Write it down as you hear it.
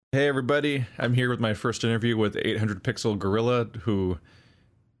Hey everybody, I'm here with my first interview with 800 Pixel Gorilla, who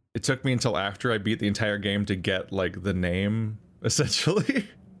it took me until after I beat the entire game to get like the name essentially.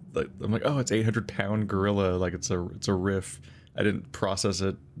 Like I'm like, oh, it's 800-pound gorilla, like it's a riff. I didn't process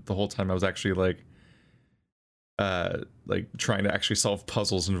it the whole time. I was actually like trying to actually solve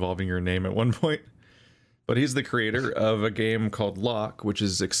puzzles involving your name at one point. But he's the creator of a game called Lock, which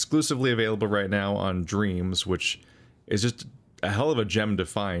is exclusively available right now on Dreams, which is just a hell of a gem to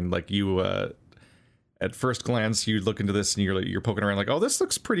find. Like you, at first glance, you look into this and you're poking around like, oh, this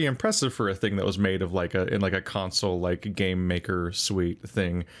looks pretty impressive for a thing that was made of like in like a console like game maker suite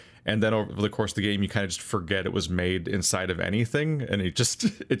thing. And then over the course of the game, you kind of just forget it was made inside of anything, and it just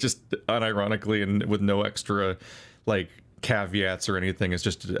unironically and with no extra like caveats or anything, it's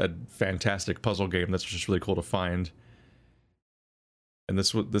just a fantastic puzzle game that's just really cool to find. And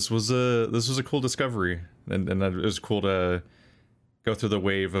this was a cool discovery, and it was cool to go through the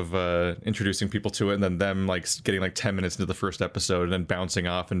wave of introducing people to it, and then them like getting like 10 minutes into the first episode and then bouncing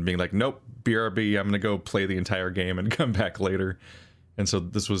off and being like, nope, BRB, I'm gonna go play the entire game and come back later. And so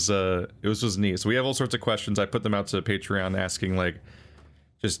this was neat. So we have all sorts of questions. I put them out to Patreon asking like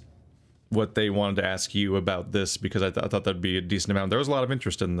just what they wanted to ask you about this, because I thought that'd be a decent amount. There was a lot of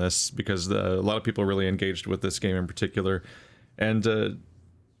interest in this because a lot of people really engaged with this game in particular. And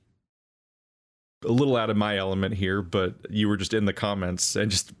a little out of my element here, but you were just in the comments and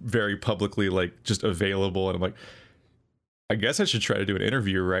just very publicly like just available, and I'm like, I guess I should try to do an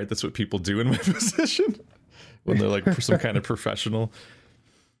interview, right? That's what people do in my position when they're like some kind of professional.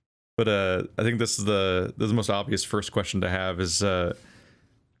 But I think this is the most obvious first question to have is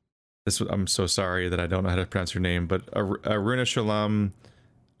this. I'm so sorry that I don't know how to pronounce your name, but Aruna Shalom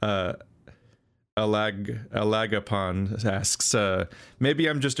Alagapon asks, maybe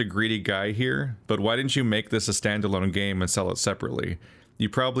I'm just a greedy guy here, but why didn't you make this a standalone game and sell it separately? You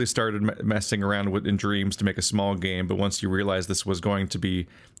probably started messing around in Dreams to make a small game, but once you realized this was going to be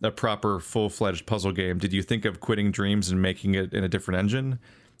a proper full-fledged puzzle game, did you think of quitting Dreams and making it in a different engine?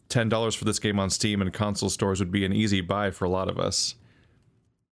 $10 for this game on Steam and console stores would be an easy buy for a lot of us.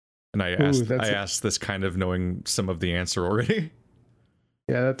 And I asked this kind of knowing some of the answer already.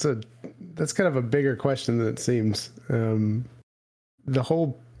 Yeah, that's kind of a bigger question than it seems. The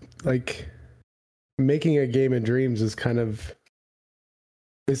whole like making a game in Dreams is kind of,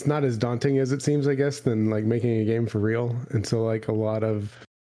 it's not as daunting as it seems, I guess, than like making a game for real. And so like a lot of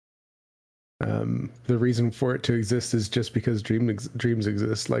the reason for it to exist is just because dreams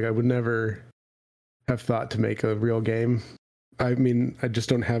exist. Like I would never have thought to make a real game. I mean, I just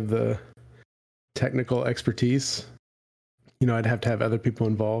don't have the technical expertise. You know, I'd have to have other people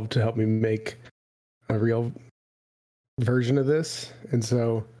involved to help me make a real version of this. And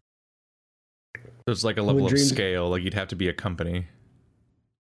so there's like a level of scale, like you'd have to be a company.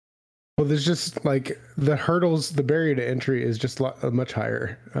 Well, there's just like the hurdles, the barrier to entry is just much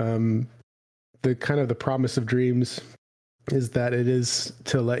higher. The kind of the promise of Dreams is that it is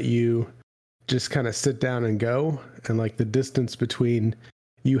to let you just kind of sit down and go. And like the distance between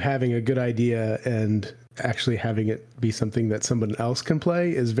you having a good idea and actually having it be something that someone else can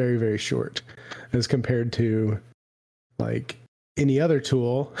play is very, very short as compared to like any other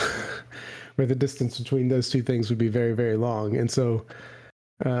tool where the distance between those two things would be very, very long. And so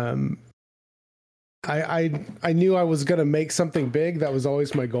I knew I was going to make something big. That was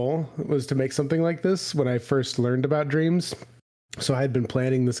always my goal, was to make something like this when I first learned about Dreams. So I had been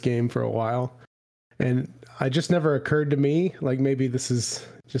planning this game for a while, and I just never occurred to me, like maybe this is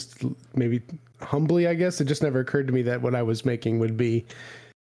just maybe humbly, I guess, it just never occurred to me that what I was making would be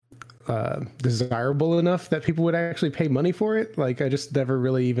desirable enough that people would actually pay money for it. Like I just never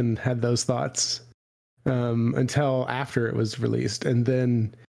really even had those thoughts until after it was released. And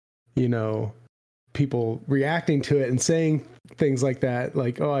then, you know, people reacting to it and saying things like that,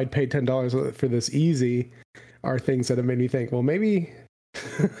 like, oh, I'd pay $10 for this easy, are things that have made me think, well, maybe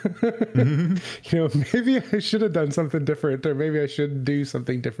you know, maybe I should have done something different, or maybe I should do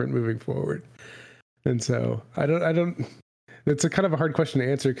something different moving forward. And so I don't, it's a kind of a hard question to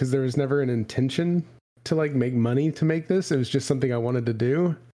answer because there was never an intention to like make money to make this. It was just something I wanted to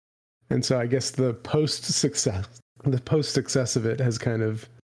do. And so I guess the post success of it has kind of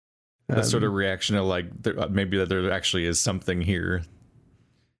that sort of reaction of like maybe that there actually is something here.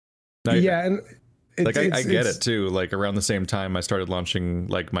 Yeah, and I get it too. Like around the same time I started launching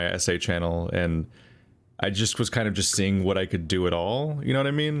like my essay channel, and I just was kind of just seeing what I could do at all, you know what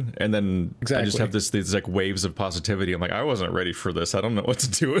I mean? And then I just have these like waves of positivity. I'm like, I wasn't ready for this. I don't know what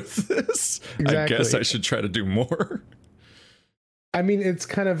to do with this. Exactly. I guess I should try to do more. I mean, it's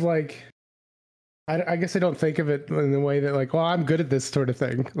kind of like I guess I don't think of it in the way that like, well, I'm good at this sort of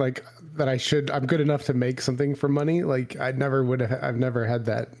thing. Like that I'm good enough to make something for money. Like I've never had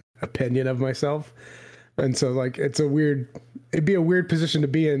that opinion of myself. And so like, it'd be a weird position to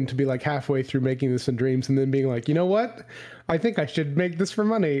be in, to be like halfway through making this in Dreams and then being like, you know what? I think I should make this for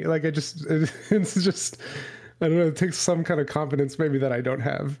money. Like it's just, I don't know. It takes some kind of confidence maybe that I don't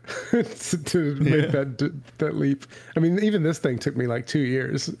have to make that leap. I mean, even this thing took me like 2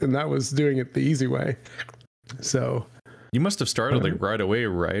 years, and that was doing it the easy way. So you must have started like right away,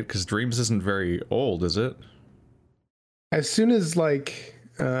 right? Because Dreams isn't very old, is it? As soon as like,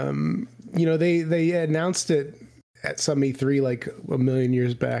 they announced it at some E3 like a million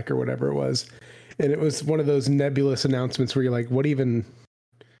years back or whatever it was, and it was one of those nebulous announcements where you're like, what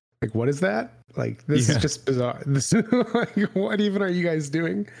is that? Like, this is just bizarre. This like, what even are you guys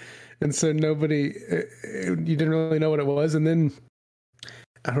doing? And so you didn't really know what it was. And then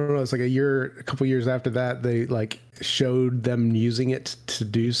I don't know, it's like a couple years after that, they like showed them using it to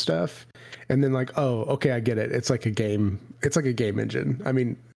do stuff. And then like, oh, okay, I get it. It's like a game engine. I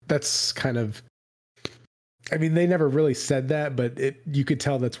mean, that's kind of, I mean, they never really said that, but you could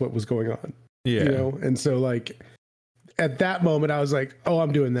tell that's what was going on. Yeah. And so like, at that moment, I was like, oh,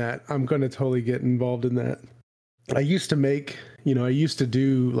 I'm doing that. I'm going to totally get involved in that. I used to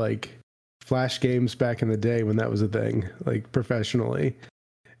do like Flash games back in the day when that was a thing, like professionally.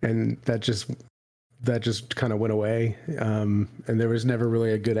 And that just kind of went away. And there was never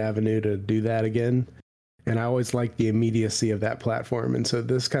really a good avenue to do that again. And I always liked the immediacy of that platform. And so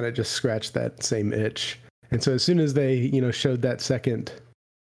this kind of just scratched that same itch. And so as soon as they, showed that second,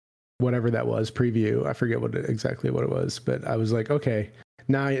 whatever that was, preview, I forget exactly what it was, but I was like, okay,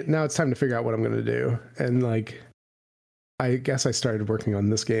 now it's time to figure out what I'm going to do. And like, I guess I started working on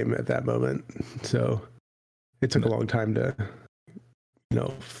this game at that moment. So it took a long time to,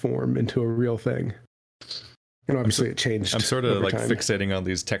 form into a real thing. And obviously it changed. I'm sort of like time. Fixating on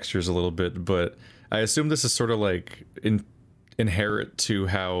these textures a little bit, but I assume this is sort of like inherent to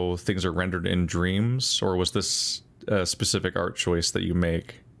how things are rendered in Dreams, or was this a specific art choice that you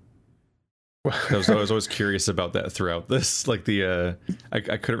make? I was always curious about that throughout this. Like I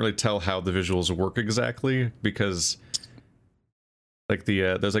couldn't really tell how the visuals work exactly, because like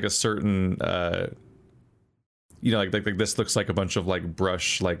there's like a certain like this looks like a bunch of like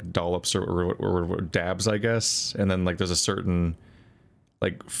brush like dollops or dabs, I guess, and then like there's a certain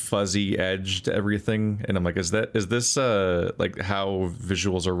like fuzzy edge to everything, and I'm like, is this like how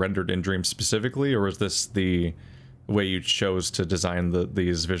visuals are rendered in Dreams specifically, or is this the way you chose to design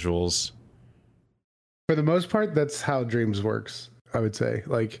these visuals? For the most part, that's how Dreams works, I would say.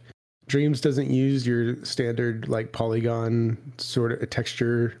 Like, Dreams doesn't use your standard like polygon sort of a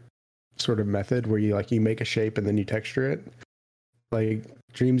texture sort of method where you make a shape and then you texture it. Like,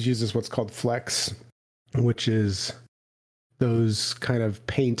 Dreams uses what's called flex, which is those kind of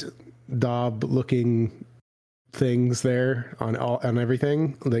paint daub looking things there on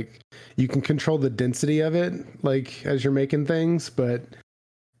everything. Like, you can control the density of it, like, as you're making things, but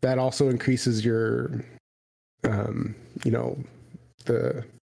that also increases your the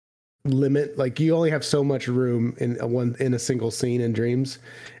limit. Like, you only have so much room in a single scene in Dreams,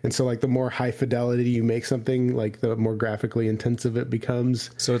 and so like the more high fidelity you make something, like the more graphically intensive it becomes.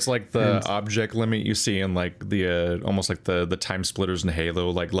 So it's like the object limit you see in like the almost like the time splitters in Halo,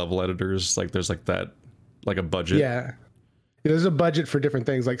 like level editors. Like there's like that, like a budget. Yeah, there's a budget for different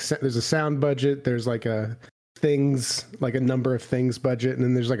things. Like there's a sound budget, there's like a number of things budget, and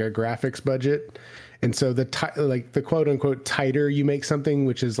then there's like a graphics budget. And so the quote unquote tighter you make something,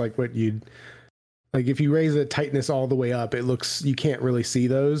 which is like what you'd like if you raise the tightness all the way up, you can't really see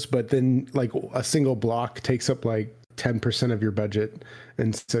those, but then like a single block takes up like 10% of your budget,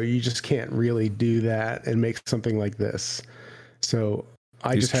 and so you just can't really do that and make something like this. So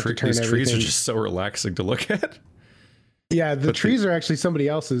I just have to turn everything. These trees are just so relaxing to look at. Yeah, the trees are actually somebody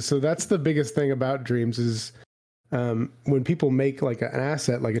else's. So that's the biggest thing about Dreams is when people make like an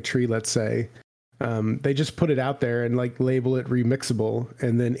asset, like a tree, let's say, they just put it out there and like label it remixable,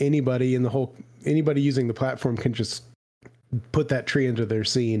 and then anybody using the platform can just put that tree into their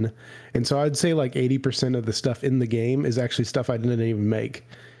scene. And so I'd say like 80% of the stuff in the game is actually stuff I didn't even make.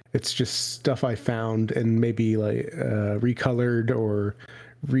 It's just stuff I found and maybe like recolored or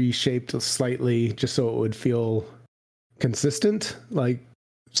reshaped slightly just so it would feel consistent. Like,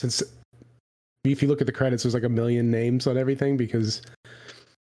 since if you look at the credits, there's like 1 million names on everything, because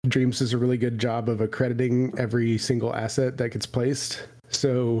Dreams does a really good job of accrediting every single asset that gets placed.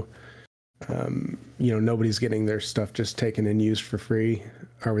 So, nobody's getting their stuff just taken and used for free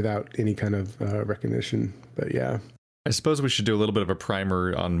or without any kind of recognition. But yeah. I suppose we should do a little bit of a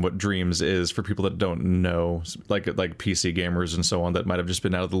primer on what Dreams is for people that don't know, like PC gamers and so on that might have just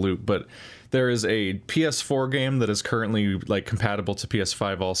been out of the loop. But there is a PS4 game that is currently like compatible to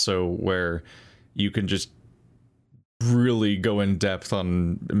PS5 also, where you can just really go in depth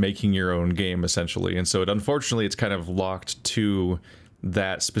on making your own game essentially. And so unfortunately it's kind of locked to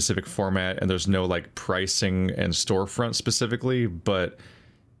that specific format, and there's no like pricing and storefront specifically, but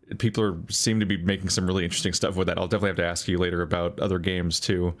people seem to be making some really interesting stuff with that. I'll definitely have to ask you later about other games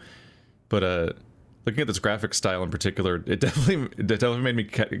too. But looking at this graphic style in particular, it definitely made me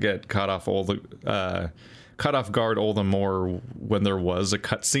get caught off guard all the more when there was a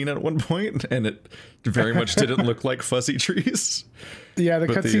cutscene at one point, and it very much didn't look like Fuzzy Trees. Yeah, the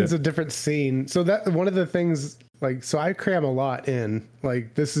cutscene's a different scene. So that one of the things, like, so I cram a lot in.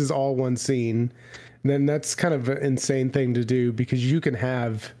 Like, this is all one scene. Then that's kind of an insane thing to do, because you can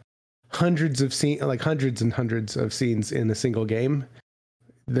have hundreds and hundreds of scenes in a single game.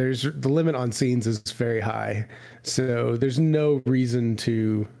 There's the limit on scenes is very high, so there's no reason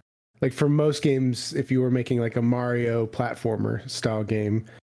to, like, for most games, if you were making like a Mario platformer style game,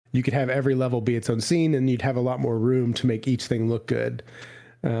 you could have every level be its own scene, and you'd have a lot more room to make each thing look good.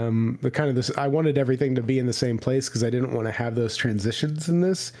 I wanted everything to be in the same place because I didn't want to have those transitions in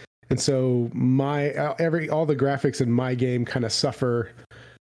this. And so all the graphics in my game kind of suffer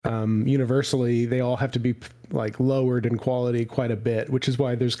universally. They all have to be like lowered in quality quite a bit, which is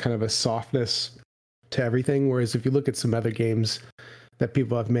why there's kind of a softness to everything. Whereas if you look at some other games that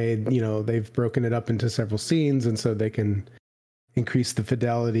people have made, they've broken it up into several scenes, and so they can increase the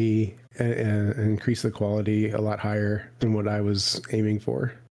fidelity and increase the quality a lot higher than what I was aiming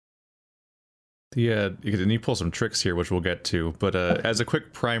for. Yeah, and you pull some tricks here, which we'll get to. But as a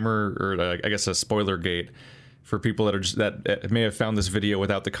quick primer, or I guess a spoiler gate for people that may have found this video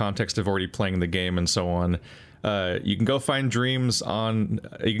without the context of already playing the game and so on, you can go find Dreams on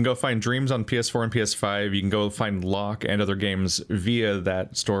PS4 and PS5. You can go find Lock and other games via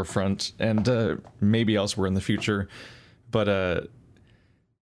that storefront, and maybe elsewhere in the future. But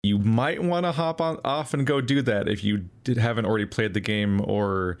you might want to hop off and go do that if you haven't already played the game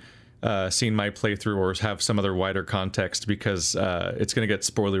or seen my playthrough or have some other wider context, because it's going to get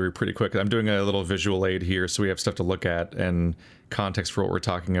spoilery pretty quick. I'm doing a little visual aid here, so we have stuff to look at and context for what we're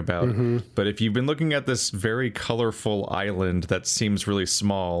talking about. Mm-hmm. But if you've been looking at this very colorful island that seems really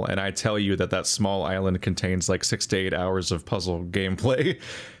small, and I tell you that small island contains like 6 to 8 hours of puzzle gameplay,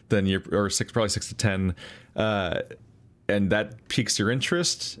 then probably 6 to 10, and that piques your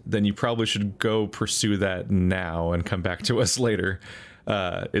interest, then you probably should go pursue that now and come back to us later.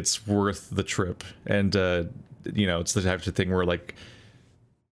 It's worth the trip. And it's the type of thing where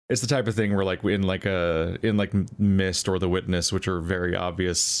in Myst or The Witness, which are very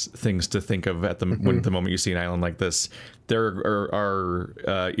obvious things to think of at the moment you see an island like this, there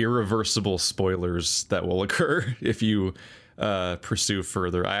are irreversible spoilers that will occur if you pursue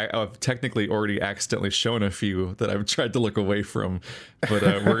further. I've technically already accidentally shown a few that I've tried to look away from, but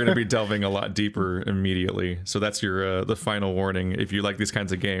we're going to be delving a lot deeper immediately. So that's your the final warning. If you like these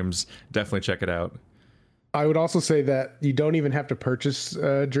kinds of games, definitely check it out. I would also say that you don't even have to purchase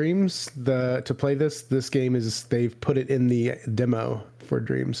Dreams to play this. This game they've put it in the demo for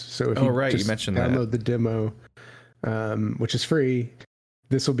Dreams. So if you mentioned download the demo, which is free,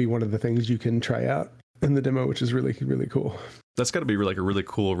 this will be one of the things you can try out in the demo, which is really, really cool. That's got to be like a really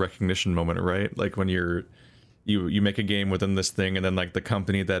cool recognition moment, right? Like when you make a game within this thing, and then like the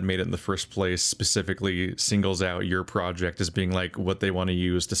company that made it in the first place specifically singles out your project as being like what they want to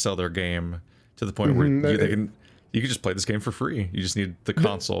use to sell their game, to the point where you can just play this game for free. You just need the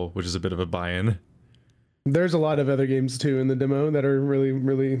console, which is a bit of a buy-in. There's a lot of other games too in the demo that are really,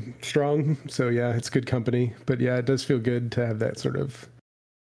 really strong. So yeah, it's good company. But yeah, it does feel good to have that sort of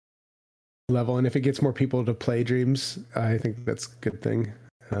level, and if it gets more people to play Dreams, I think that's a good thing.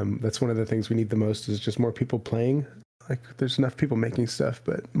 That's one of the things we need the most, is just more people playing. Like, there's enough people making stuff,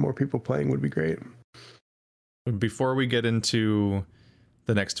 but more people playing would be great. Before we get into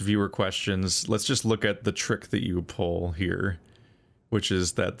the next viewer questions, let's just look at the trick that you pull here, which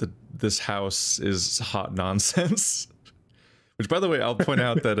is that this house is hot nonsense. Which, by the way, I'll point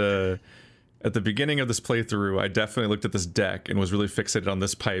out that at the beginning of this playthrough, I definitely looked at this deck and was really fixated on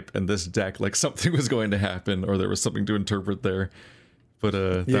this pipe and this deck, like something was going to happen or there was something to interpret there. But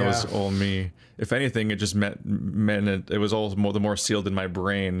that was all me. If anything, it just meant it was all the more sealed in my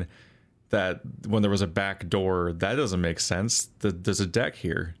brain that when there was a back door, that doesn't make sense. There's a deck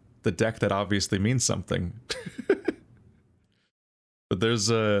here. The deck that obviously means something. But there's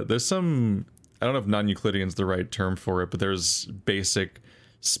some, I don't know if non-Euclidean's the right term for it, but there's basic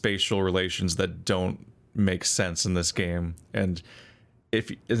spatial relations that don't make sense in this game. And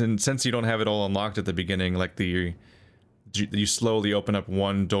since you don't have it all unlocked at the beginning, like you slowly open up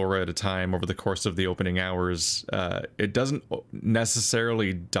one door at a time over the course of the opening hours, it doesn't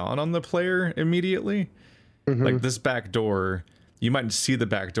necessarily dawn on the player immediately. Like this back door, you might see the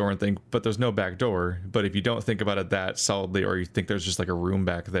back door and think, but there's no back door. But if you don't think about it that solidly, or you think there's just like a room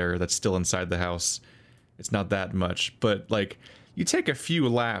back there that's still inside the house, it's not that much. But like, you take a few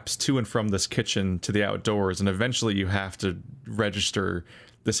laps to and from this kitchen to the outdoors, and eventually you have to register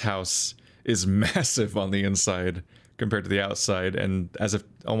this house is massive on the inside compared to the outside. And as if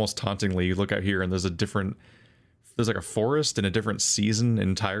almost tauntingly, you look out here and there's like a forest in a different season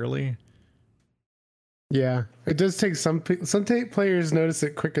entirely. Yeah, it does take some players notice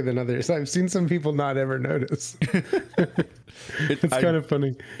it quicker than others. I've seen some people not ever notice. It's kind of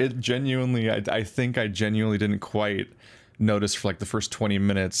funny. It genuinely, I think I genuinely didn't quite notice for like the first 20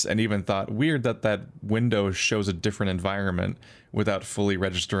 minutes, and even thought weird that window shows a different environment without fully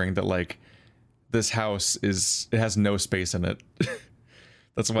registering that like this house it has no space in it.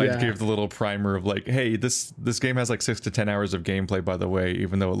 That's why I gave the little primer of like, hey, this game has like 6 to 10 hours of gameplay, by the way,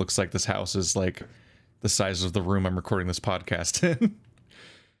 even though it looks like this house is like the size of the room I'm recording this podcast in.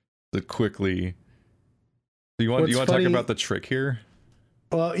 That quickly. Do you want to talk about the trick here?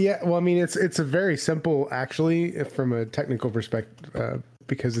 Well, yeah. Well, I mean, it's a very simple, actually, from a technical perspective,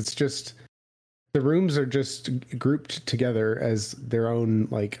 because it's just the rooms are just grouped together as their own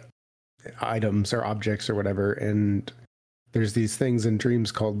like items or objects or whatever, and there's these things in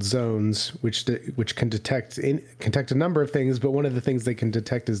Dreams called zones, which can detect a number of things, but one of the things they can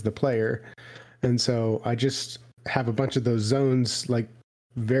detect is the player. And so I just have a bunch of those zones like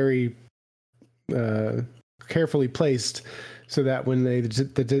very carefully placed, so that when they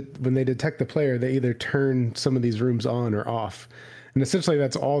detect the player, they either turn some of these rooms on or off. And essentially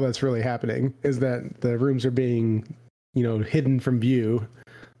that's all that's really happening, is that the rooms are being, hidden from view,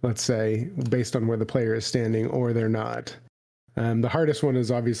 let's say, based on where the player is standing, or they're not. The hardest one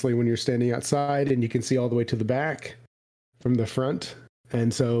is obviously when you're standing outside and you can see all the way to the back from the front.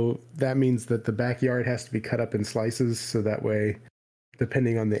 And so that means that the backyard has to be cut up in slices, so that way,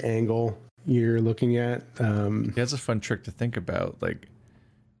 depending on the angle you're looking at. That's a fun trick to think about. Like,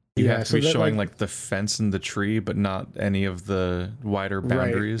 you have to be showing like the fence and the tree, but not any of the wider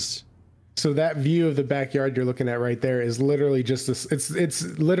boundaries. Right. So that view of the backyard you're looking at right there is literally just it's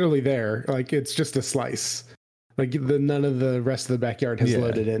literally there. Like, it's just a slice. Like, none of the rest of the backyard has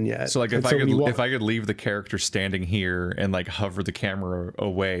loaded in yet. So like, if I could leave the character standing here and like hover the camera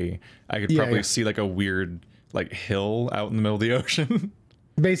away, I could probably see like a weird like hill out in the middle of the ocean.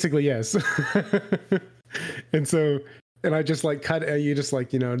 Basically, yes. And I just like you just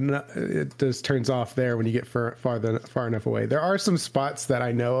like, it just turns off there when you get far enough away. There are some spots that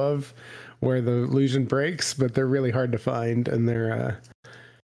I know of where the illusion breaks, but they're really hard to find, and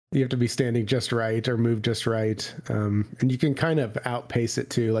you have to be standing just right or move just right. And you can kind of outpace it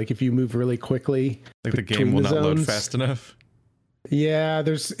too. Like, if you move really quickly, like the game will not load fast enough. Yeah,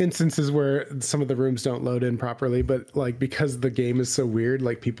 there's instances where some of the rooms don't load in properly, but like, because the game is so weird,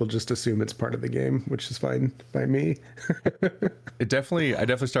 like, people just assume it's part of the game, which is fine by me. I definitely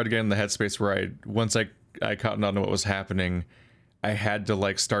started getting in the headspace where once I caught on to what was happening, I had to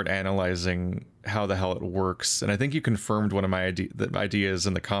like start analyzing how the hell it works. And I think you confirmed one of my ideas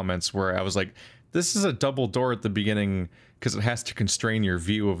in the comments, where I was like, this is a double door at the beginning because it has to constrain your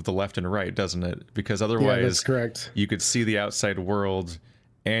view of the left and right, doesn't it? Because otherwise, that's correct. You could see the outside world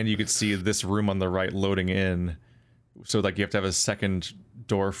and you could see this room on the right loading in. So like, you have to have a second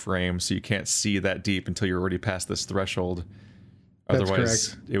door frame, so you can't see that deep until you're already past this threshold.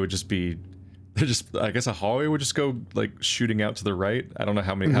 Otherwise, it would just be... I guess a hallway would just go like shooting out to the right. I don't know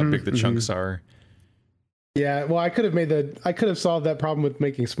how big the chunks are. Yeah, well, I could have solved that problem with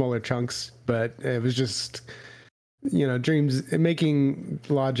making smaller chunks, but it was just, Dreams, making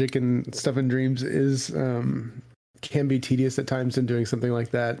logic and stuff in Dreams can be tedious at times in doing something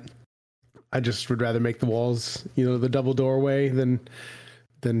like that. I just would rather make the walls, the double doorway than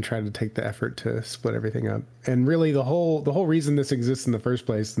try to take the effort to split everything up. And really, the whole reason this exists in the first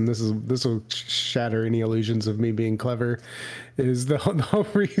place, and this will shatter any illusions of me being clever, is the whole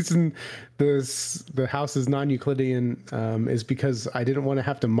reason the house is non-Euclidean is because I didn't want to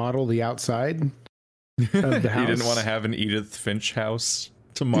have to model the outside of the house. You didn't want to have an Edith Finch house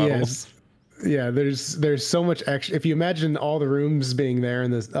to model. Yes. Yeah, there's so much extra. If you imagine all the rooms being there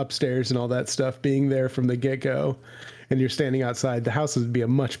and the upstairs and all that stuff being there from the get-go, and you're standing outside, the house would be a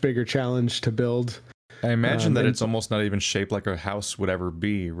much bigger challenge to build. I imagine that it's almost not even shaped like a house would ever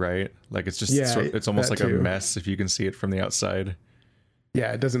be, right? Like, it's just it's almost like a mess if you can see it from the outside.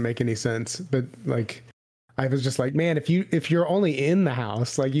 Yeah, it doesn't make any sense. But like, I was just like, man, if you're only in the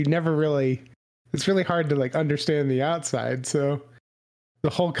house, like you never really, it's really hard to like understand the outside. So the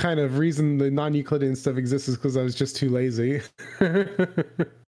whole kind of reason the non-Euclidean stuff exists is because I was just too lazy.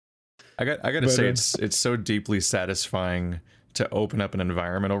 I gotta say, it's so deeply satisfying to open up an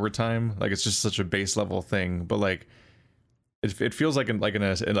environment over time. Like it's just such a base level thing, but like it feels like like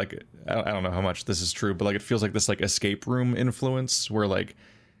I don't know how much this is true, but like it feels like this like escape room influence where like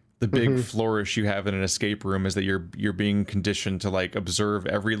the big flourish you have in an escape room is that you're being conditioned to like observe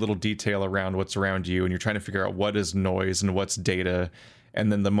every little detail around what's around you, and you're trying to figure out what is noise and what's data.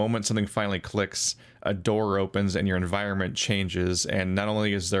 And then the moment something finally clicks, a door opens and your environment changes, and not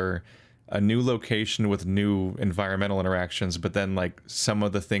only is there a new location with new environmental interactions, but then like some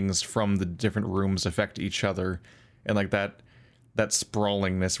of the things from the different rooms affect each other, and like that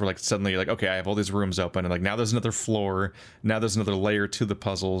sprawlingness where like suddenly you're like, okay, I have all these rooms open, and like now there's another floor, now there's another layer to the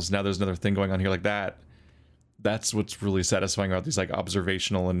puzzles, now there's another thing going on here, like that's what's really satisfying about these like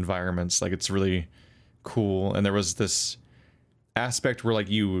observational environments. Like it's really cool. And there was this aspect where like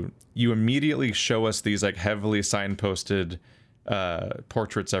you immediately show us these like heavily signposted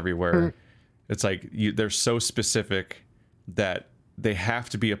portraits everywhere. It's like they're so specific that they have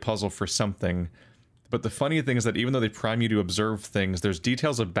to be a puzzle for something. But the funny thing is that even though they prime you to observe things, there's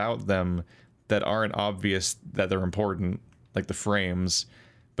details about them that aren't obvious that they're important, like the frames.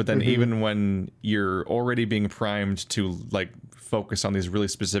 But then even when you're already being primed to like focus on these really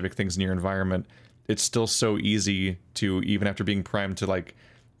specific things in your environment, it's still so easy to, even after being primed to like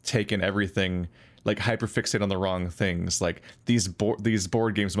take in everything, like hyperfixate on the wrong things. Like these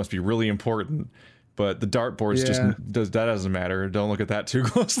board games must be really important, but the dartboards that doesn't matter. Don't look at that too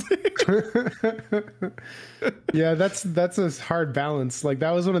closely. Yeah, that's a hard balance. Like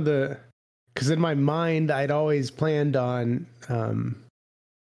that was one of the, because in my mind I'd always planned on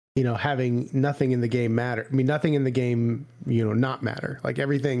having nothing in the game matter. I mean, nothing in the game, not matter. Like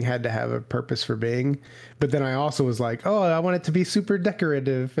everything had to have a purpose for being. But then I also was like, oh, I want it to be super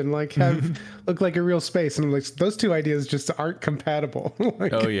decorative and like have look like a real space. And I'm like, those two ideas just aren't compatible.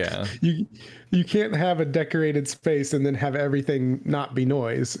 Like, oh yeah. You can't have a decorated space and then have everything not be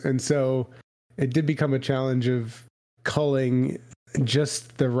noise. And so it did become a challenge of culling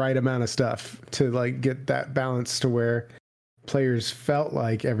just the right amount of stuff to like get that balance to where players felt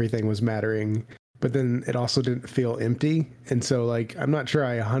like everything was mattering, but then it also didn't feel empty. And so like I'm not sure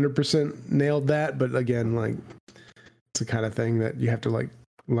I 100% nailed that, but again, like it's the kind of thing that you have to like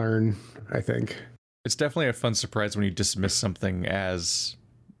learn, I think. It's definitely a fun surprise when you dismiss something as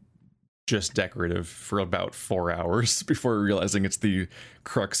just decorative for about 4 hours before realizing it's the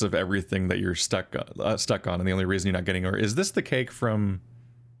crux of everything that you're stuck on, and the only reason you're not getting, or is this the cake from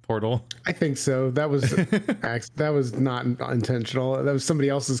Portal? I think so. That was not intentional. That was somebody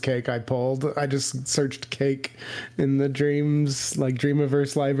else's cake I pulled. I just searched cake in the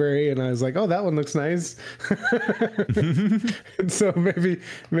Dreamiverse library, and I was like, oh, that one looks nice. And so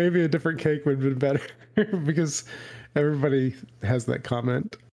maybe a different cake would have been better because everybody has that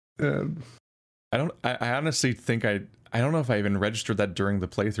comment. I honestly think I don't know if I even registered that during the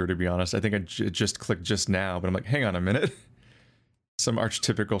playthrough, to be honest. I think I just clicked just now, but I'm like, hang on a minute. Some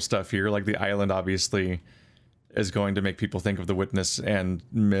archetypical stuff here, like the island obviously is going to make people think of The Witness and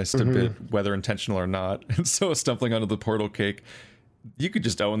Myst a bit, whether intentional or not. And so stumbling onto the portal cake, you could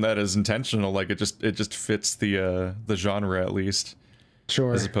just own that as intentional. Like it just fits the genre at least,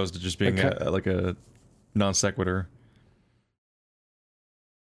 sure, as opposed to just being like a non sequitur.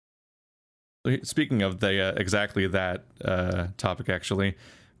 Speaking of exactly that topic, actually,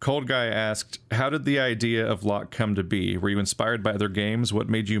 Cold Guy asked, how did the idea of Locke come to be? Were you inspired by other games? What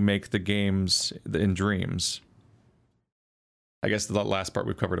made you make the games in Dreams? I guess the last part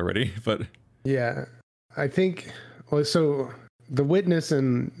we've covered already, but... Yeah, I think... Well, so The Witness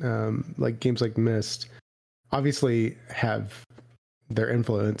and like games like Myst obviously have their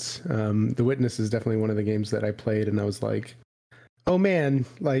influence. The Witness is definitely one of the games that I played and I was like, oh man,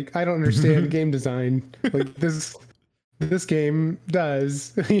 like I don't understand game design. Like this game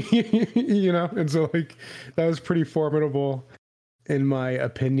does, and so like that was pretty formidable in my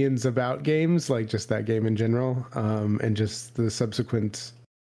opinions about games, like just that game in general, and just the subsequent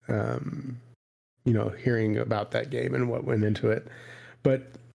hearing about that game and what went into it. But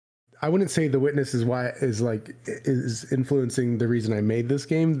I wouldn't say The Witness is influencing the reason I made this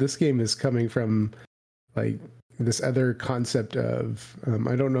game. This game is coming from like this other concept of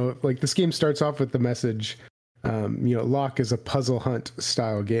I don't know, like this game starts off with the message, Locke is a puzzle hunt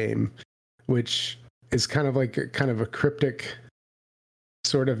style game, which is kind of a cryptic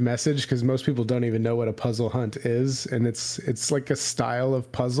sort of message because most people don't even know what a puzzle hunt is, and it's like a style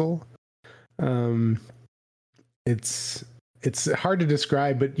of puzzle. it's hard to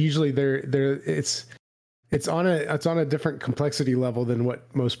describe, but usually it's on a different complexity level than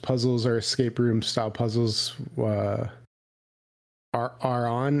what most puzzles or escape room style puzzles are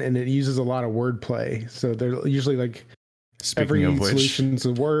on, and it uses a lot of wordplay. So they're usually like Speaking of which, solution's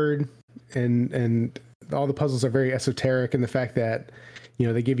a word, and all the puzzles are very esoteric in the fact that, you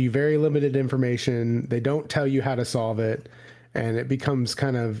know, they give you very limited information. They don't tell you how to solve it, and it becomes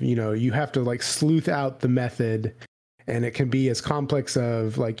kind of, you know, you have to like sleuth out the method, and it can be as complex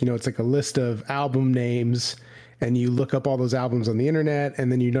of like, you know, it's like a list of album names, and you look up all those albums on the internet,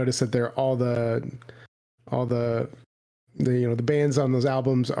 and then you notice that they're all the you know, the bands on those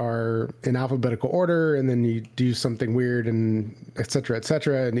albums are in alphabetical order, and then you do something weird, and et cetera,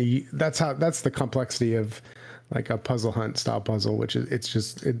 and that's the complexity of like a puzzle hunt style puzzle, which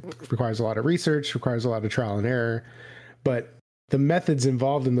is it requires a lot of research, requires a lot of trial and error, but the methods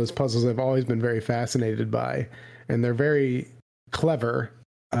involved in those puzzles I've always been very fascinated by, and they're very clever.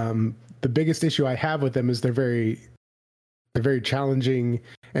 The biggest issue I have with them is they're very challenging,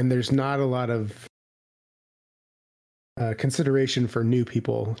 and there's not a lot of consideration for new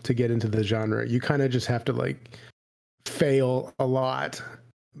people to get into the genre. You kind of just have to like fail a lot.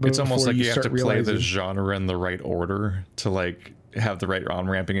 It's almost like you have to play the genre in the right order to like have the right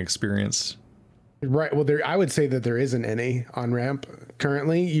on-ramping experience. Right. Well, I would say that there isn't any on-ramp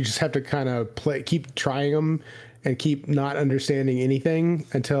currently. You just have to kind of keep trying them and keep not understanding anything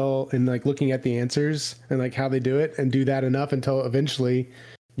and like looking at the answers and like how they do it, and do that enough until eventually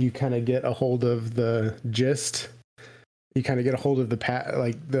you kind of get a hold of the gist. You kind of get a hold of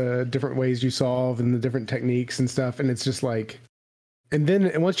like the different ways you solve and the different techniques and stuff. And it's just like,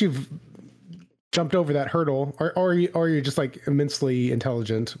 and once you've jumped over that hurdle, or you're just like immensely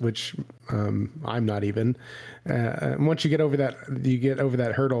intelligent, which I'm not even. Once you get over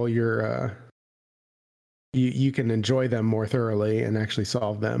that hurdle, you can enjoy them more thoroughly and actually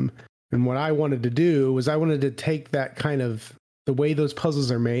solve them. And what I wanted to do was I wanted to take that kind of the way those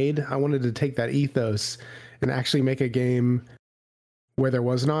puzzles are made. I wanted to take that ethos and actually make a game where there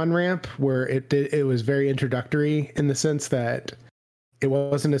was an on-ramp, where it was very introductory in the sense that it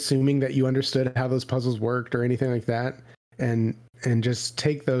wasn't assuming that you understood how those puzzles worked or anything like that, and just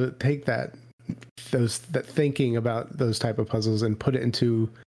take that thinking about those type of puzzles and put it into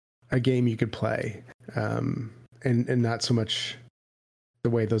a game you could play, and not so much the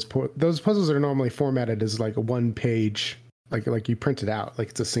way those puzzles are normally formatted as like a one page, like you print it out, like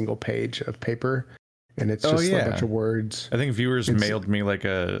it's a single page of paper. And it's just a bunch of words. I think viewers mailed me like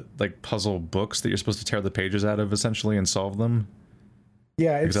puzzle books that you're supposed to tear the pages out of essentially and solve them.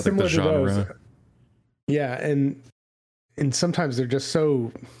 Yeah, it's similar to those. Yeah, and sometimes they're just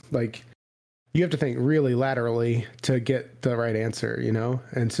so like you have to think really laterally to get the right answer, you know?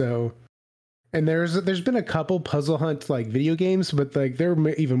 And so there's been a couple puzzle hunt like video games, but like they're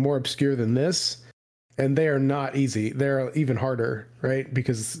even more obscure than this. And they are not easy. They're even harder, right?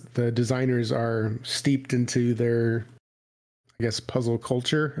 Because the designers are steeped into their, I guess, puzzle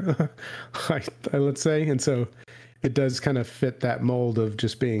culture, let's say. And so it does kind of fit that mold of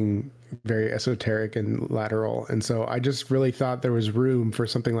just being very esoteric and lateral. And so I just really thought there was room for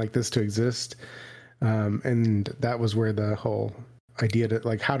something like this to exist. And that was where the whole idea to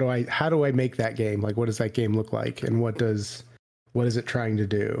like, how do I make that game? Like, what does that game look like? And what is it trying to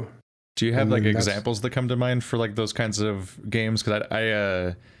do? Do you have like examples that come to mind for like those kinds of games? Because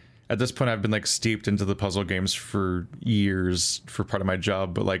I at this point I've been like steeped into the puzzle games for years for part of my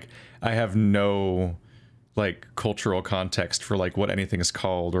job, but like I have no like cultural context for like what anything is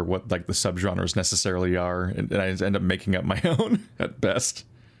called or what like the subgenres necessarily are, and I end up making up my own at best.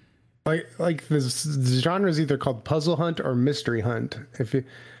 Like the genre is either called puzzle hunt or mystery hunt. If you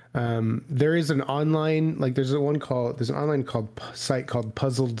there is an online, like there's an online site called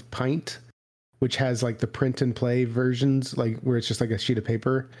Puzzled Pint, which has like the print and play versions, like where it's just like a sheet of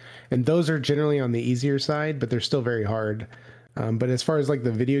paper, and those are generally on the easier side, but they're still very hard. But as far as like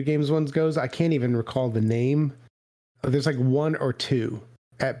the video games ones goes, I can't even recall the name. There's like one or two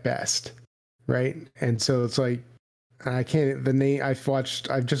at best, right? And so it's like I can't the name. I've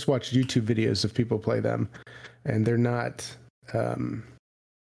just watched YouTube videos of people play them, and they're not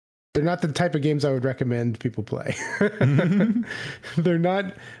the type of games I would recommend people play. They're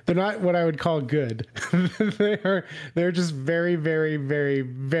not what I would call good. They're just very, very, very,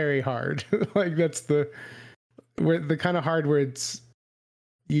 very hard. Like that's the kind of hard where it's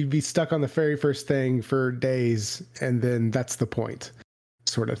you'd be stuck on the very first thing for days, and then that's the point,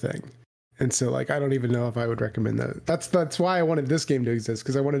 sort of thing. And so like I don't even know if I would recommend that. That's why I wanted this game to exist,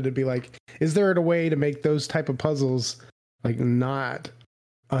 because I wanted to be like, is there a way to make those type of puzzles like not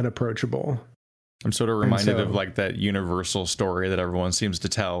unapproachable? I'm sort of reminded of like that universal story that everyone seems to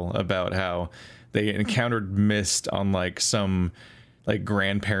tell about how they encountered mist on like some like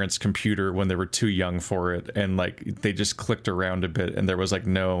grandparents' computer when they were too young for it, and like they just clicked around a bit and there was like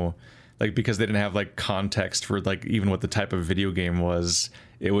no, like, because they didn't have like context for like even what the type of video game was,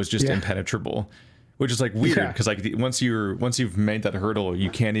 it was just impenetrable, which is like weird because like once you've made that hurdle, you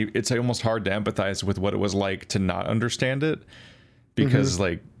can't even, it's almost hard to empathize with what it was like to not understand it, because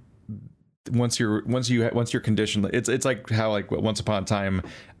like once you're conditioned, it's like how like once upon a time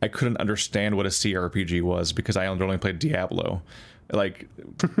I couldn't understand what a CRPG was because I only played Diablo. Like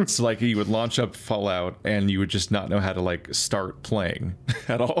so like you would launch up Fallout and you would just not know how to like start playing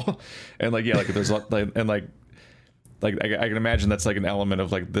at all. And like like there's like, and like I can imagine that's like an element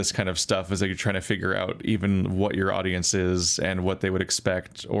of like this kind of stuff, is like you're trying to figure out even what your audience is and what they would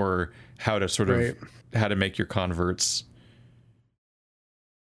expect, or how to sort of how to make your converts.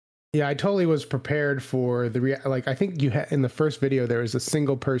 Yeah, I totally was prepared for the like I think you had in the first video there was a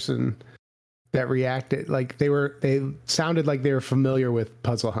single person that reacted, like they sounded like they were familiar with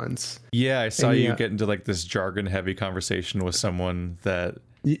puzzle hunts. Yeah, I saw you get into like this jargon heavy conversation with someone that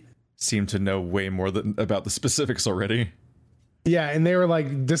seemed to know way more about the specifics already. Yeah, and they were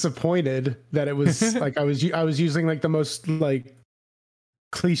like disappointed that it was like I was using like the most like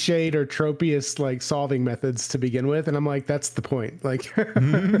cliched or tropiest like solving methods to begin with, and I'm like, that's the point. Like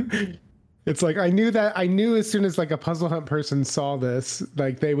it's like I knew as soon as like a puzzle hunt person saw this,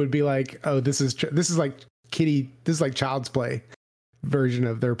 like they would be like, oh, this is like this is like Child's Play version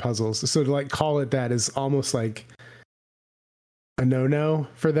of their puzzles. So to like call it that is almost like a no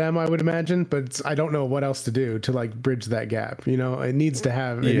for them, I would imagine, but I don't know what else to do to like bridge that gap. You know, it needs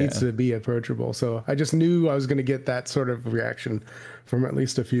to be approachable. So I just knew I was going to get that sort of reaction from at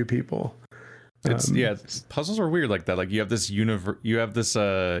least a few people. Puzzles are weird like that. Like you have this you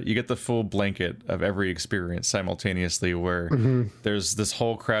get the full blanket of every experience simultaneously, where there's this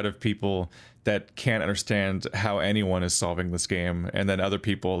whole crowd of people that can't understand how anyone is solving this game, and then other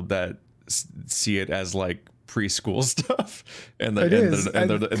people that see it as like preschool stuff, and they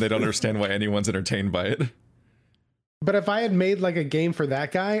don't understand why anyone's entertained by it. But if I had made like a game for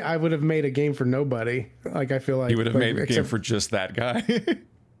that guy, I would have made a game for nobody. Like I feel like you would have made a game for just that guy.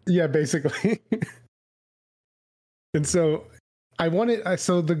 Yeah, basically. And so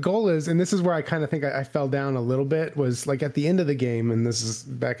so the goal is, and this is where I kind of think I fell down a little bit, was like at the end of the game, and this is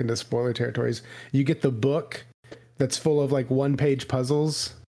back into spoiler territories, you get the book that's full of like 1-page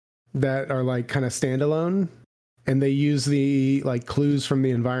puzzles that are like kind of standalone, and they use the like clues from the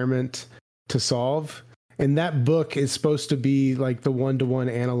environment to solve. And that book is supposed to be like the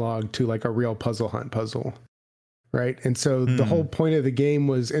 1-to-1 analog to like a real puzzle hunt puzzle. Right. And so the whole point of the game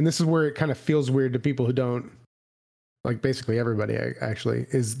was, and this is where it kind of feels weird to people who don't, like basically everybody actually,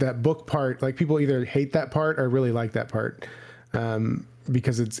 is that book part. Like people either hate that part or really like that part,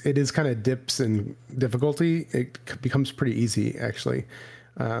 because it is kind of dips in difficulty. It becomes pretty easy actually.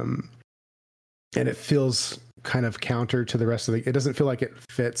 And it feels kind of counter to the rest of it doesn't feel like it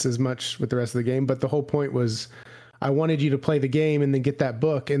fits as much with the rest of the game. But the whole point was, I wanted you to play the game and then get that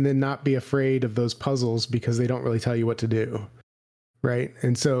book and then not be afraid of those puzzles because they don't really tell you what to do. Right.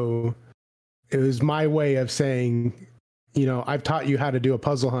 And so it was my way of saying, you know, I've taught you how to do a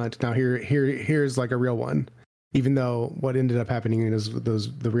puzzle hunt. Now here's like a real one, even though what ended up happening is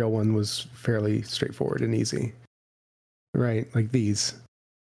the real one was fairly straightforward and easy. Right. Like these.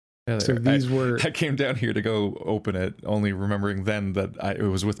 Yeah, so I came down here to go open it, only remembering then that it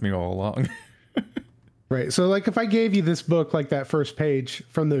was with me all along. Right. So like if I gave you this book, like that first page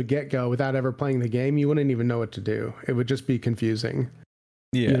from the get-go without ever playing the game, you wouldn't even know what to do. It would just be confusing.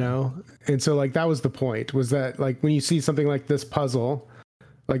 Yeah. You know? And so like that was the point, was that like when you see something like this puzzle,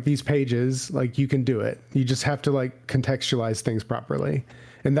 like these pages, like you can do it. You just have to like contextualize things properly.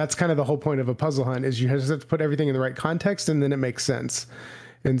 And that's kind of the whole point of a puzzle hunt, is you just have to put everything in the right context and then it makes sense.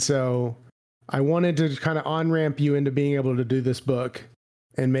 And so I wanted to kind of on-ramp you into being able to do this book.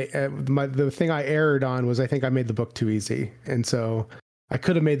 And the thing I erred on was I think I made the book too easy. And so I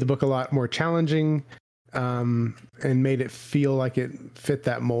could have made the book a lot more challenging, and made it feel like it fit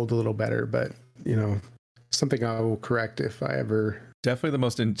that mold a little better. But, you know, something I will correct if I ever. Definitely the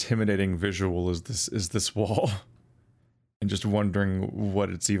most intimidating visual is this wall. And just wondering what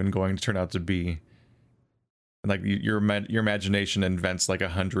it's even going to turn out to be. And like your imagination invents like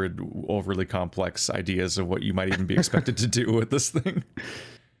 100 overly complex ideas of what you might even be expected to do with this thing.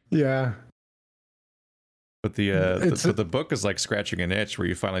 Yeah. But the book is like scratching an itch, where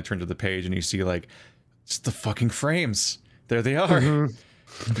you finally turn to the page and you see like, it's the fucking frames. There they are.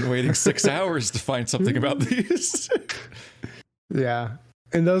 Mm-hmm. Been waiting 6 hours to find something about these. Yeah.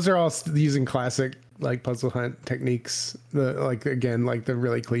 And those are all using classic like puzzle hunt techniques. The like again like the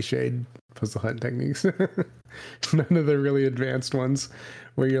really cliched puzzle hunt techniques. None of the really advanced ones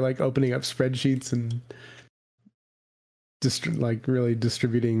where you're like opening up spreadsheets and just like really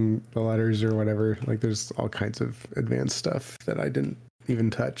distributing the letters or whatever. Like there's all kinds of advanced stuff that I didn't even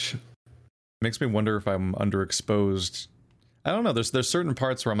touch. Makes me wonder if I'm underexposed. I don't know. There's certain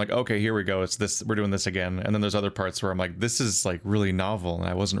parts where I'm like, okay, here we go. It's this. We're doing this again. And then there's other parts where I'm like, this is like really novel, and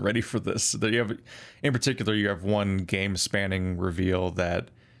I wasn't ready for this. That you have, in particular, you have one game-spanning reveal that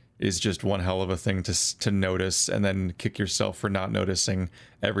is just one hell of a thing to notice, and then kick yourself for not noticing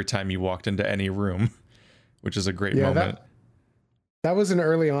every time you walked into any room, which is a great moment. That was an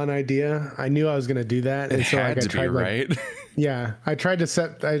early on idea. I knew I was going to do that, and so like I tried, right? Yeah, I tried to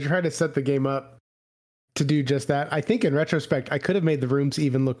set the game up to do just that. I think in retrospect, I could have made the rooms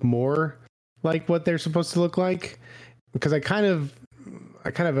even look more like what they're supposed to look like, because I kind of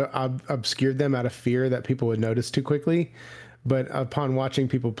obscured them out of fear that people would notice too quickly. But upon watching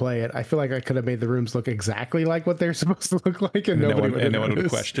people play it, I feel like I could have made the rooms look exactly like what they're supposed to look like, and no one would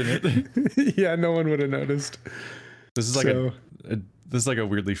question it. Yeah, no one would have noticed. This is like this is like a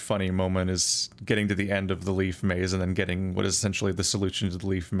weirdly funny moment, is getting to the end of the leaf maze and then getting what is essentially the solution to the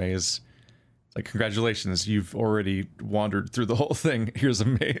leaf maze. Like, congratulations, you've already wandered through the whole thing. Here's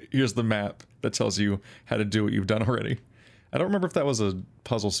the map that tells you how to do what you've done already. I don't remember if that was a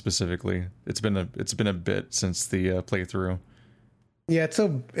puzzle specifically. It's been a bit since the playthrough. Yeah,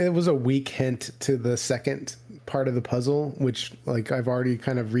 it was a weak hint to the second part of the puzzle, which like I've already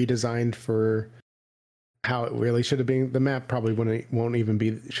kind of redesigned for how it really should have been. The map probably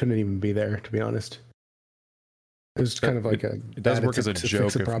shouldn't even be there, to be honest. It was kind of like it does work as a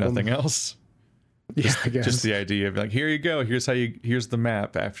joke if nothing else. Yeah, I guess. Just the idea of like, here you go, here's the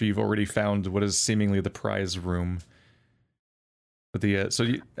map after you've already found what is seemingly the prize room. But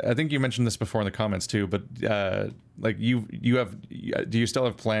I think you mentioned this before in the comments too, but like do you still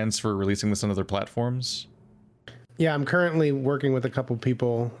have plans for releasing this on other platforms? Yeah, I'm currently working with a couple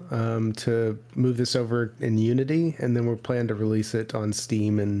people to move this over in Unity, and then we're planning to release it on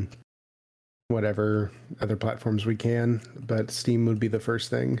Steam and whatever other platforms we can. But Steam would be the first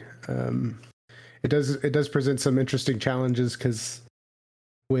thing. It does present some interesting challenges because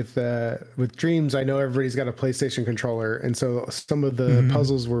with Dreams, I know everybody's got a PlayStation controller, and so some of the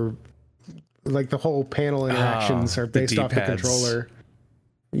puzzles were like the whole panel interactions are based off the controller.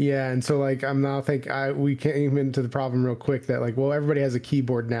 Yeah, and so like we came into the problem real quick that like, well, everybody has a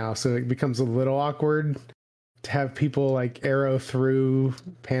keyboard now, so it becomes a little awkward to have people like arrow through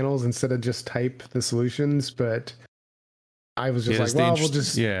panels instead of just type the solutions. But I was just like, well, we'll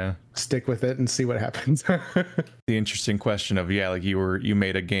just stick with it and see what happens. The interesting question of like you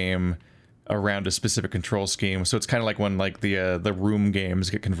made a game around a specific control scheme, so it's kind of like when like the room games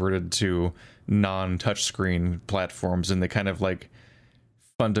get converted to non-touchscreen platforms, and they kind of like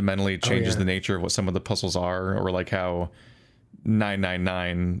fundamentally changes the nature of what some of the puzzles are, or like how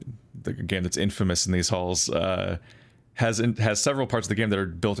 999, the game that's infamous in these halls, has several parts of the game that are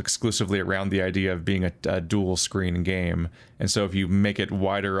built exclusively around the idea of being a dual screen game. And so if you make it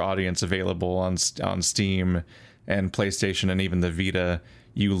wider audience available on Steam and PlayStation and even the Vita,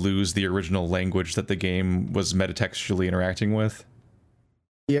 you lose the original language that the game was metatextually interacting with.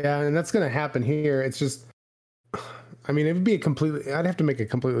 Yeah, and that's going to happen here. It's just, I mean, it would be I'd have to make a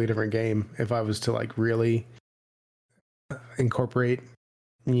completely different game if I was to like really incorporate,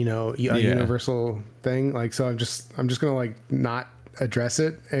 a universal thing. Like, so I'm just going to like not address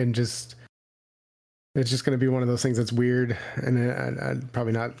it, and it's just going to be one of those things that's weird, and I'm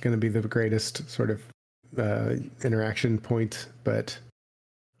probably not going to be the greatest sort of interaction point, but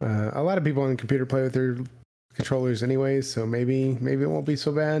a lot of people on the computer play with their controllers anyways, so maybe it won't be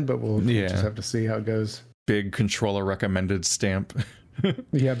so bad, but we'll just have to see how it goes. Big controller recommended stamp.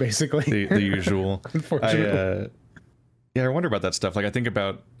 Yeah, basically the usual. Unfortunately. I wonder about that stuff. Like, I think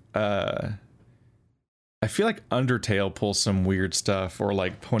about I feel like Undertale pulls some weird stuff, or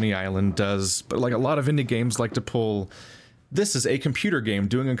like Pony Island does, but like a lot of indie games like to pull, this is a computer game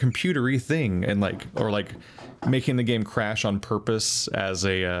doing a computery thing, and like, or like making the game crash on purpose as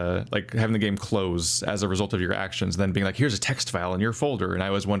a like having the game close as a result of your actions, then being like, here's a text file in your folder. And I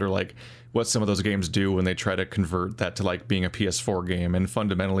always wonder like what some of those games do when they try to convert that to like being a PS4 game and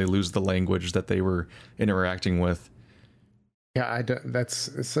fundamentally lose the language that they were interacting with. Yeah, it's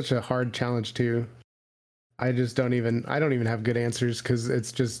such a hard challenge too. I don't even have good answers, because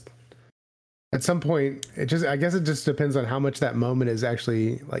it's just, at some point, I guess it just depends on how much that moment is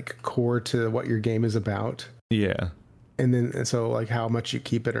actually like core to what your game is about. Yeah. And so like how much you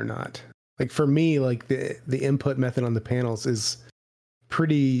keep it or not. Like for me, like the input method on the panels is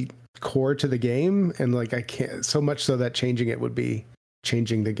pretty core to the game, and like I can't, so much so that changing it would be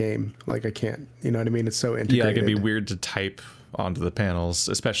changing the game. Like I can't, you know what I mean? It's so integrated. Yeah, it can be weird to type onto the panels,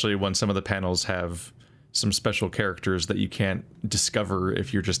 especially when some of the panels have some special characters that you can't discover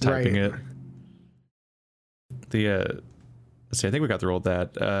if you're just typing it. Let's see, I think we got through all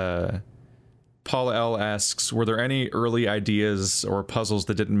that. Paul L asks, were there any early ideas or puzzles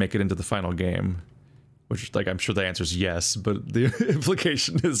that didn't make it into the final game? Which, like, I'm sure the answer is yes, but the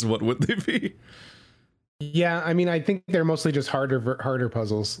implication is, what would they be? Yeah, I mean, I think they're mostly just harder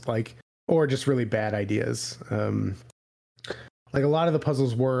puzzles, like, or just really bad ideas. Like a lot of the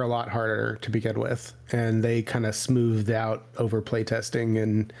puzzles were a lot harder to begin with, and they kind of smoothed out over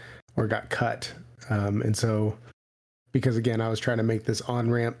playtesting or got cut. And so, because again, I was trying to make this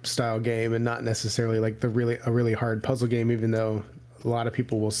on-ramp style game and not necessarily like a really hard puzzle game, even though a lot of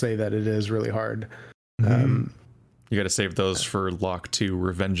people will say that it is really hard. You got to save those for Lock 2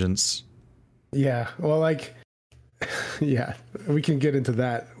 Revengeance. Yeah, well, like, yeah, we can get into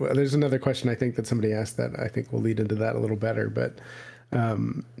that. Well, there's another question I think that somebody asked that I think will lead into that a little better, but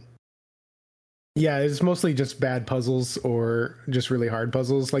yeah, it's mostly just bad puzzles or just really hard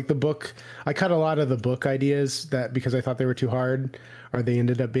puzzles. Like the book, I cut a lot of the book ideas that because I thought they were too hard, or they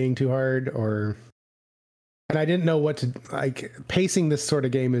ended up being too hard, and I didn't know what to like. Pacing this sort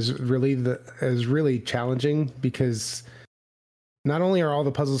of game is really challenging because not only are all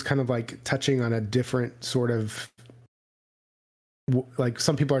the puzzles kind of like touching on a different sort of, like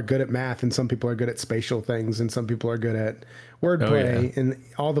some people are good at math and some people are good at spatial things and some people are good at wordplay, and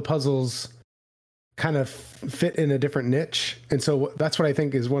all the puzzles kind of fit in a different niche. And so that's what I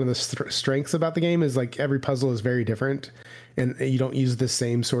think is one of the strengths about the game is like every puzzle is very different and you don't use the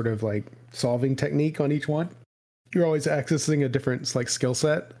same sort of like solving technique on each one. You're always accessing a different like skill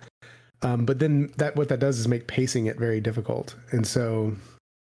set. But then what that does is make pacing it very difficult. And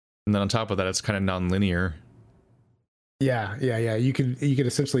then on top of that, it's kind of non-linear. Yeah. You could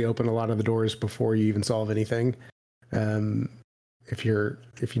essentially open a lot of the doors before you even solve anything. If you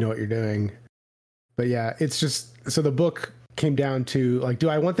know what you're doing. But yeah, it's just, so the book came down to like, do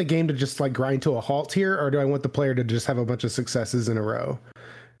I want the game to just like grind to a halt here, or do I want the player to just have a bunch of successes in a row?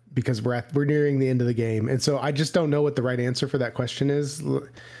 Because we're nearing the end of the game. And so I just don't know what the right answer for that question is.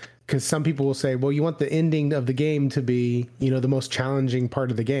 Because some people will say, well, you want the ending of the game to be, the most challenging part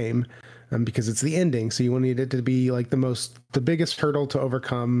of the game, because it's the ending. So you wanted it to be like the biggest hurdle to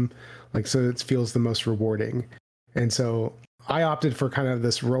overcome, like, so it feels the most rewarding. And so I opted for kind of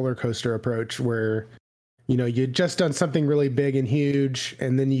this roller coaster approach where, you'd just done something really big and huge,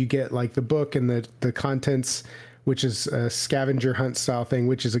 and then you get like the book and the contents, which is a scavenger hunt style thing,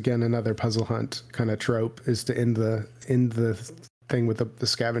 which is again another puzzle hunt kind of trope, is to end the thing with the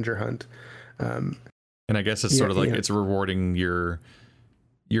scavenger hunt. And I guess it's sort of like it's rewarding your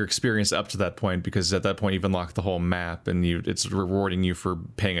experience up to that point, because at that point you've unlocked the whole map, and it's rewarding you for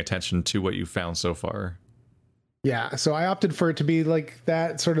paying attention to what you found so far. Yeah, so I opted for it to be like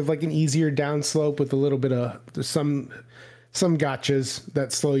that, sort of like an easier downslope with a little bit of some gotchas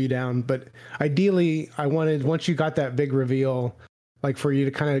that slow you down. But ideally, I wanted, once you got that big reveal, like for you to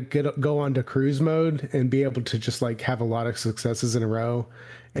kind of go on to cruise mode and be able to just like have a lot of successes in a row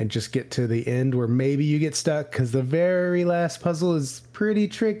and just get to the end where maybe you get stuck, because the very last puzzle is pretty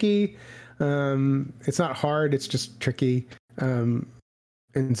tricky. It's not hard, it's just tricky. And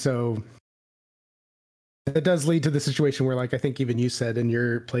so it does lead to the situation where, like, I think even you said in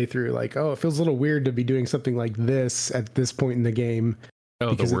your playthrough, like, oh, it feels a little weird to be doing something like this at this point in the game.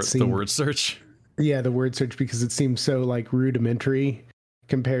 Oh, the word search. Yeah, the word search, because it seems so like rudimentary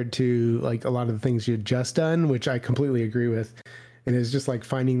compared to like a lot of the things you had just done, which I completely agree with. And it's just like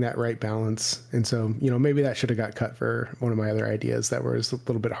finding that right balance. And so, maybe that should have got cut for one of my other ideas that was a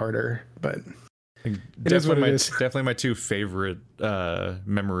little bit harder, but definitely my two favorite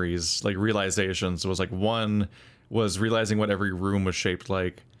memories, like realizations, was like, one was realizing what every room was shaped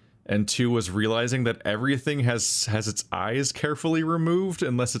like, and two was realizing that everything has its eyes carefully removed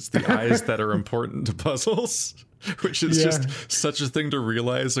unless it's the eyes that are important to puzzles, which is just such a thing to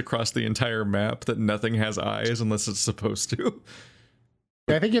realize across the entire map, that nothing has eyes unless it's supposed to.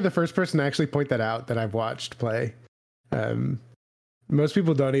 I think you're the first person to actually point that out that I've watched play. Most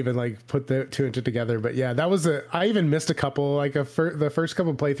people don't even like put the two and two together, but yeah, I even missed a couple, like the first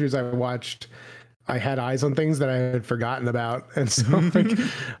couple playthroughs I watched, I had eyes on things that I had forgotten about. And so like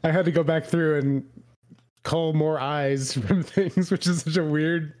I had to go back through and cull more eyes from things, which is such a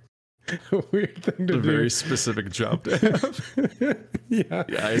weird thing to do. A very specific job to have. Yeah.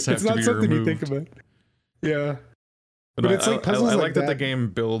 The eyes have to be something removed. You think about. Yeah. But it's like puzzles I like like that the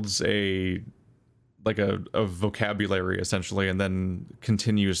game builds a like a vocabulary essentially, and then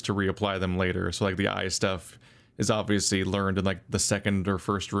continues to reapply them later. So like the eye stuff is obviously learned in like the second or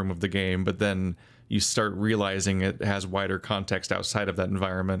first room of the game, but then you start realizing it has wider context outside of that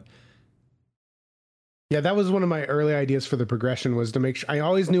environment. Yeah, that was one of my early ideas for the progression, was to make sure. I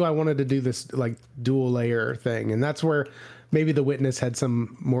always knew I wanted to do this like dual layer thing, and that's where maybe The Witness had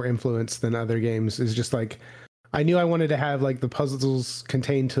some more influence than other games. Is just like, I knew I wanted to have like the puzzles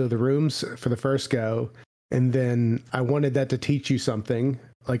contained to the rooms for the first go, and then I wanted that to teach you something,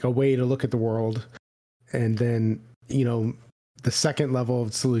 like a way to look at the world. And then, you know, the second level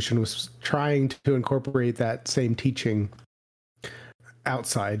of solution was trying to incorporate that same teaching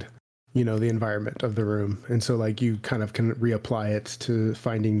outside, you know, the environment of the room. And so like you kind of can reapply it to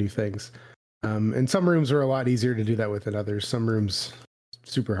finding new things. And some rooms are a lot easier to do that with than others. Some rooms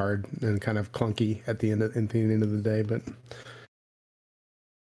super hard and kind of clunky at the end of the day, but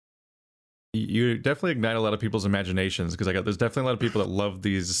you definitely ignite a lot of people's imaginations, because there's definitely a lot of people that love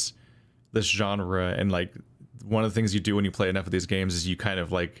this genre, and like one of the things you do when you play enough of these games is you kind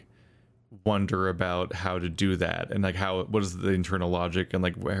of like wonder about how to do that, and like what is the internal logic, and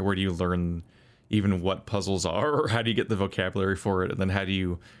like where do you learn even what puzzles are, or how do you get the vocabulary for it, and then how do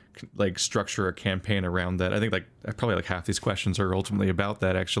you like structure a campaign around that. I think like probably like half these questions are ultimately about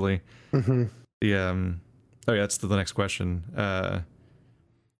that, actually. Mm-hmm. Oh yeah, that's the next question.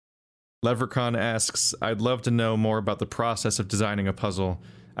 Levercon asks, I'd love to know more about the process of designing a puzzle.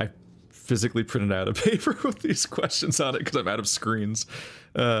 I physically printed out a paper with these questions on it because I'm out of screens.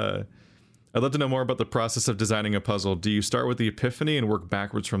 I'd love to know more about the process of designing a puzzle. Do you start with the epiphany and work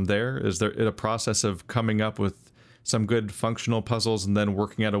backwards from there? Is there a process of coming up with some good functional puzzles and then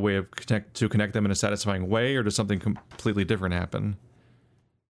working out a way of connect them in a satisfying way, or does something completely different happen?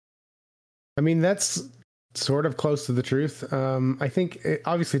 I mean, that's sort of close to the truth. I think it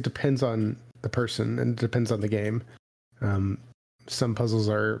obviously depends on the person and it depends on the game. Some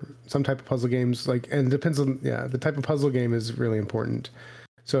type of puzzle games, like, and it depends on, the type of puzzle game is really important.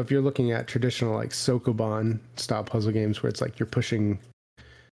 So if you're looking at traditional like Sokoban style puzzle games where it's like you're pushing,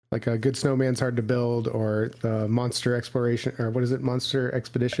 like a Good Snowman's hard to build, or the Monster Exploration, or what is it, Monster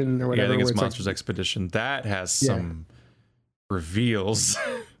Expedition or whatever. Yeah, I think it's Monsters Expedition. That has some reveals.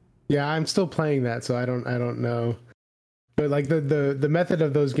 Yeah, I'm still playing that, so I don't know. But like the method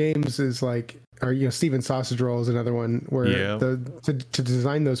of those games is like, or you know, Steven Sausage Roll is another one where to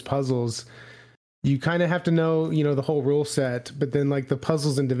design those puzzles, you kind of have to know, you know, the whole rule set, but then like the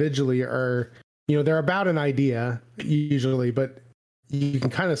puzzles individually are, you know, they're about an idea usually, but you can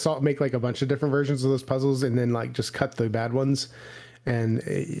kind of make like a bunch of different versions of those puzzles and then like just cut the bad ones, and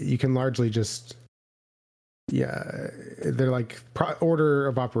you can largely just, they're like order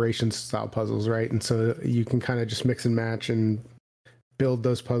of operations style puzzles, right? And so you can kind of just mix and match and build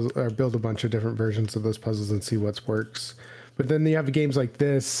those puzzles, or build a bunch of different versions of those puzzles and see what works. But then you have games like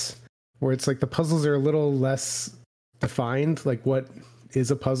this where it's like the puzzles are a little less defined, like what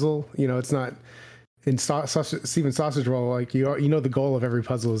is a puzzle, you know. It's not in Steven Sausage Roll, like you know the goal of every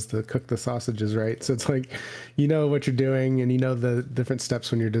puzzle is to cook the sausages, right? So it's like, you know what you're doing and you know the different steps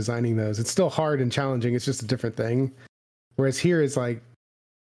when you're designing those. It's still hard and challenging, it's just a different thing. Whereas here is like,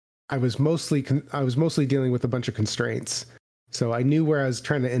 I was mostly dealing with a bunch of constraints. So I knew where I was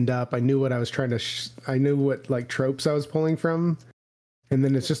trying to end up. I knew what I was trying to I knew what like tropes I was pulling from. And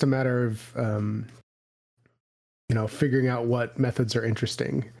then it's just a matter of you know, figuring out what methods are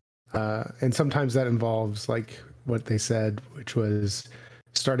interesting. And sometimes that involves like what they said, which was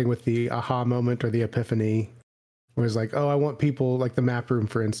starting with the aha moment or the epiphany, where it's like, oh, I want people, like the map room,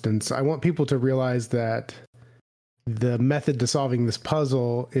 for instance, I want people to realize that the method to solving this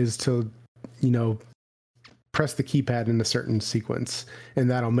puzzle is to, you know, press the keypad in a certain sequence,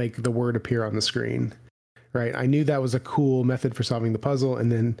 and that'll make the word appear on the screen, right? I knew that was a cool method for solving the puzzle,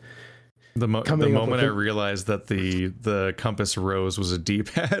 and then the moment I realized that the compass rose was a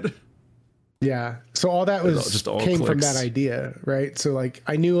D-pad. Yeah. So all that was just came clicks from that idea, right? So like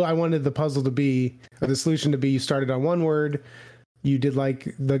I knew I wanted the puzzle to be, or the solution to be, you started on one word, you did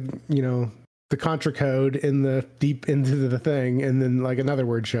like the, you know, the contra code in the deep into the thing, and then like another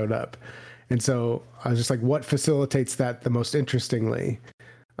word showed up. And so I was just like, what facilitates that the most interestingly?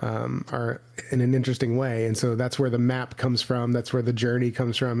 Or in an interesting way. And so that's where the map comes from. That's where the journey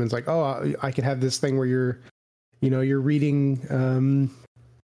comes from. And it's like, oh, I could have this thing where you're reading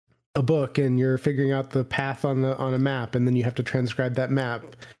a book and you're figuring out the path on a map, and then you have to transcribe that map,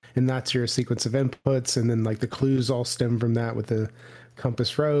 and that's your sequence of inputs. And then like the clues all stem from that, with the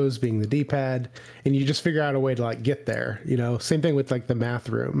compass rose being the D-pad, and you just figure out a way to like get there. You know, same thing with like the math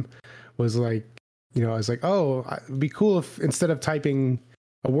room was like, you know, I was like, oh, it'd be cool if instead of typing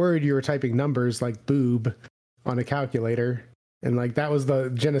a word, you were typing numbers like boob on a calculator, and like that was the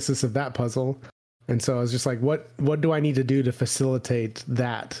genesis of that puzzle. And so I was just like, what do I need to do to facilitate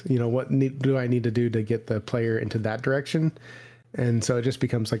that? You know, do I need to do to get the player into that direction? And so it just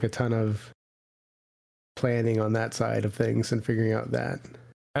becomes like a ton of planning on that side of things and figuring out that.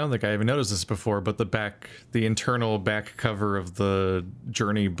 I don't think I even noticed this before, but the internal back cover of the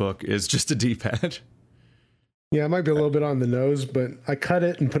Journey book is just a D-pad. Yeah, it might be a little bit on the nose, but I cut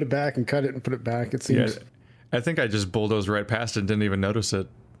it and put it back and cut it and put it back. It seems. Yeah, I think I just bulldozed right past it and didn't even notice it.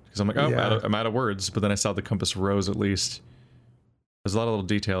 Because I'm like, oh, yeah. I'm out of words. But then I saw the compass rose at least. There's a lot of little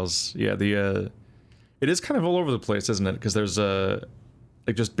details. Yeah, it is kind of all over the place, isn't it? Because there's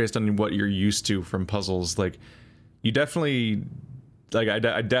like just based on what you're used to from puzzles, like you definitely, like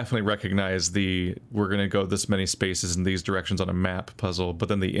I definitely recognize we're gonna go this many spaces in these directions on a map puzzle. But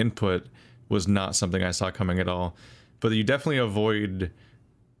then the input was not something I saw coming at all. But you definitely avoid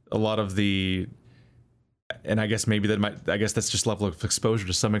a lot of the. And I guess maybe I guess that's just level of exposure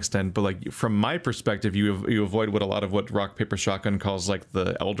to some extent, but like from my perspective, you avoid what Rock Paper Shotgun calls like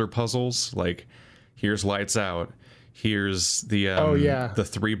the elder puzzles. Like, here's lights out, here's the the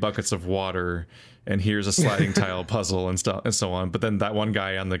 3 buckets of water, and here's a sliding tile puzzle and stuff and so on. But then that one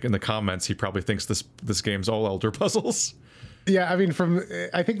guy in the comments, he probably thinks this game's all elder puzzles. Yeah, I mean,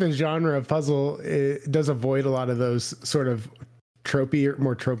 I think the genre of puzzle does avoid a lot of those sort of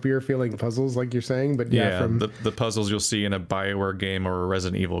more tropier feeling puzzles, like you're saying. But yeah, from the puzzles you'll see in a BioWare game or a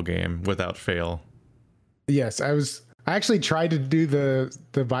Resident Evil game without fail. Yes, I actually tried to do the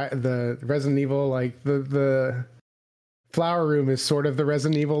Resident Evil, like the flower room is sort of the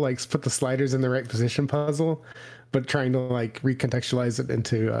Resident Evil, like put the sliders in the right position puzzle, but trying to like recontextualize it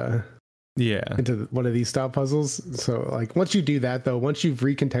into one of these style puzzles. So like once you do that though, once you've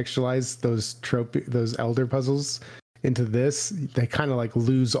recontextualized those elder puzzles into this, they kind of like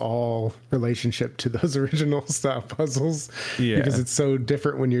lose all relationship to those original style puzzles, because it's so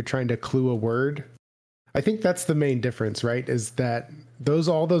different when you're trying to clue a word. I think that's the main difference, right? Is that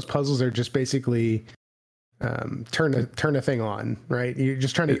all those puzzles are just basically turn a thing on, right? You're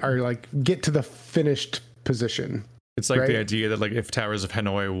just trying to get to the finished position. It's like the idea that like if Towers of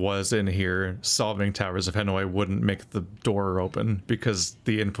Hanoi was in here, solving Towers of Hanoi wouldn't make the door open because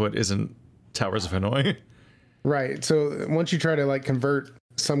the input isn't Towers of Hanoi. Right. So once you try to like convert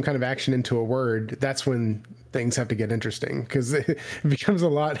some kind of action into a word, that's when things have to get interesting, because it becomes a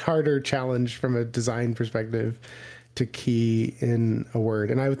lot harder challenge from a design perspective to key in a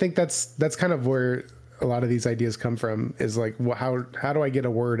word. And I would think that's kind of where a lot of these ideas come from, is like, well, how do I get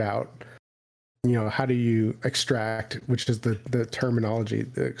a word out? You know, how do you extract, which is the terminology,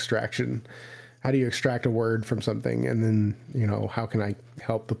 the extraction. How do you extract a word from something? And then, you know, how can I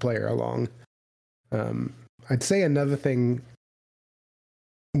help the player along? I'd say another thing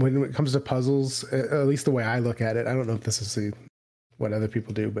when it comes to puzzles, at least the way I look at it, I don't know if this is what other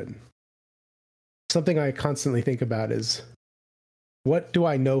people do, but something I constantly think about is, what do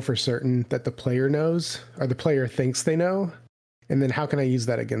I know for certain that the player knows or the player thinks they know? And then how can I use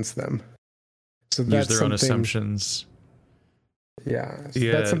that against them? So that's use their own assumptions. Yeah. So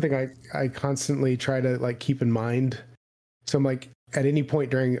that's something I constantly try to like keep in mind. So I'm like, at any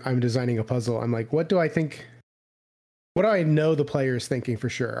point during I'm designing a puzzle, I'm like, what do I know the player is thinking for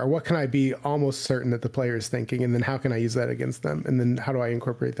sure? Or what can I be almost certain that the player is thinking? And then how can I use that against them? And then how do I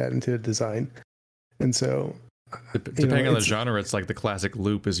incorporate that into a design? And so, depending on the genre, it's like the classic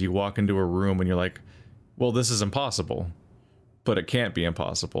loop is you walk into a room and you're like, well, this is impossible, but it can't be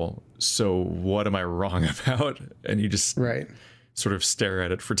impossible. So what am I wrong about? And you just sort of stare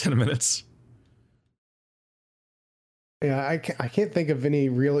at it for 10 minutes. Yeah, I can't think of any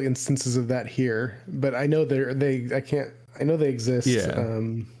real instances of that here, but I know I know they exist. Yeah.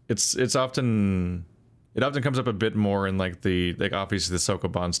 It often comes up a bit more in like obviously the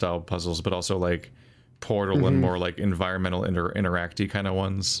Sokoban style puzzles, but also like Portal and more like environmental interacty kind of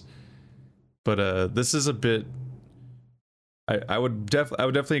ones. But this is a bit. I would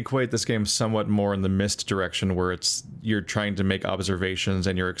definitely equate this game somewhat more in the Myst direction, where you're trying to make observations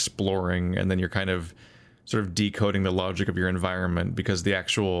and you're exploring, and then you're kind of sort of decoding the logic of your environment, because the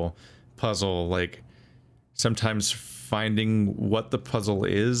actual puzzle, like sometimes finding what the puzzle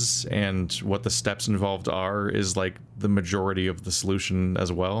is and what the steps involved are is like the majority of the solution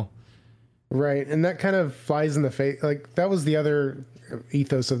as well. Right. And that kind of flies in the face. Like that was the other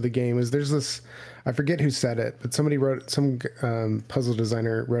ethos of the game, is there's this, I forget who said it, but some puzzle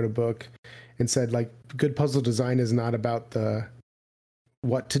designer wrote a book and said like good puzzle design is not about the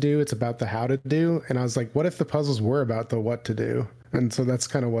what to do, it's about the how to do. And I was like, what if the puzzles were about the what to do? And so that's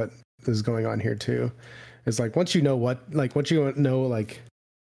kind of what is going on here too. It's like once you know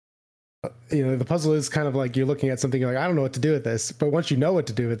the puzzle is kind of like you're looking at something, you're like, I don't know what to do with this. But once you know what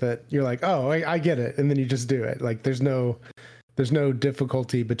to do with it, you're like, oh, I get it. And then you just do it. Like there's no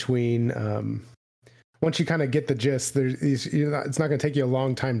difficulty between, once you kind of get the gist, it's not going to take you a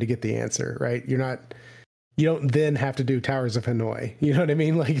long time to get the answer, right? You don't then have to do Towers of Hanoi. You know what I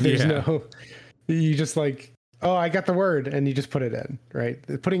mean? Like you just like, oh, I got the word, and you just put it in, right?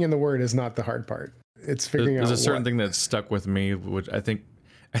 Putting in the word is not the hard part. It's figuring out. There's a certain thing that stuck with me, which I think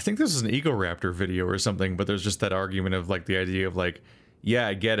this is an Egoraptor video or something, but there's just that argument of like the idea of like, yeah,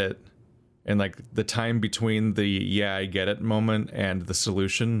 I get it. And like the time between the yeah, I get it moment and the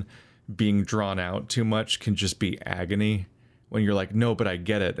solution being drawn out too much can just be agony when you're like, no, but I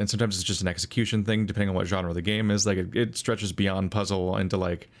get it. And sometimes it's just an execution thing, depending on what genre the game is. Like it stretches beyond puzzle into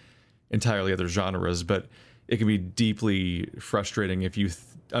like entirely other genres, but it can be deeply frustrating if you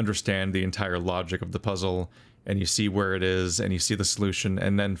understand the entire logic of the puzzle and you see where it is and you see the solution,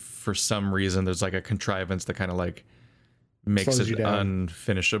 and then for some reason there's like a contrivance that kind of like makes it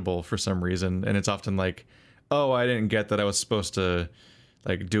unfinishable for some reason. And it's often like, oh, I didn't get that I was supposed to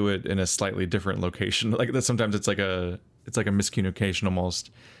like do it in a slightly different location. Like that sometimes it's like a miscommunication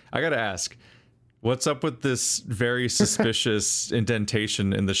almost. I gotta ask, what's up with this very suspicious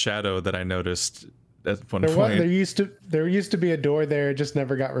indentation in the shadow that I noticed at one point? There used to be a door there, it just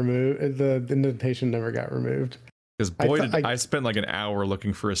never got removed. The indentation never got removed. Because boy, I spent like an hour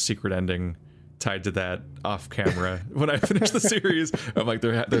looking for a secret ending tied to that off camera when I finished the series. I'm like,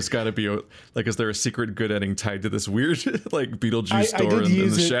 there's got to be like, is there a secret good ending tied to this weird like Beetlejuice door in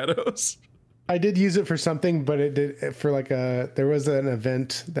the shadows? I did use it for something, but it did for like there was an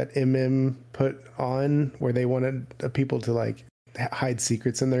event that MM put on where they wanted people to like hide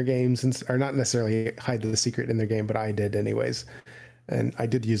secrets in their games, or not necessarily hide the secret in their game, but I did anyways. And I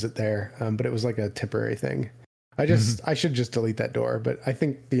did use it there, but it was like a temporary thing. I should just delete that door, but I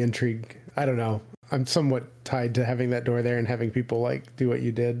think the intrigue, I don't know. I'm somewhat tied to having that door there and having people like do what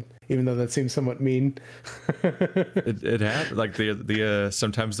you did, even though that seems somewhat mean. it had like the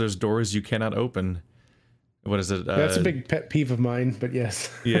sometimes there's doors you cannot open. What is it? That's a big pet peeve of mine, but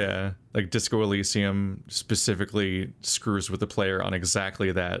yes. Yeah, like Disco Elysium specifically screws with the player on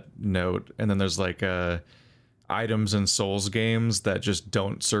exactly that note. And then there's like items in Souls games that just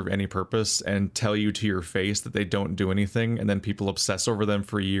don't serve any purpose and tell you to your face that they don't do anything, and then people obsess over them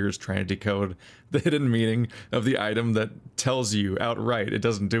for years trying to decode the hidden meaning of the item that tells you outright it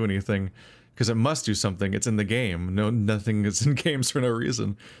doesn't do anything because it must do something. It's in the game. Nothing is in games for no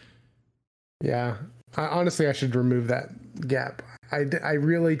reason. Yeah. Honestly, I should remove that gap. I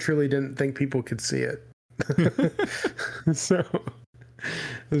really, truly didn't think people could see it. So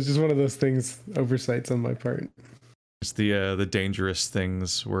it was just one of those things, oversights on my part. It's the dangerous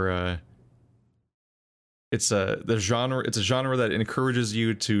things where it's a genre that encourages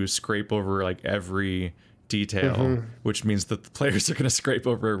you to scrape over like every detail, which means that the players are going to scrape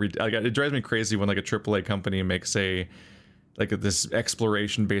over every. Like, it drives me crazy when like a AAA company makes this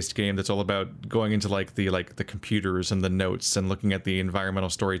exploration based game that's all about going into like the computers and the notes and looking at the environmental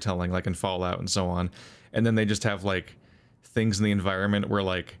storytelling like in Fallout and so on, and then they just have like things in the environment where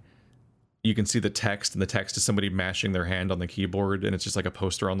like you can see the text, and the text is somebody mashing their hand on the keyboard, and it's just like a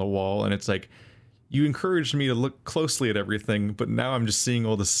poster on the wall, and it's like, you encouraged me to look closely at everything, but now I'm just seeing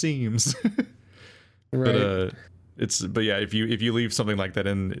all the seams. Right. But yeah, if you leave something like that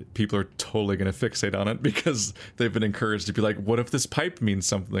in, people are totally going to fixate on it because they've been encouraged to be like, what if this pipe means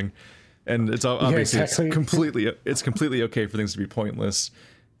something? And it's obviously exactly. it's completely okay for things to be pointless,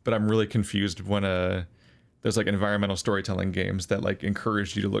 but I'm really confused when there's like environmental storytelling games that like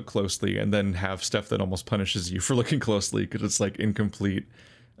encourage you to look closely and then have stuff that almost punishes you for looking closely because it's like incomplete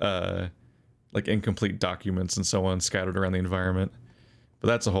documents and so on scattered around the environment. But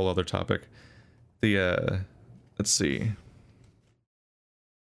that's a whole other topic. Let's see.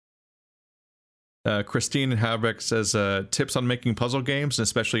 Christine Habeck says, tips on making puzzle games, and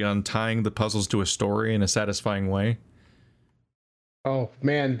especially on tying the puzzles to a story in a satisfying way. Oh,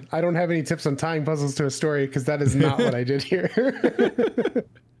 man. I don't have any tips on tying puzzles to a story because that is not what I did here.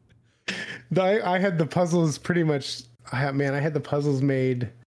 I had the puzzles pretty much... I had the puzzles made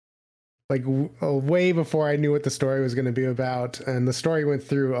like way before I knew what the story was going to be about, and the story went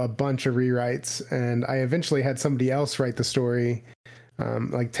through a bunch of rewrites, and I eventually had somebody else write the story,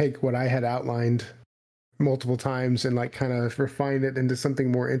 like take what I had outlined multiple times and like kind of refine it into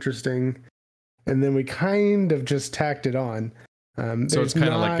something more interesting, and then we kind of just tacked it on. So it's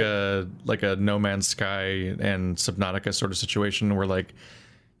kind of like a No Man's Sky and Subnautica sort of situation where like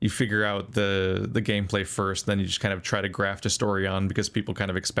you figure out the gameplay first, then you just kind of try to graft a story on because people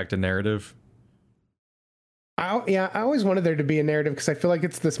kind of expect a narrative. I always wanted there to be a narrative because I feel like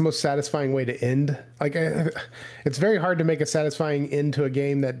it's this most satisfying way to end. Like, it's very hard to make a satisfying end to a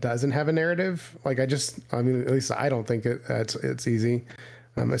game that doesn't have a narrative. Like, I mean, at least I don't think it's easy,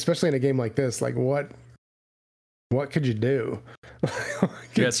 especially in a game like this. Like, what could you do?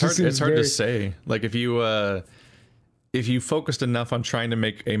 Yeah, it's hard. It's hard to say. Like, if you focused enough on trying to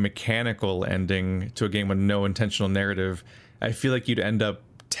make a mechanical ending to a game with no intentional narrative, I feel like you'd end up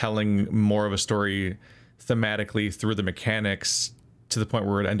telling more of a story thematically through the mechanics to the point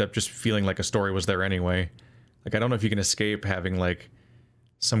where it'd end up just feeling like a story was there anyway. Like, I don't know if you can escape having like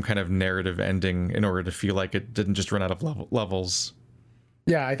some kind of narrative ending in order to feel like it didn't just run out of levels.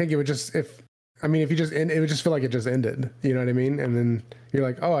 Yeah, I think it would just if you just end, it would just feel like it just ended. You know what I mean? And then you're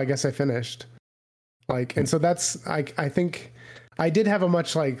like, oh, I guess I finished. Like, and so that's I think I did have a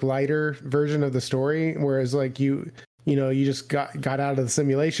much like lighter version of the story, whereas like you just got out of the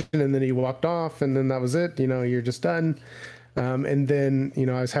simulation and then you walked off and then that was it. You're just done. And then,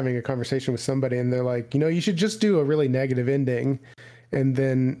 I was having a conversation with somebody and they're like, you should just do a really negative ending and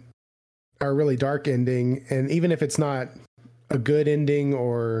then a really dark ending. And even if it's not a good ending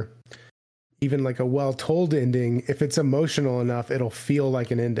or even like a well-told ending, if it's emotional enough, it'll feel like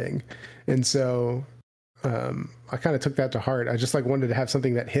an ending. And so I kind of took that to heart. I just like wanted to have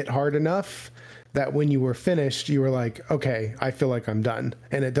something that hit hard enough that when you were finished, you were like, okay, I feel like I'm done.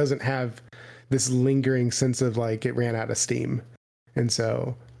 And it doesn't have this lingering sense of like it ran out of steam. And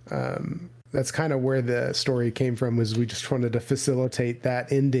so that's kind of where the story came from, was we just wanted to facilitate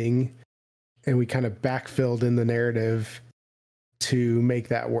that ending and we kind of backfilled in the narrative to make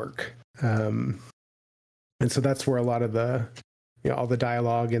that work. And so that's where a lot of the, all the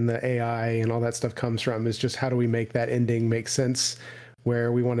dialogue and the AI and all that stuff comes from, is just how do we make that ending make sense,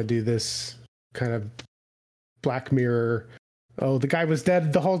 where we want to do this kind of Black Mirror, oh, the guy was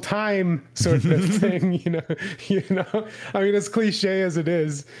dead the whole time sort of thing, I mean, as cliche as it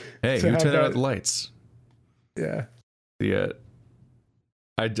is. Hey, you turn out the lights. Yeah. Yeah.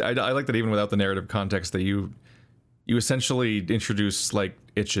 I like that even without the narrative context that you essentially introduce like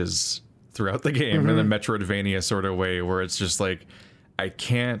itches throughout the game in a Metroidvania sort of way, where it's just like, I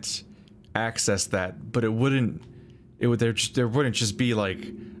can't access that, but there wouldn't just be like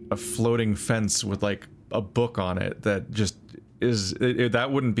a floating fence with like a book on it that just is that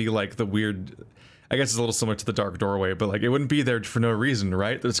wouldn't be like the weird, I guess it's a little similar to the Dark Doorway, but like it wouldn't be there for no reason,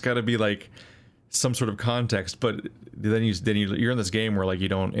 right? There's got to be like some sort of context. But then you're in this game where like you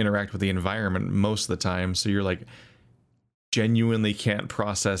don't interact with the environment most of the time, so you're like genuinely can't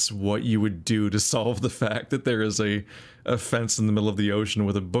process what you would do to solve the fact that there is a fence in the middle of the ocean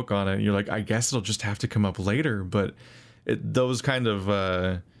with a book on it. And you're like, I guess it'll just have to come up later. But those kind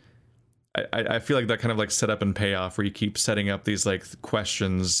of I feel like that kind of like set up and payoff, where you keep setting up these like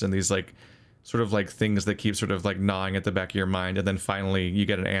questions and these like sort of like things that keep sort of like gnawing at the back of your mind, and then finally you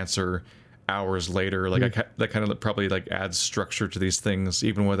get an answer hours later. Like that kind of probably like adds structure to these things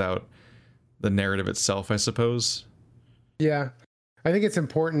even without the narrative itself, I suppose. Yeah, I think it's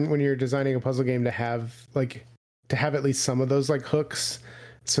important when you're designing a puzzle game to have at least some of those like hooks,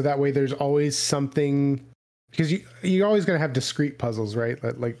 so that way there's always something. Because you're always going to have discrete puzzles, right?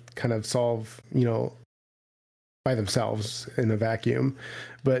 That like kind of solve, by themselves in a vacuum.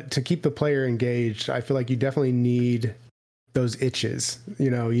 But to keep the player engaged, I feel like you definitely need those itches.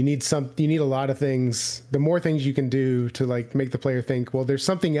 You need a lot of things. The more things you can do to like make the player think, well, there's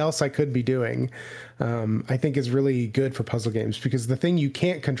something else I could be doing, I think is really good for puzzle games, because the thing you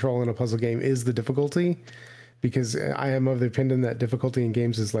can't control in a puzzle game is the difficulty. Because I am of the opinion that difficulty in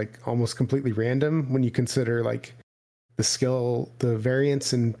games is like almost completely random when you consider like the skill, the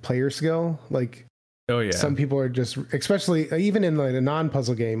variance in player skill. Like, oh yeah, some people are just, especially even in like a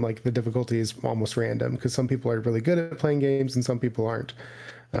non-puzzle game, like the difficulty is almost random, because some people are really good at playing games and some people aren't.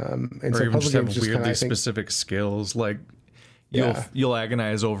 And or so even puzzle just games have weirdly specific skills. Like you'll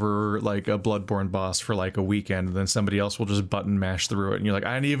agonize over like a Bloodborne boss for like a weekend, and then somebody else will just button mash through it, and you're like,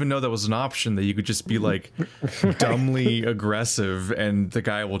 I didn't even know that was an option, that you could just be like dumbly aggressive and the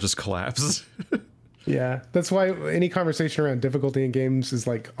guy will just collapse. Yeah, that's why any conversation around difficulty in games is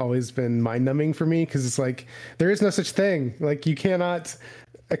like always been mind numbing for me, because it's like there is no such thing. Like you cannot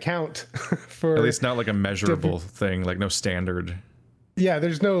account for, at least not like a measurable thing, like no standard. Yeah,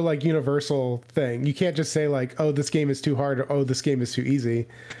 there's no like universal thing. You can't just say like, oh, this game is too hard, or oh, this game is too easy.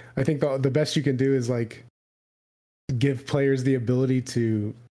 I think the best you can do is like give players the ability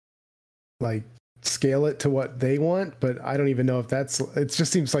to like scale it to what they want, but I don't even know if it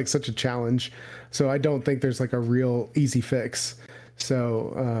just seems like such a challenge. So I don't think there's like a real easy fix.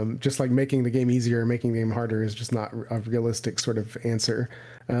 So just like making the game easier or making the game harder is just not a realistic sort of answer.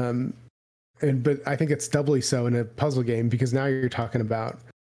 but I think it's doubly so in a puzzle game, because now you're talking about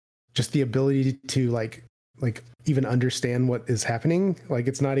just the ability to like even understand what is happening. Like,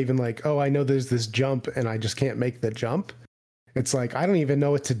 it's not even like, oh, I know there's this jump and I just can't make the jump. It's like, I don't even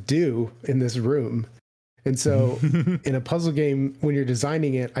know what to do in this room. And so in a puzzle game, when you're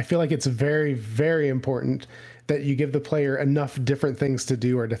designing it, I feel like it's very, very important that you give the player enough different things to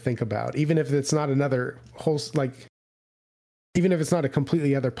do or to think about, even if it's not another whole, like, even if it's not a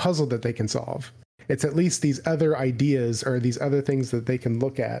completely other puzzle that they can solve. It's at least these other ideas or these other things that they can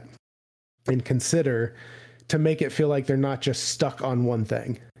look at and consider to make it feel like they're not just stuck on one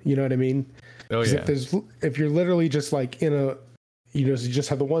thing. You know what I mean? Oh yeah. If you're literally just like in a, you just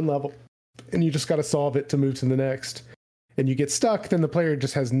have the one level and you just got to solve it to move to the next, and you get stuck, then the player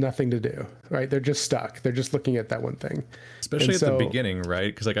just has nothing to do, right? They're just stuck. They're just looking at that one thing. Especially at the beginning,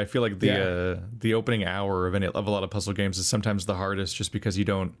 right? Because like I feel like the opening hour of a lot of puzzle games is sometimes the hardest, just because you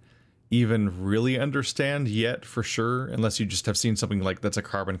don't even really understand yet for sure, unless you just have seen something like that's a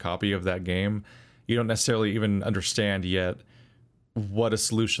carbon copy of that game. You don't necessarily even understand yet what a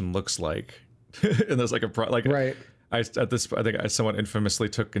solution looks like. And there's like right. I think I somewhat infamously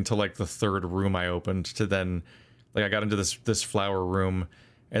took until like the third room I opened to then, like, I got into this flower room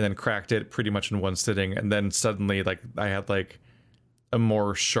and then cracked it pretty much in one sitting, and then suddenly like I had like a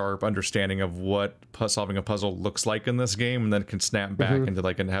more sharp understanding of what solving a puzzle looks like in this game, and then can snap back into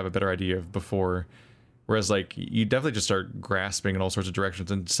like and have a better idea of before. Whereas like you definitely just start grasping in all sorts of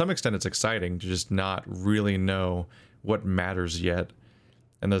directions, and to some extent it's exciting to just not really know what matters yet.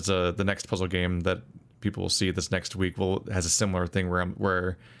 And there's the next puzzle game that people will see this next week has a similar thing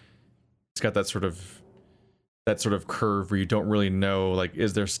where it's got that sort of curve where you don't really know, like,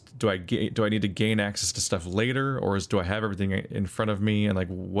 do I need to gain access to stuff later, or do I have everything in front of me, and like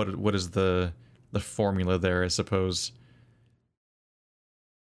what is the formula there, I suppose.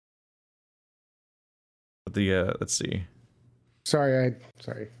 But let's see. Sorry,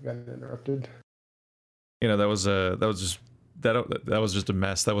 got interrupted. You know, that was just a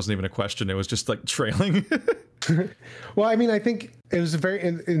mess. That wasn't even a question. It was just like trailing. Well, I mean, I think it was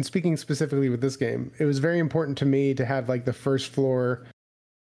in speaking specifically with this game, it was very important to me to have like the first floor,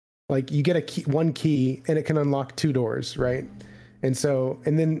 like you get one key and it can unlock 2 doors, right? And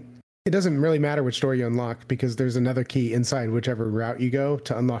then it doesn't really matter which door you unlock, because there's another key inside whichever route you go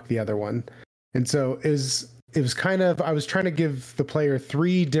to unlock the other one. And so it was kind of, I was trying to give the player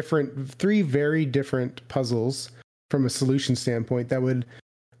 3 very different puzzles from a solution standpoint that would,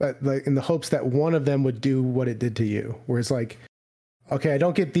 like, in the hopes that one of them would do what it did to you. Where it's like, okay, I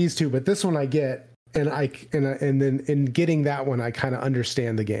don't get these 2, but this one I get, and then in getting that one, I kind of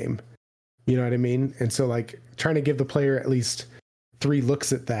understand the game. You know what I mean? And so like trying to give the player at least 3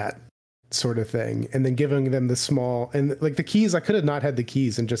 looks at that sort of thing, and then giving them the small, and like the keys, I could have not had the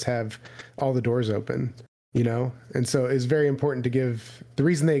keys and just have all the doors open, you know? And so it's very important to give, the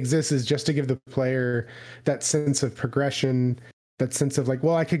reason they exist is just to give the player that sense of progression, that sense of like,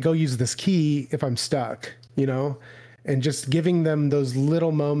 well, I could go use this key if I'm stuck, you know? And just giving them those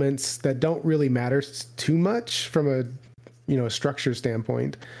little moments that don't really matter too much from a structure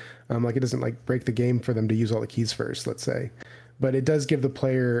standpoint. Like, it doesn't like break the game for them to use all the keys first, let's say. But it does give the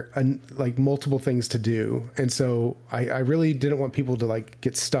player like multiple things to do. And so I really didn't want people to like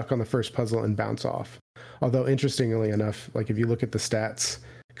get stuck on the first puzzle and bounce off. Although interestingly enough, like if you look at the stats,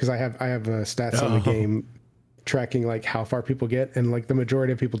 because I have stats on the game tracking like how far people get, and like the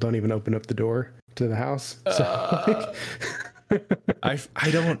majority of people don't even open up the door to the house. So I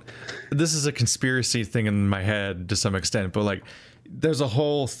don't, this is a conspiracy thing in my head to some extent, but like there's a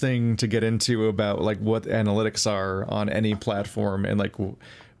whole thing to get into about like what analytics are on any platform, and like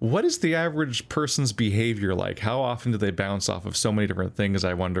what is the average person's behavior like? How often do they bounce off of so many different things,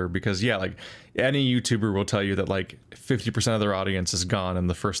 I wonder? Because yeah, like any YouTuber will tell you that like 50% of their audience is gone in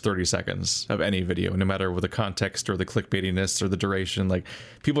the first 30 seconds of any video, no matter with the context or the clickbaitiness or the duration. Like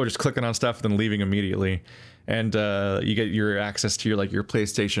people are just clicking on stuff and then leaving immediately. And you get your access to your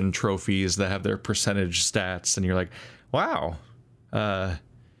PlayStation trophies that have their percentage stats, and you're like, wow, well,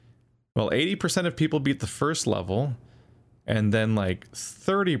 80% of people beat the first level, and then like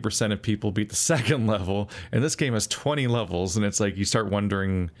 30% of people beat the second level, and this game has 20 levels, and it's like you start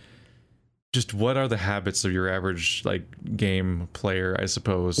wondering just what are the habits of your average like game player, I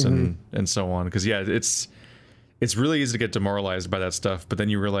suppose, and so on. Because yeah, it's really easy to get demoralized by that stuff, but then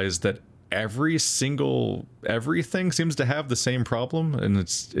you realize that everything seems to have the same problem, and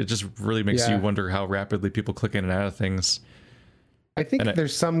it just really makes you wonder how rapidly people click in and out of things. I think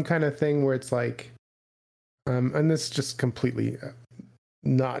there's some kind of thing where it's like, and this is just completely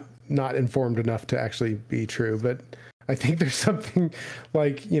not informed enough to actually be true, but I think there's something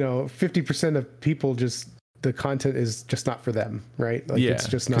like, 50% of people just, the content is just not for them, right? Like yeah, it's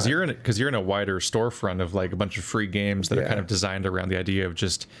just not, because you're in a wider storefront of like a bunch of free games that are kind of designed around the idea of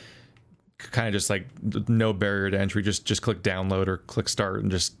just kind of just like no barrier to entry, just click download or click start and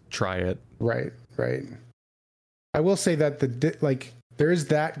just try it. Right. I will say that there is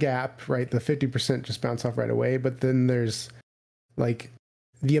that gap, right? The 50% just bounce off right away, but then there's like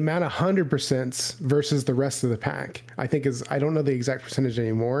the amount of 100% versus the rest of the pack, I think I don't know the exact percentage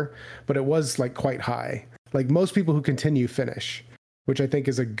anymore, but it was like quite high. Like most people who continue finish, which I think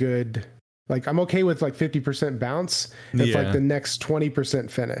is a good, like I'm okay with like 50% bounce if like the next 20%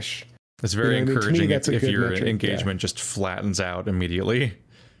 finish. It's very encouraging if your metric, engagement just flattens out immediately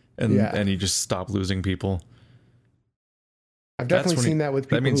and you just stop losing people. I've definitely seen that with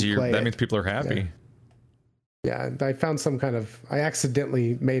people who play that means people are happy. Yeah, I found I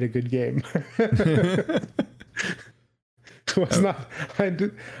accidentally made a good game.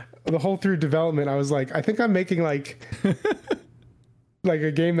 The whole through development, I was like, I think I'm making like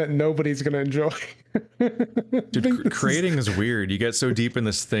a game that nobody's going to enjoy. Dude, creating is weird. You get so deep in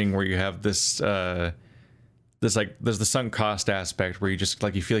this thing where you have this there's the sunk cost aspect where you just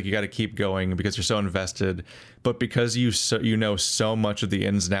like you feel like you got to keep going because you're so invested, but because you know so much of the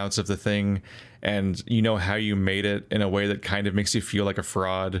ins and outs of the thing, and you know how you made it in a way that kind of makes you feel like a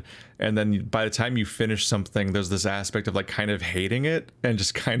fraud, and then by the time you finish something, there's this aspect of like kind of hating it and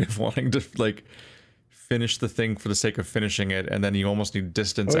just kind of wanting to like finish the thing for the sake of finishing it, and then you almost need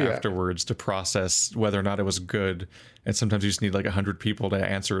distance afterwards to process whether or not it was good, and sometimes you just need like 100 people to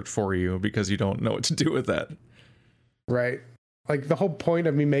answer it for you because you don't know what to do with that. Right. Like the whole point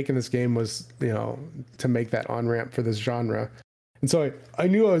of me making this game was, to make that on-ramp for this genre. And so I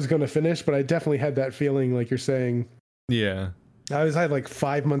knew I was going to finish, but I definitely had that feeling like you're saying. Yeah. I had like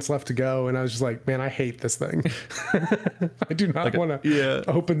 5 months left to go, and I was just like, man, I hate this thing. I do not want to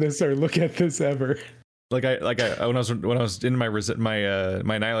open this or look at this ever. When I was in my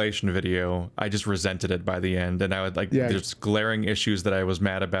Annihilation video, I just resented it by the end, and I would there's glaring issues that I was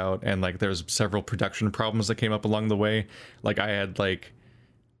mad about, and like there's several production problems that came up along the way. Like I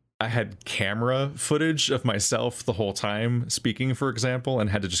had camera footage of myself the whole time speaking, for example, and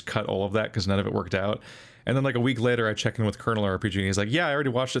had to just cut all of that because none of it worked out. And then like a week later, I check in with Colonel RPG, and he's like, "Yeah, I already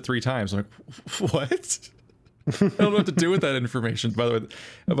watched it 3 times." I'm like, "What?" I don't know what to do with that information. By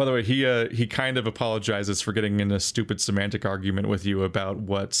the way, he kind of apologizes for getting in a stupid semantic argument with you about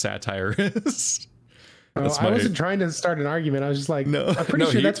what satire is. I wasn't trying to start an argument. I was just like, I'm pretty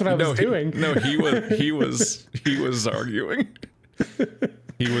sure that's what I was doing. He was arguing.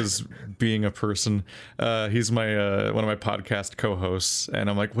 He was being a person. He's my one of my podcast co-hosts, and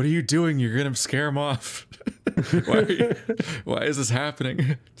I'm like, "What are you doing? You're gonna scare him off. Why is this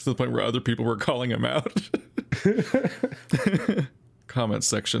happening?" To the point where other people were calling him out. Comment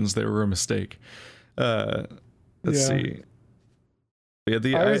sections, they were a mistake. Let's see. I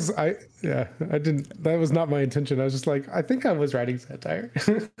didn't. That was not my intention. I was just like, I think I was writing satire.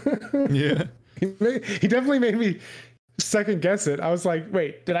 Yeah. He definitely made me second guess it. I was like,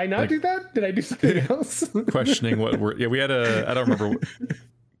 wait, did I not do that? Did I do something else? Questioning what word. Yeah, we had I don't remember.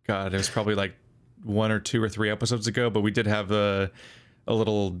 God, it was probably like 1 or 2 or 3 episodes ago, but we did have a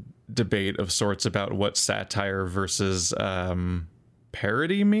little debate of sorts about what satire versus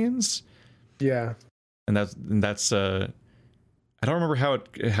parody means. Yeah. And that's I don't remember how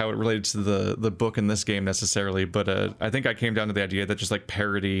it related to the book in this game necessarily, but I think I came down to the idea that just like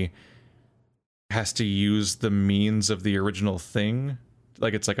parody has to use the means of the original thing.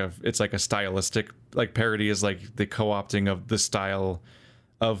 Like it's like a stylistic, like parody is like the co-opting of the style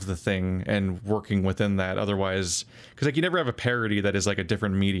of the thing and working within that. Otherwise, because like you never have a parody that is like a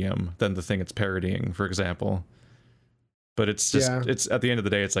different medium than the thing it's parodying, for example. But it's just it's at the end of the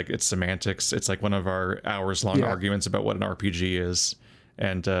day, it's like it's semantics. It's like one of our hours-long arguments about what an RPG is,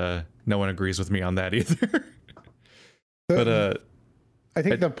 and no one agrees with me on that either. But I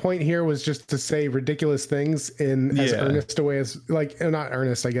think the point here was just to say ridiculous things in as earnest a way as, like, not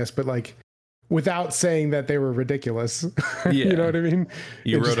earnest, I guess, but like without saying that they were ridiculous. You know what I mean?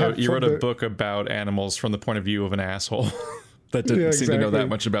 You wrote a book about animals from the point of view of an asshole that didn't seem to know that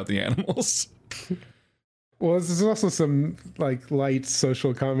much about the animals. Well, there's also some like light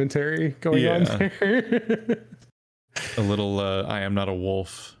social commentary going on there. A little I am not a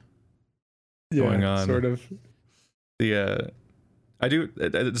wolf going on. Sort of.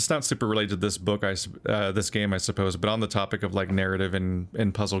 It's not super related to this book, this game, I suppose, but on the topic of like narrative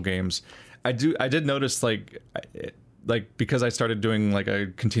in puzzle games, I did notice like because I started doing like a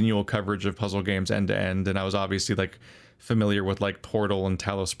continual coverage of puzzle games end to end, and I was obviously like familiar with like Portal and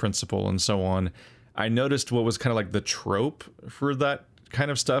Talos Principle and so on. I noticed what was kind of like the trope for that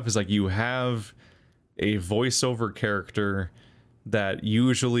kind of stuff is like you have a voiceover character that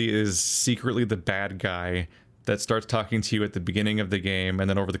usually is secretly the bad guy that starts talking to you at the beginning of the game, and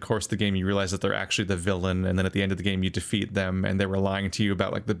then over the course of the game you realize that they're actually the villain, and then at the end of the game you defeat them and they were lying to you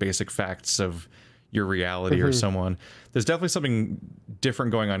about like the basic facts of your reality or someone. There's definitely something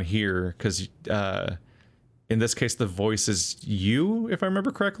different going on here because in this case the voice is you, if I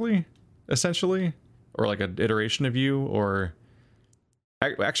remember correctly, essentially, or like an iteration of you. Or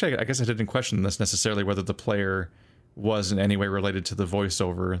actually I guess I didn't question this necessarily, whether the player was in any way related to the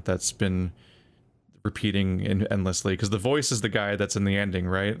voiceover that's been repeating endlessly, because the voice is the guy that's in the ending,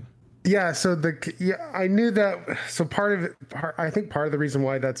 right? Yeah, so I knew that. So I think part of the reason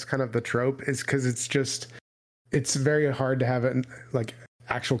why that's kind of the trope is because it's very hard to have it like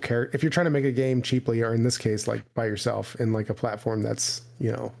actual character. If you're trying to make a game cheaply, or in this case, like by yourself in like a platform that's,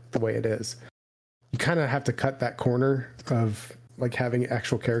 you know, the way it is, you kind of have to cut that corner of like having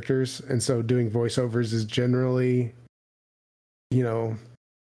actual characters. And so doing voiceovers is generally, you know,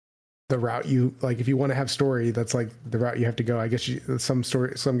 the route you like. If you want to have story, that's like the route you have to go. I guess some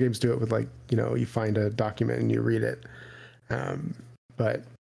games do it with like, you know, you find a document and you read it. But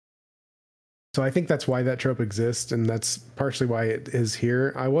so I think that's why that trope exists, and that's partially why it is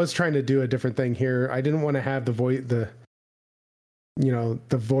here. I was trying to do a different thing here. I didn't want to have the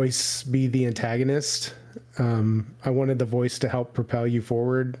voice be the antagonist. I wanted the voice to help propel you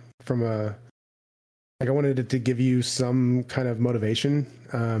forward from I wanted it to give you some kind of motivation.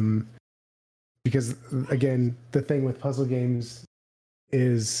 Because again, the thing with puzzle games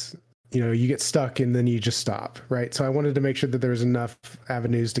is, you know, you get stuck and then you just stop, right? So I wanted to make sure that there was enough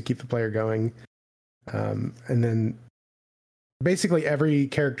avenues to keep the player going. And then basically every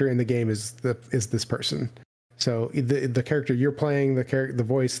character in the game is this person. So the character you're playing, the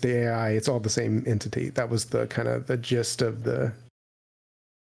voice, the AI, it's all the same entity. That was the kind of the gist of the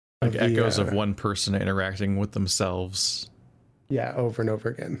echoes of one person interacting with themselves. Yeah, over and over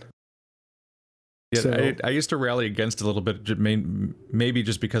again. Yeah, so, I used to rally against it a little bit, maybe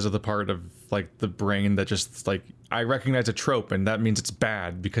just because of the part of like the brain that just like, I recognize a trope and that means it's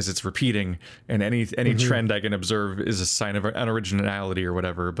bad because it's repeating, and any trend I can observe is a sign of unoriginality or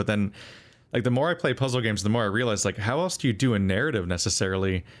whatever. But then like the more I play puzzle games, the more I realize like, how else do you do a narrative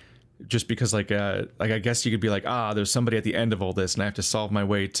necessarily? Just because like I guess you could be like, there's somebody at the end of all this and I have to solve my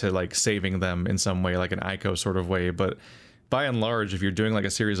way to like saving them in some way, like an Ico sort of way. But by and large, if you're doing like a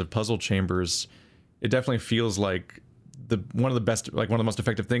series of puzzle chambers, it definitely feels like one of the most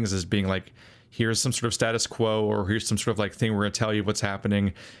effective things is being like, here's some sort of status quo, or here's some sort of like thing we're gonna tell you what's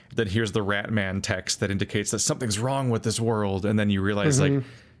happening. Then here's the Ratman text that indicates that something's wrong with this world, and then you realize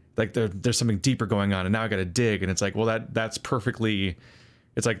like there's something deeper going on, and now I gotta dig, and it's like, well that's perfectly.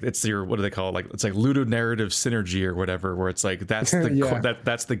 It's like it's your, what do they call it? Like it's like ludonarrative synergy or whatever, where it's like that's the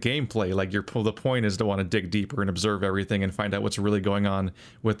that's the gameplay. Like the point is to want to dig deeper and observe everything and find out what's really going on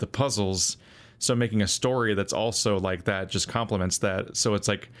with the puzzles. So making a story that's also like that just complements that. So it's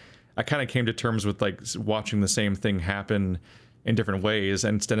like I kind of came to terms with like watching the same thing happen in different ways,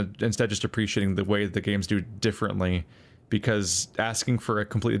 and instead just appreciating the way the games do differently. Because asking for a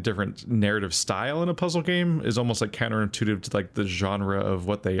completely different narrative style in a puzzle game is almost like counterintuitive to like the genre of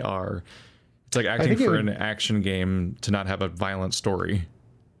what they are. It's like acting for an action game to not have a violent story.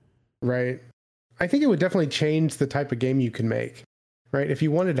 Right. I think it would definitely change the type of game you can make. Right. If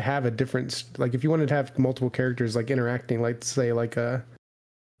you wanted to have a different, like if you wanted to have multiple characters like interacting, like say like a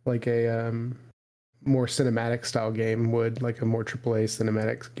more cinematic style game would, like a more AAA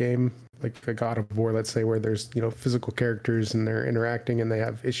cinematic game, like a God of War, let's say, where there's, you know, physical characters and they're interacting and they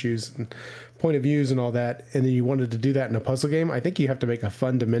have issues and point of views and all that. And then you wanted to do that in a puzzle game. I think you have to make a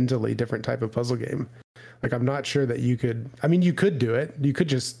fundamentally different type of puzzle game. Like, I'm not sure that you could, I mean, you could do it. You could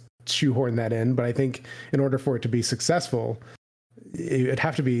just shoehorn that in. But I think in order for it to be successful, it'd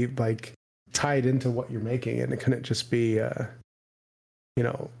have to be like tied into what you're making. And it couldn't just be, you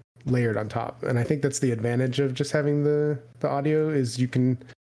know, layered on top. And I think that's the advantage of just having the audio, is you can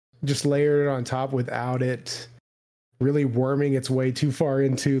just layer it on top without it really worming its way too far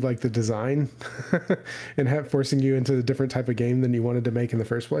into like the design and forcing you into a different type of game than you wanted to make in the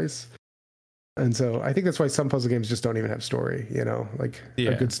first place. And so I think that's why some puzzle games just don't even have story, you know, like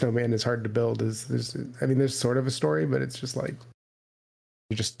a good snowman is hard to build. There's sort of a story, but it's just like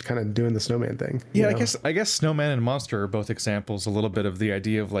you're just kind of doing the snowman thing. Yeah, you know? I guess Snowman and Monster are both examples a little bit of the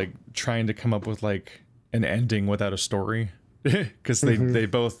idea of like trying to come up with like an ending without a story. Because they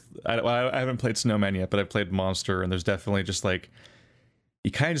both, I haven't played Snowman yet, but I've played Monster, and there's definitely just like, you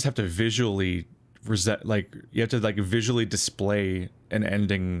kind of just have to visually like you have to like visually display an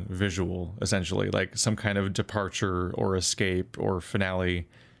ending visual, essentially, like some kind of departure or escape or finale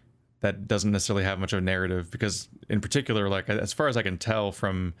that doesn't necessarily have much of a narrative. Because in particular, like as far as I can tell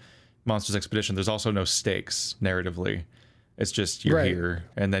from Monsters Expedition, there's also no stakes narratively. It's just you're here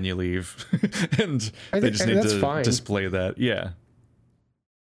and then you leave, and they just need to display that. Yeah.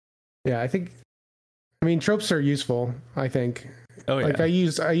 Yeah, I mean, tropes are useful, I think. Oh yeah. Like I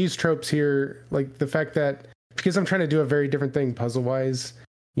use tropes here, like the fact that because I'm trying to do a very different thing puzzle wise,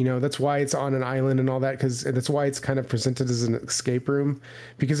 you know, that's why it's on an island and all that, because that's why it's kind of presented as an escape room.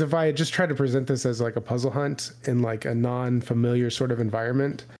 Because if I had just tried to present this as like a puzzle hunt in like a non-familiar sort of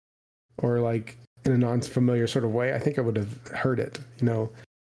environment, or like in a non-familiar sort of way, I think I would have hurt it, you know.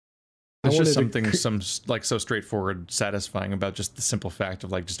 There's just something like so straightforward, satisfying about just the simple fact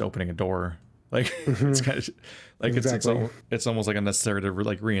of like just opening a door. Like it's kind of like it's almost like unnecessary to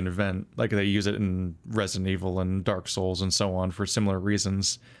like reinvent. Like they use it in Resident Evil and Dark Souls and so on for similar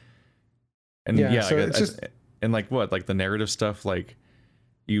reasons. And so it's just and like what, like the narrative stuff, like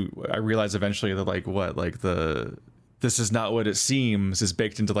I realize eventually that like what, like this is not what it seems is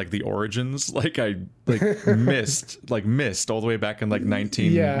baked into like the origins. Like I like missed all the way back in like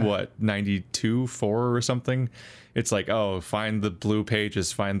 92 4 or something. It's like, oh, find the blue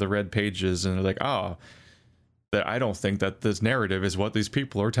pages, find the red pages, and they're like, oh, I don't think that this narrative is what these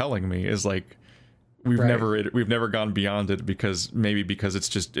people are telling me. Is like we've never gone beyond it because it's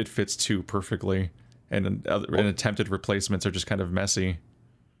just it fits too perfectly, and attempted replacements are just kind of messy.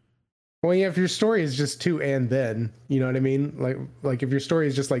 Well, yeah, if your story is just two and then, you know what I mean? Like if your story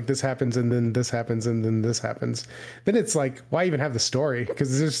is just like this happens and then this happens and then this happens, then it's like, why even have the story?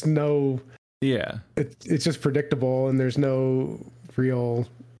 Because there's no... Yeah. It's just predictable, and there's no real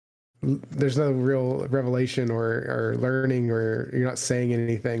revelation or learning, or you're not saying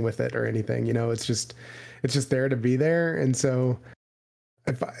anything with it or anything, you know. It's just there to be there. And so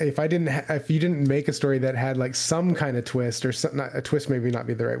if you didn't make a story that had like some kind of twist, or some, not a twist, maybe not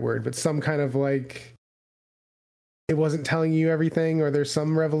be the right word, but some kind of like, it wasn't telling you everything, or there's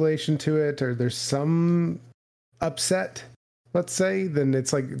some revelation to it, or there's some upset, let's say, then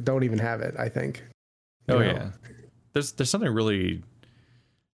it's like, don't even have it, I think. Yeah. There's something really,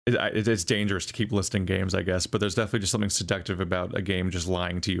 it's dangerous to keep listing games, I guess, but there's definitely just something seductive about a game just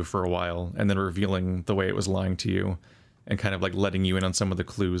lying to you for a while and then revealing the way it was lying to you, and kind of like letting you in on some of the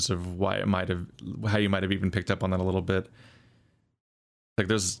clues of how you might have even picked up on that a little bit. Like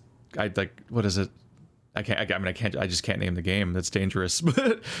what is it? I just can't name the game. That's dangerous.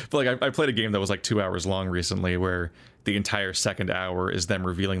 But like I played a game that was like 2 hours long recently, where the entire second hour is them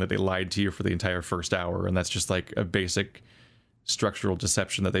revealing that they lied to you for the entire first hour, and that's just like a basic structural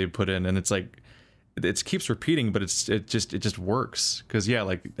deception that they put in, and it's like it keeps repeating, but it just works, because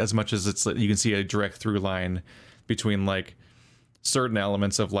like as much as it's, you can see a direct through line between like certain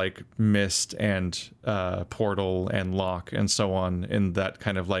elements of like Myst and Portal and Locke and so on, in that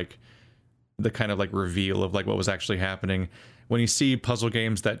kind of like the kind of like reveal of like what was actually happening. When you see puzzle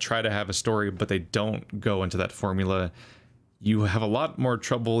games that try to have a story but they don't go into that formula, you have a lot more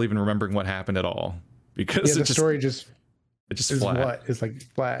trouble even remembering what happened at all, because the story just is flat. It's like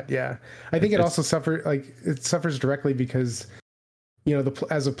flat. Yeah, I think it also suffers directly because, you know,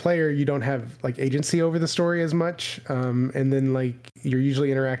 as a player, you don't have like agency over the story as much, and then like you're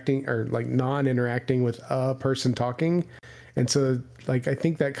usually interacting or like non-interacting with a person talking, and so like I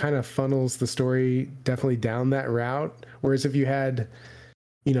think that kind of funnels the story definitely down that route. Whereas if you had,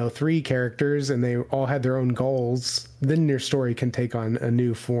 you know, 3 characters and they all had their own goals, then your story can take on a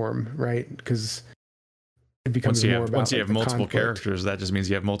new form, right? Because it becomes once you have multiple characters, that just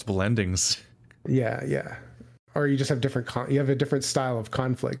means you have multiple endings. Yeah. Or you just have you have a different style of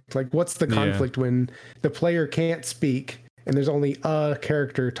conflict. Like, what's the conflict when the player can't speak and there's only a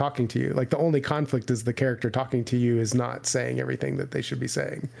character talking to you? Like, the only conflict is the character talking to you is not saying everything that they should be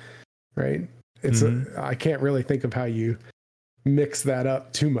saying, right? I can't really think of how you mix that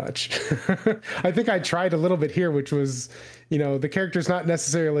up too much. I think I tried a little bit here, which was, you know, the character's not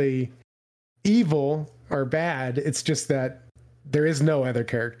necessarily evil or bad. It's just that there is no other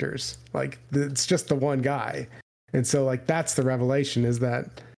characters. Like, it's just the one guy. And so like, that's the revelation, is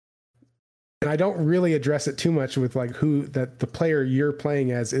that, and I don't really address it too much with like that the player you're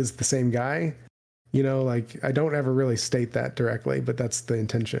playing as is the same guy, you know, like I don't ever really state that directly, but that's the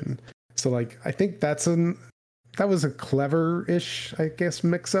intention. So like, I think that was a clever-ish, I guess,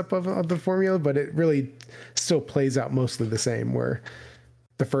 mix-up of the formula, but it really still plays out mostly the same, where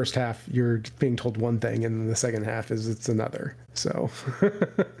the first half you're being told one thing and then the second half it's another. So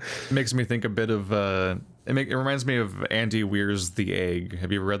it makes me think a bit of it reminds me of Andy Weir's The Egg.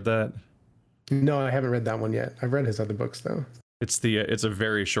 Have you ever read that? No, I haven't read that one yet. I've read his other books though. It's a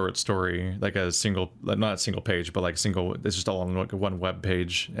very short story, like a single, not a single page, but like single. It's just all on like one web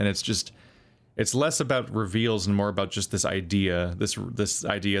page, and it's less about reveals and more about just this idea, this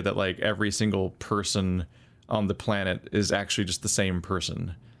idea that like every single person on the planet is actually just the same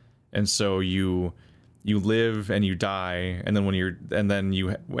person, and so you live and you die, and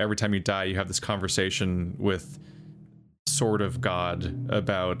then every time you die, you have this conversation with sort of God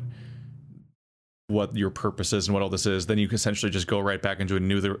about what your purpose is and what all this is. Then you can essentially just go right back into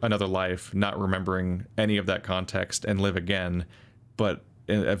another life, not remembering any of that context, and live again. But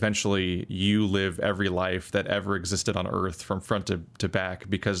eventually you live every life that ever existed on Earth from front to back,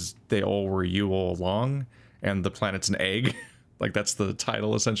 because they all were you all along, and the planet's an egg. Like, that's the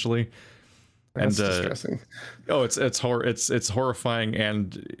title essentially. That's distressing. Oh, it's horrifying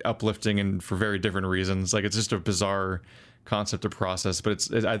and uplifting, and for very different reasons. Like, it's just a bizarre concept to process, but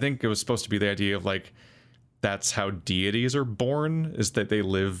I think it was supposed to be the idea of like, that's how deities are born, is that they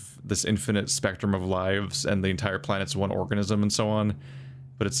live this infinite spectrum of lives, and the entire planet's one organism and so on.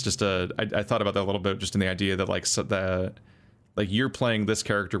 But it's just I thought about that a little bit, just in the idea that like, you're playing this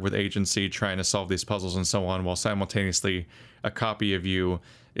character with agency, trying to solve these puzzles and so on, while simultaneously a copy of you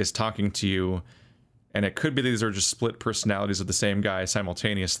is talking to you. And it could be that these are just split personalities of the same guy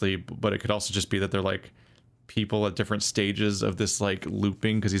simultaneously, but it could also just be that they're like people at different stages of this like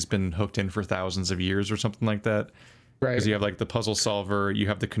looping, because he's been hooked in for thousands of years or something like that. Right. Because you have like the puzzle solver, you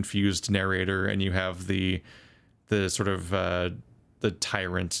have the confused narrator, and you have the sort of the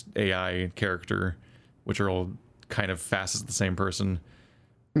tyrant AI character, which are all kind of fast as the same person.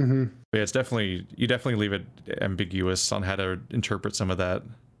 Mm-hmm. But yeah, you definitely leave it ambiguous on how to interpret some of that.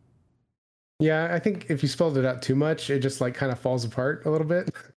 Yeah, I think if you spelled it out too much, it just like kind of falls apart a little bit.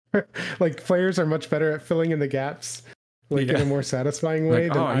 Like, players are much better at filling in the gaps, like in a more satisfying way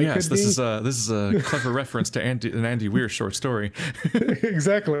than I could be. This is a clever reference to an Andy Weir short story.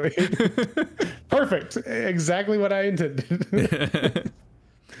 Exactly. Perfect. Exactly what I intended.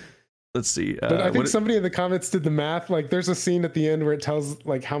 Let's see. But I think somebody in the comments did the math. Like, there's a scene at the end where it tells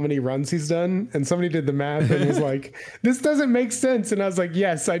like how many runs he's done, and somebody did the math and was like, "This doesn't make sense." And I was like,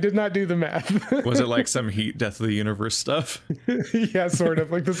 "Yes, I did not do the math." Was it like some Heat Death of the Universe stuff? Yeah, sort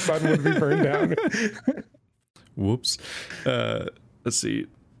of. Like the sun would be burned down. Whoops. Let's see.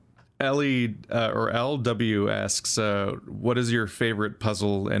 Ellie or LW asks, "What is your favorite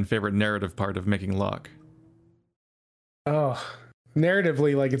puzzle and favorite narrative part of making Locke?" Oh.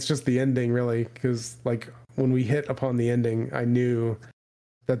 Narratively, like, it's just the ending, really, because like when we hit upon the ending, I knew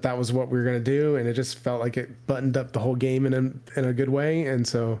that was what we were going to do, and it just felt like it buttoned up the whole game in a good way, and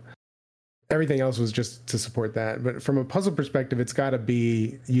so everything else was just to support that. But from a puzzle perspective, it's got to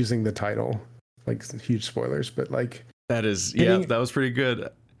be using the title. Like, huge spoilers, but like, that was pretty good.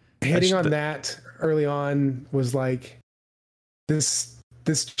 Hitting on that early on was like, this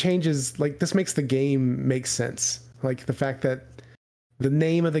changes, like, this makes the game make sense. Like, the fact that the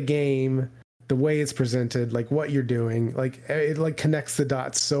name of the game, the way it's presented, like what you're doing, like it like connects the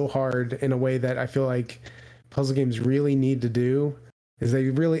dots so hard in a way that I feel like puzzle games really need to do, is they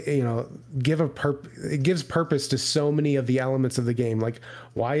really, it gives purpose to so many of the elements of the game. Like,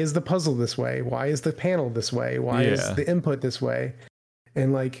 why is the puzzle this way? Why is the panel this way? Why is the input this way?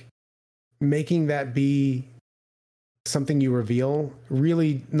 And like, making that be something you reveal,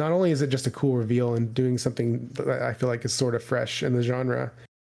 really, not only is it just a cool reveal and doing something that I feel like is sort of fresh in the genre,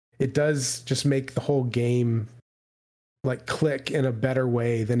 it does just make the whole game like click in a better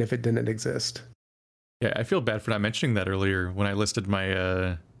way than if it didn't exist. Yeah, I feel bad for not mentioning that earlier when I listed my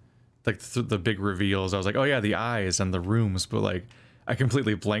the big reveals. I was like, oh yeah, the eyes and the rooms, but like I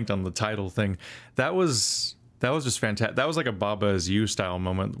completely blanked on the title thing. That was just fantastic. That was like a Baba Is You style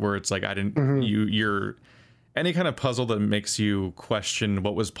moment where it's like, I didn't you're any kind of puzzle that makes you question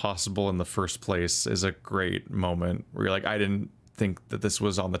what was possible in the first place is a great moment where you're like, I didn't think that this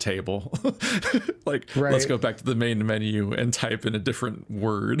was on the table. Like, let's go back to the main menu and type in a different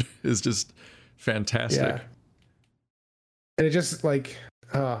word is just fantastic. Yeah. And it just like,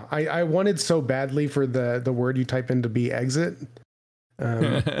 I wanted so badly for the word you type in to be exit.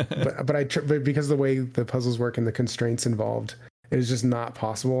 But because of the way the puzzles work and the constraints involved, it was just not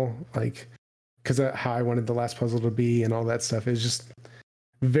possible. Like, because of how I wanted the last puzzle to be and all that stuff. It was just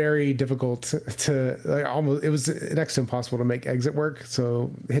very difficult to like, almost, it was next to impossible to make exit work. So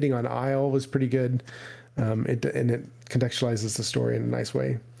hitting on aisle was pretty good. It contextualizes the story in a nice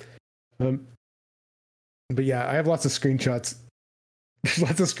way. But yeah, I have lots of screenshots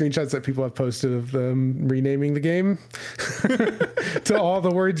lots of screenshots that people have posted of them renaming the game to all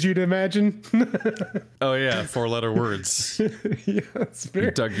the words you'd imagine. Oh yeah, 4-letter words. Yeah, it's very...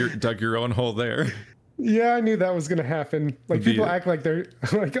 You dug your own hole there. Yeah, I knew that was going to happen. Like people act like they're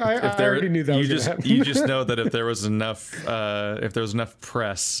like I already knew that was going to happen. You just know that if there was enough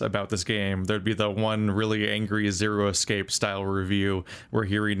press about this game, there'd be the one really angry Zero Escape style review where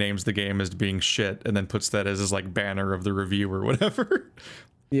he renames the game as being shit and then puts that as his like banner of the review or whatever.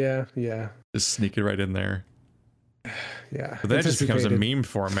 Yeah. Just sneak it right in there. Yeah. But that just becomes a meme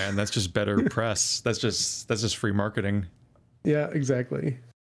format. That's just better press. That's just free marketing. Yeah, exactly.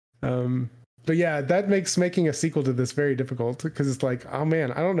 But yeah, that makes making a sequel to this very difficult because it's like, oh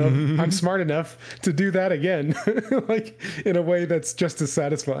man, I don't know if I'm smart enough to do that again, like in a way that's just as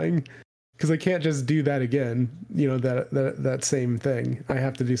satisfying. Because I can't just do that again, that same thing. I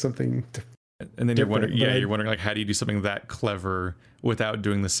have to do something. And then you're wondering like, how do you do something that clever without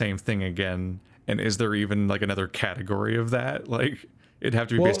doing the same thing again? And is there even like another category of that? Like, it'd have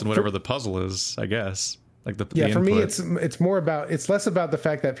to be based on whatever the puzzle is, I guess. Like the for me, it's less about the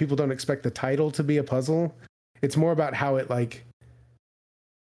fact that people don't expect the title to be a puzzle. It's more about how it like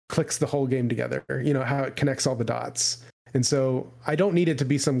clicks the whole game together, how it connects all the dots. And so I don't need it to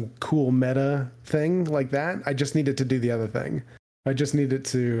be some cool meta thing like that. I just need it to do the other thing. I just need it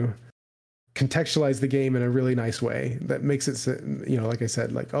to contextualize the game in a really nice way that makes it, like I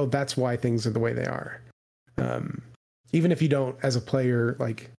said, like, oh, that's why things are the way they are. Even if you don't, as a player,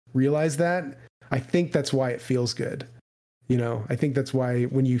 like realize that, I think that's why it feels good. I think that's why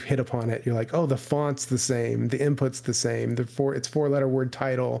when you hit upon it, you're like, oh, the font's the same, the input's the same, it's 4-letter word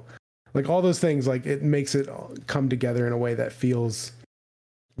title, like all those things, like it makes it come together in a way that feels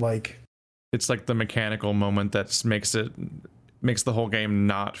like it's like the mechanical moment that makes the whole game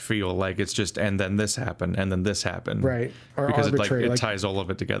not feel like it's just and then this happened and then this happened, right? Or because arbitrary, it ties all of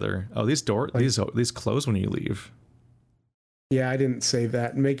it together. Oh, these close when you leave. Yeah, I didn't save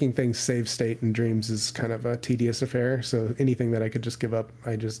that. Making things save state in Dreams is kind of a tedious affair. So anything that I could just give up,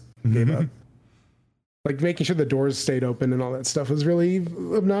 I just gave up. Like making sure the doors stayed open and all that stuff was really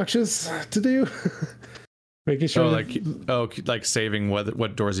obnoxious to do. Making sure. Like saving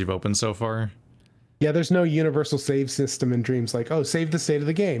what doors you've opened so far. Yeah, there's no universal save system in Dreams. Like, oh, save the state of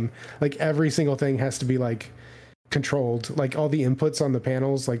the game. Like every single thing has to be like controlled, like all the inputs on the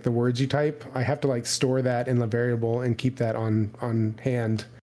panels, like the words you type, I have to like store that in the variable and keep that on hand,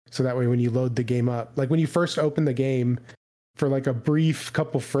 so that way when you load the game up, like when you first open the game for like a brief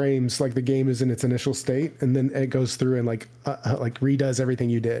couple frames, like the game is in its initial state and then it goes through and like redoes everything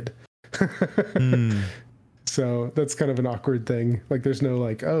you did. So that's kind of an awkward thing. Like there's no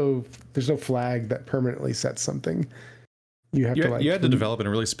flag that permanently sets something. You had to develop in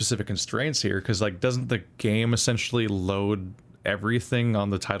really specific constraints here, because like doesn't the game essentially load everything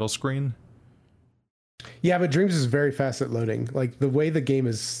on the title screen? Yeah, but Dreams is very fast at loading. Like the way the game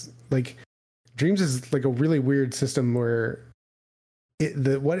is, like Dreams is like a really weird system where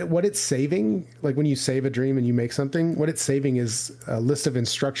what it's saving, like when you save a dream and you make something, what it's saving is a list of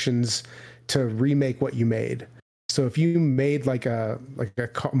instructions to remake what you made. So if you made like a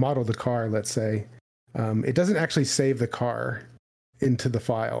model the car, let's say, it doesn't actually save the car into the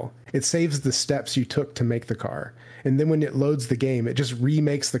file. It saves the steps you took to make the car. And then when it loads the game, it just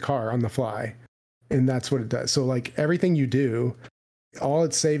remakes the car on the fly. And that's what it does. So like everything you do, all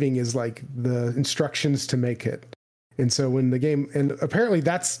it's saving is like the instructions to make it. And so when the game, and apparently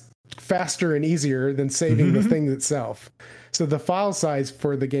that's faster and easier than saving the thing itself. So the file size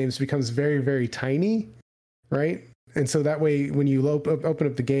for the games becomes very, very tiny, right? And so that way, when you open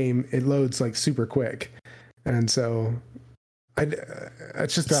up the game, it loads like super quick. And so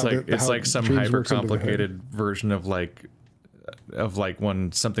it's just it's like some hyper complicated version of like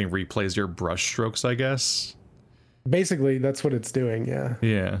when something replays your brush strokes, I guess. Basically, that's what it's doing. Yeah.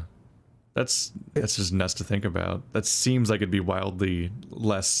 Yeah. That's just nuts to think about. That seems like it'd be wildly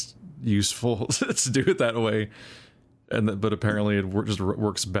less useful to do it that way. But apparently it just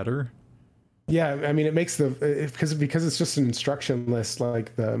works better. Yeah, I mean, it makes because it's just an instruction list,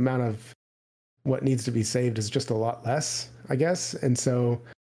 like the amount of what needs to be saved is just a lot less, I guess. And so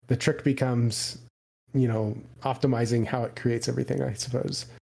the trick becomes, optimizing how it creates everything, I suppose.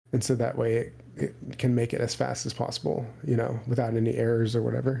 And so that way it can make it as fast as possible, without any errors or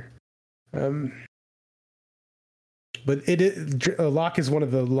whatever. But Lock is one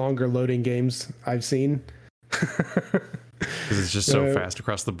of the longer loading games I've seen. Because it's just so fast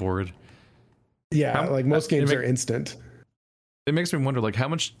across the board. Yeah, like most games are instant. It makes me wonder, like how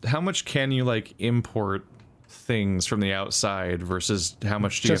much can you like import things from the outside versus how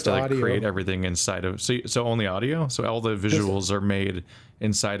much do you have Just to like audio. create everything inside of, so only audio, so all the visuals are made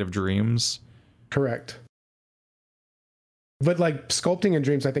inside of Dreams. Correct. But like sculpting in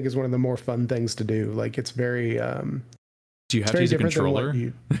Dreams, I think is one of the more fun things to do. Like it's very Do you have to very use a different than what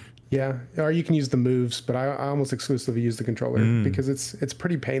controller? yeah, or you can use the moves, but I almost exclusively use the controller because it's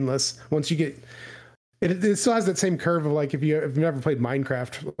pretty painless once you get it still has that same curve of like if you've never played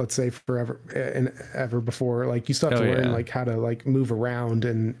Minecraft, let's say forever and ever before, like you still have to learn like how to like move around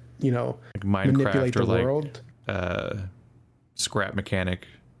and Like manipulate Minecraft or the like world. Scrap Mechanic,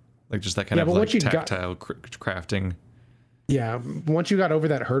 like just that kind of but like once you got- tactile crafting. Yeah, once you got over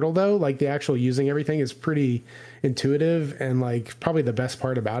that hurdle though, like the actual using everything is pretty intuitive, and like probably the best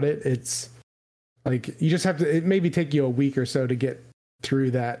part about it, it's like you just have to, it maybe take you a week or so to get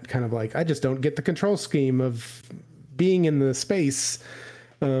through that kind of like, I just don't get the control scheme of being in the space.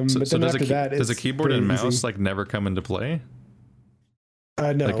 But So then does after that, does a it's keyboard and pretty mouse easy. like never come into play?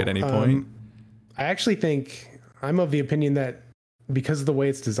 No, Like at any point? I actually think I'm of the opinion that because of the way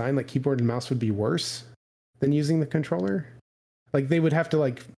it's designed, like keyboard and mouse would be worse than using the controller. Like they would have to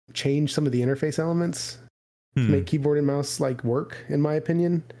like change some of the interface elements to make keyboard and mouse like work, in my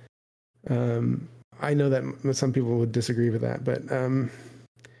opinion. I know that some people would disagree with that, but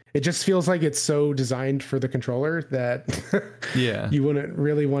it just feels like it's so designed for the controller that Yeah. you wouldn't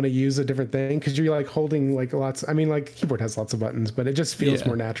really want to use a different thing because you're like holding like lots. I mean, like keyboard has lots of buttons, but it just feels Yeah.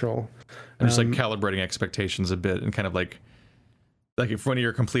 more natural. I'm just like calibrating expectations a bit and kind of like if when you're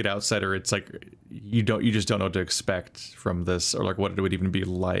a complete outsider, it's like you just don't know what to expect from this, or like what it would even be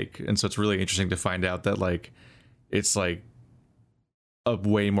like. And so it's really interesting to find out that like it's like a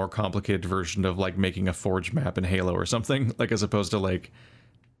way more complicated version of like making a Forge map in Halo or something, like as opposed to like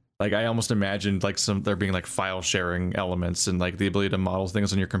I almost imagined like there being like file sharing elements and like the ability to model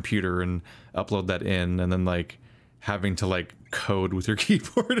things on your computer and upload that in, and then like having to like code with your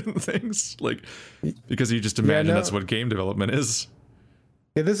keyboard and things, like because you just imagine that's what game development is.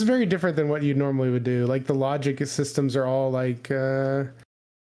 Yeah, this is very different than what you normally would do. Like the logic systems are all like gadgets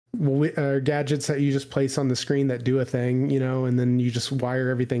that you just place on the screen that do a thing, and then you just wire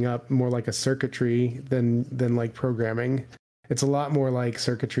everything up more like a circuitry than like programming. It's a lot more like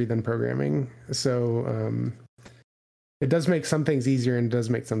circuitry than programming. So it does make some things easier and does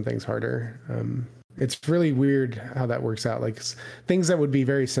make some things harder. It's really weird how that works out. Like things that would be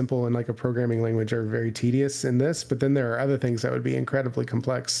very simple in like a programming language are very tedious in this, but then there are other things that would be incredibly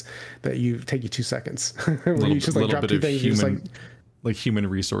complex that take you 2 seconds. Where you just like drop two things, human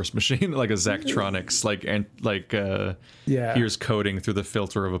resource machine, like a Zachtronics, here's coding through the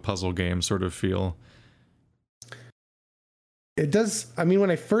filter of a puzzle game sort of feel. It does. I mean,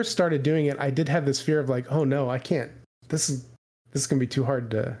 when I first started doing it, I did have this fear of like, oh no, I can't. This is gonna be too hard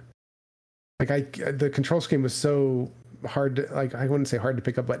to. Like the control scheme was so hard to, like, I wouldn't say hard to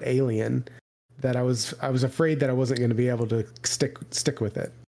pick up, but alien, that I was afraid that I wasn't going to be able to stick with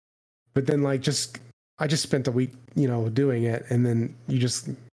it. But then like I just spent a week, doing it, and then you just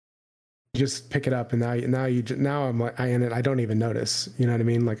pick it up, and now I'm like in it. I don't even notice. You know what I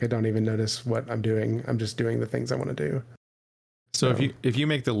mean? Like I don't even notice what I'm doing. I'm just doing the things I want to do. So if you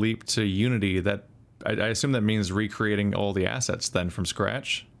make the leap to Unity, that I assume that means recreating all the assets then from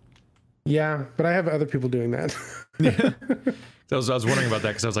scratch. Yeah, but I have other people doing that. Yeah. I was wondering about that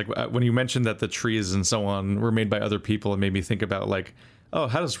because I was like, when you mentioned that the trees and so on were made by other people, it made me think about like, oh,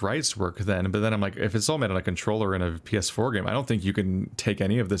 how does rights work then? But then I'm like, if it's all made on a controller in a PS4 game, I don't think you can take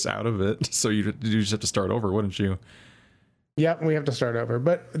any of this out of it. So you just have to start over, wouldn't you? Yeah, we have to start over.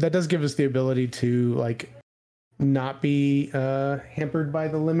 But that does give us the ability to like not be hampered by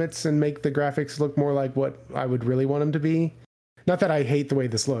the limits and make the graphics look more like what I would really want them to be. Not that I hate the way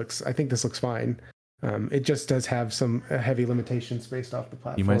this looks. I think this looks fine. It just does have some heavy limitations based off the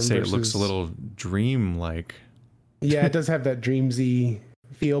platform. You might say it looks a little dream-like. Yeah, it does have that dreamsy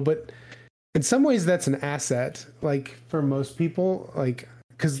feel, but in some ways that's an asset. Like for most people, like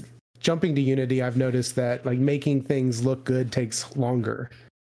because jumping to Unity, I've noticed that like making things look good takes longer,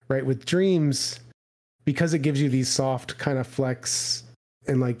 right? With Dreams, because it gives you these soft kind of flex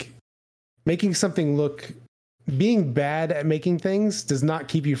and like making something look. Being bad at making things does not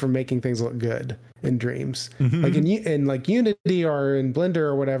keep you from making things look good in Dreams. Mm-hmm. Like in like Unity or in Blender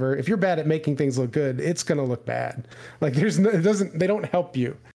or whatever, if you're bad at making things look good, it's gonna look bad. Like they don't help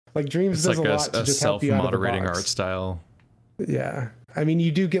you. Like Dreams does like a lot to just help you out of the self-moderating box. art style. Yeah, I mean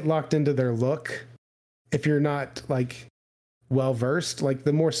you do get locked into their look if you're not like well versed. Like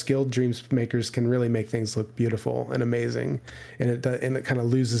the more skilled Dreams makers can really make things look beautiful and amazing, and it kind of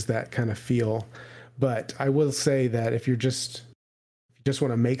loses that kind of feel. But I will say that if you just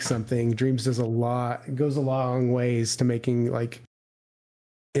want to make something, Dreams does a lot. It goes a long ways to making like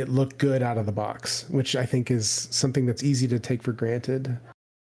it look good out of the box, which I think is something that's easy to take for granted.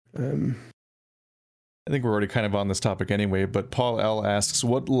 I think we're already kind of on this topic anyway, but Paul L asks,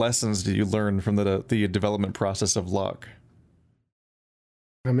 what lessons did you learn from the development process of Locke?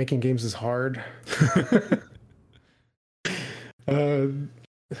 Making games is hard.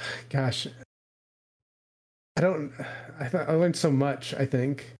 Gosh, I learned so much. I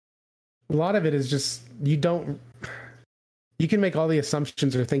think a lot of it is just you can make all the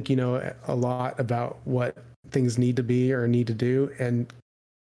assumptions or think you know a lot about what things need to be or need to do, and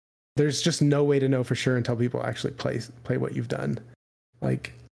there's just no way to know for sure until people actually play what you've done.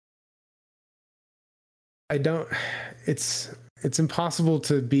 Like, it's impossible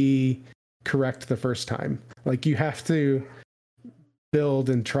to be correct the first time. Like, you have to build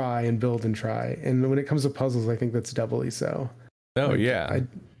and try and build and try. And when it comes to puzzles, I think that's doubly so. Oh, like, yeah.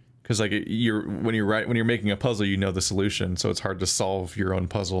 Because like when you're making a puzzle, you know the solution, so it's hard to solve your own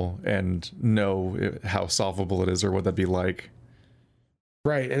puzzle and know how solvable it is or what that'd be like.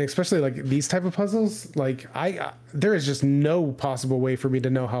 Right, and especially like these type of puzzles, like there is just no possible way for me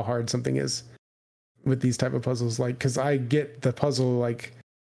to know how hard something is with these type of puzzles. Like, because I get the puzzle, like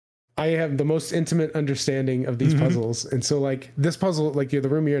I have the most intimate understanding of these puzzles, and so like this puzzle, like the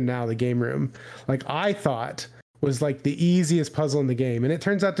room you're in now, the game room, like I thought was like the easiest puzzle in the game, and it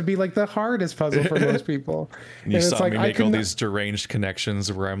turns out to be like the hardest puzzle for most people. You saw me make all these deranged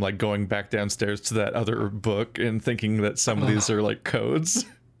connections where I'm like going back downstairs to that other book and thinking that some of these are like codes.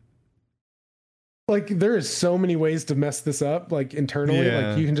 Like there is so many ways to mess this up, like internally.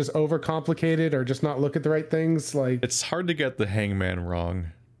 Like you can just overcomplicate it or just not look at the right things. Like it's hard to get the hangman wrong.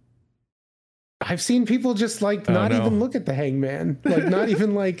 I've seen people just like not even look at the hangman, like not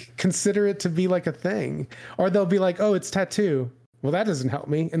even like consider it to be like a thing, or they'll be like, oh, it's tattoo. Well, that doesn't help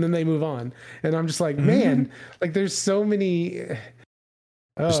me. And then they move on. And I'm just like, man, like there's so many.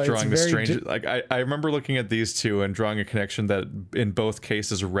 Just drawing the strange. Like I remember looking at these two and drawing a connection that in both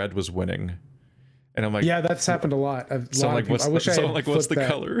cases red was winning. And I'm like, yeah, that's happened a lot. So I'm like, what's the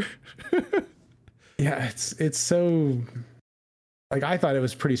color? Yeah, it's so. Like I thought it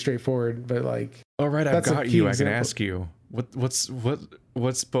was pretty straightforward, but like, oh right, I've got you. I can ask you what's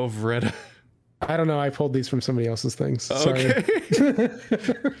both red. I don't know. I pulled these from somebody else's things. Okay.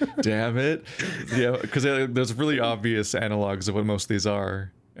 Damn it. Yeah, because there's really obvious analogs of what most of these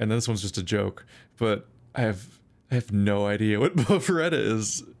are, and this one's just a joke. But I have no idea what Bovretta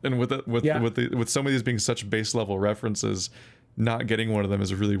is, and with some of these being such base level references, not getting one of them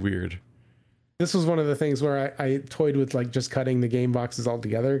is really weird. This was one of the things where I toyed with like just cutting the game boxes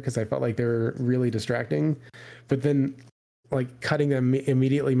altogether because I felt like they were really distracting. But then like cutting them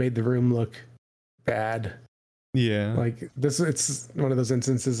immediately made the room look bad. Yeah. Like it's one of those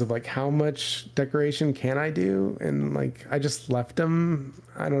instances of like, how much decoration can I do? And like, I just left them.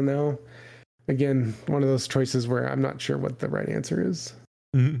 I don't know. Again, one of those choices where I'm not sure what the right answer is.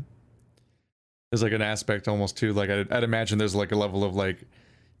 Mm-hmm. There's like an aspect almost too, like I'd imagine there's like a level of like,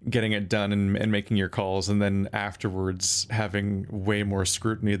 getting it done and making your calls, and then afterwards having way more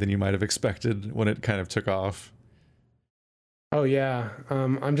scrutiny than you might have expected when it kind of took off. Oh yeah,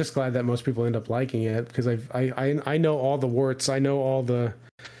 I'm just glad that most people end up liking it because I know all the warts, I know all the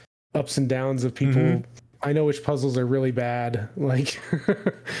ups and downs of people. I know which puzzles are really bad, like,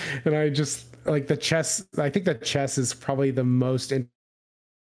 and I just like the chess. I think the chess is probably the most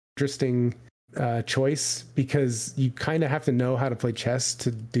interesting choice because you kind of have to know how to play chess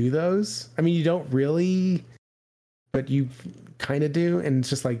to do those. I mean, you don't really, but you kind of do. And it's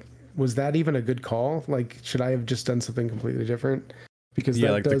just like, was that even a good call? Like, should I have just done something completely different? Because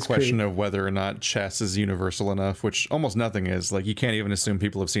yeah, like the question of whether or not chess is universal enough, which almost nothing is. Like, you can't even assume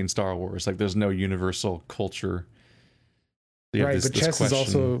people have seen Star Wars. Like, there's no universal culture. Right, but chess is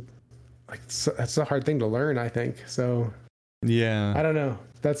also like that's a hard thing to learn, I think. So yeah, I don't know.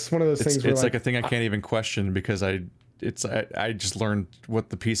 That's one of those things where it's like a thing I can't even question because I just learned what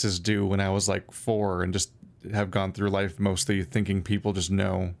the pieces do when I was like 4 and just have gone through life mostly thinking people just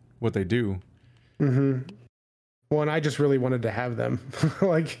know what they do. Well, and I just really wanted to have them.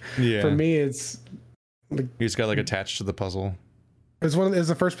 Like, for me, it's like, you just got like attached to the puzzle. It was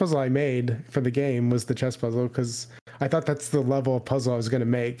the first puzzle I made for the game was the chess puzzle because I thought that's the level of puzzle I was going to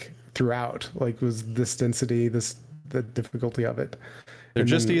make throughout. Like, was this density, the difficulty of it. They're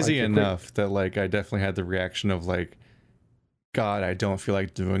just easy enough that like I definitely had the reaction of like, God, I don't feel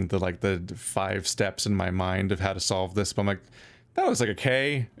like doing the 5 steps in my mind of how to solve this. But I'm like, that was like a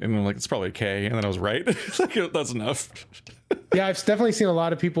K, and I'm like, it's probably a K, and then I was right. Like, that's enough. Yeah, I've definitely seen a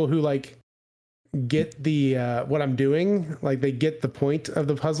lot of people who like get the what I'm doing, like they get the point of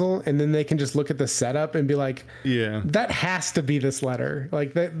the puzzle, and then they can just look at the setup and be like, yeah, that has to be this letter.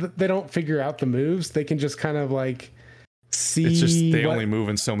 Like they don't figure out the moves. They can just kind of like see. it's just they only move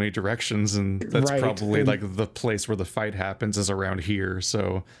in so many directions, and that's Right, probably and- like the place where the fight happens is around here.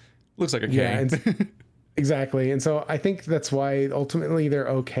 So looks like a K. Yeah, and exactly. And so I think that's why ultimately they're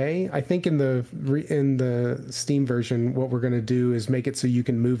okay. I think in the Steam version, what we're going to do is make it so you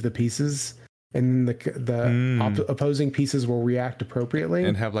can move the pieces, and the opposing pieces will react appropriately.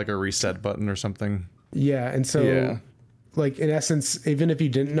 and have like a reset button or something. Yeah, and so Yeah. like in essence, even if you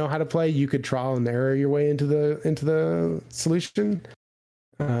didn't know how to play, you could trial and error your way into the solution,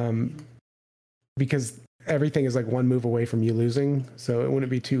 because everything is like one move away from you losing. So it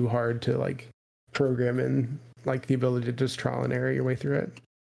wouldn't be too hard to like program in like the ability to just trial and error your way through it.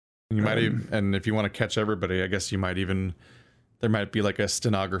 You might even, and if you want to catch everybody, I guess you might even, there might be like a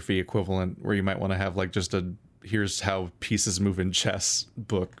stenography equivalent where you might want to have like just a here's how pieces move in chess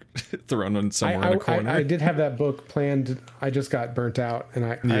book thrown in somewhere in the corner. I did have that book planned. I just got burnt out, and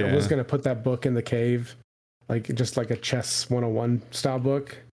I was going to put that book in the cave, like just like a chess 101 style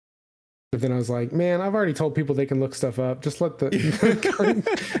book. But then I was like, man, I've already told people they can look stuff up. Just let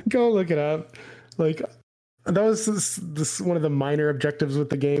the go look it up. Like that was this one of the minor objectives with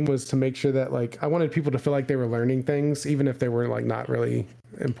the game, was to make sure that like I wanted people to feel like they were learning things, even if they were like not really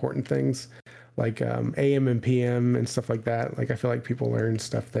important things, like AM and PM and stuff like that. Like I feel like people learn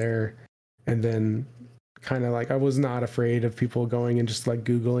stuff there. And then kind of like I was not afraid of people going and just like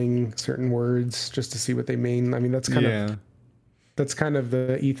Googling certain words just to see what they mean. I mean, that's kind of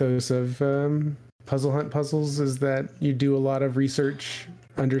the ethos of Puzzle Hunt puzzles, is that you do a lot of research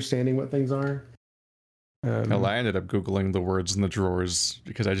understanding what things are. Hell, I ended up Googling the words in the drawers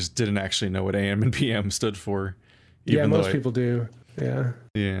because I just didn't actually know what AM and PM stood for. Yeah, most people do. Yeah.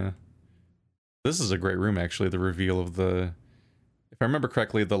 Yeah. This is a great room, actually. The reveal of the, if I remember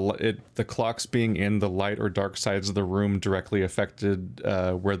correctly, the clocks being in the light or dark sides of the room directly affected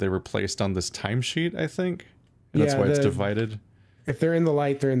where they were placed on this timesheet, I think. And that's why it's divided. If they're in the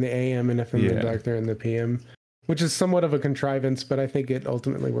light, they're in the AM, and if in the dark, they're in the PM, which is somewhat of a contrivance, but I think it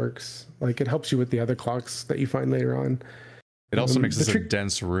ultimately works. Like it helps you with the other clocks that you find later on. It also makes this a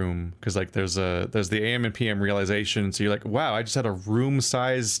dense room because like there's the AM and PM realization, so you're like, wow, I just had a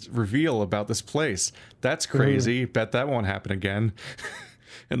room-sized reveal about this place. That's crazy. Bet that won't happen again.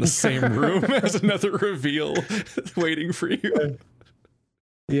 In the same room as another reveal waiting for you.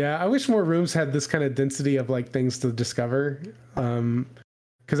 Yeah, I wish more rooms had this kind of density of like things to discover.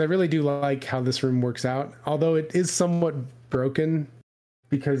 Because I really do like how this room works out, although it is somewhat broken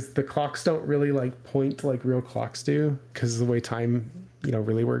because the clocks don't really like point like real clocks do, because the way time,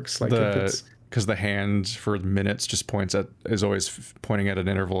 really works. Like because the hand for minutes just is always pointing at an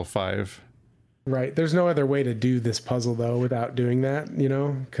interval of 5. Right. There's no other way to do this puzzle though without doing that,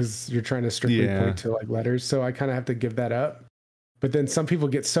 because you're trying to strictly point to like letters. So I kind of have to give that up. But then some people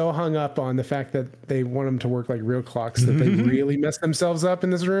get so hung up on the fact that they want them to work like real clocks that they really mess themselves up in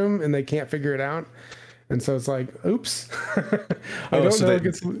this room and they can't figure it out. And so it's like, oops.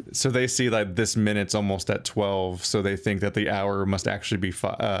 So they see that this minute's almost at 12, so they think that the hour must actually be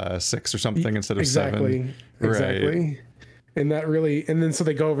 6 or something instead of 7. Exactly. Right. And that really, and then so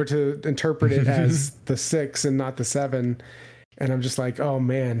they go over to interpret it as the 6 and not the 7. And I'm just like, oh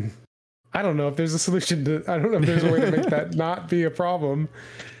man, I don't know if there's a solution I don't know if there's a way to make that not be a problem.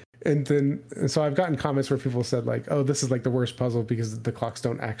 And so I've gotten comments where people said like, oh, this is like the worst puzzle because the clocks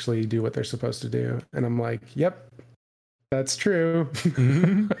don't actually do what they're supposed to do. And I'm like, yep, that's true.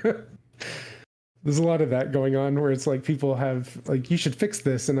 There's a lot of that going on where it's like people have like, you should fix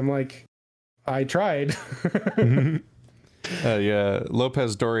this. And I'm like, I tried. Yeah,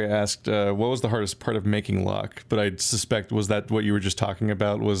 Lopez Doria asked, what was the hardest part of making Lock? But I suspect, was that what you were just talking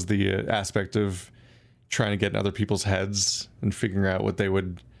about, was the aspect of trying to get in other people's heads and figuring out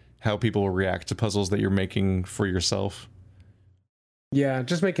how people will react to puzzles that you're making for yourself? Yeah,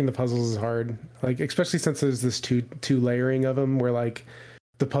 just making the puzzles is hard. Like, especially since there's this two layering of them where like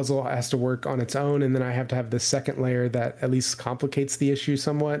the puzzle has to work on its own, and then I have to have the second layer that at least complicates the issue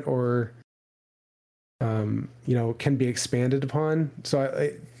somewhat, or can be expanded upon.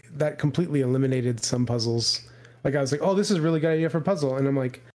 So that completely eliminated some puzzles. Like I was like, oh, this is a really good idea for a puzzle. And I'm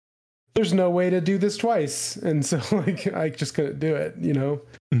like, there's no way to do this twice. And so like, I just couldn't do it,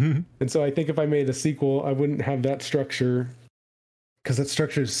 And so I think if I made a sequel, I wouldn't have that structure, because that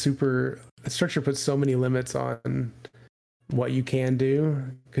structure puts so many limits on what you can do.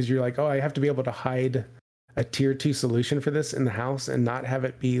 Because you're like, oh, I have to be able to hide a tier 2 solution for this in the house and not have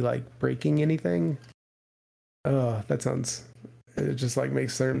it be like breaking anything. Oh, that sounds And it just like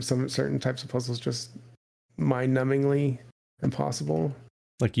makes certain types of puzzles just mind-numbingly impossible.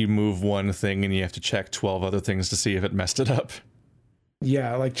 Like you move one thing and you have to check 12 other things to see if it messed it up.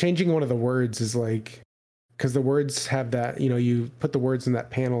 Yeah, like changing one of the words is like, because the words have that, you know, you put the words in that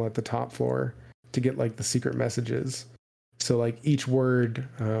panel at the top floor to get like the secret messages. So like each word,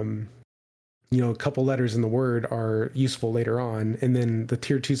 you know, a couple letters in the word are useful later on. And then the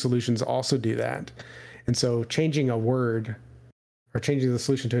tier 2 solutions also do that. And so changing a word or changing the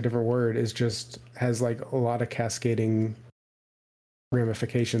solution to a different word is just has like a lot of cascading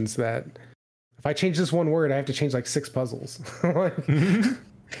ramifications that if I change this one word, I have to change like 6 puzzles. Like,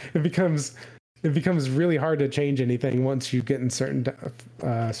 it becomes really hard to change anything once you get in certain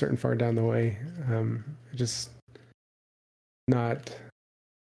far down the way. Just not.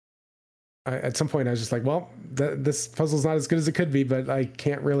 At some point, I was just like, well, this puzzle's not as good as it could be, but I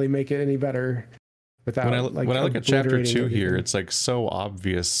can't really make it any better without. When I look at chapter 2 here, it's like so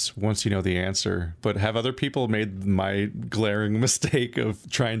obvious once you know the answer. But have other people made my glaring mistake of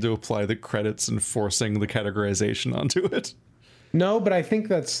trying to apply the credits and forcing the categorization onto it? No, but I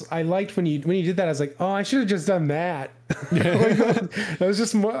think I liked when you did that. I was like, oh, I should have just done that. That was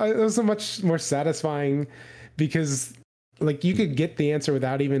just more. It was so much more satisfying because like you could get the answer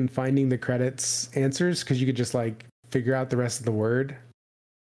without even finding the credits answers because you could just like figure out the rest of the word.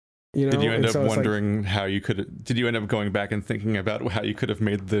 You know? Did you end up wondering how you could? Did you end up going back and thinking about how you could have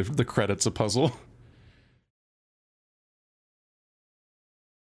made the credits a puzzle?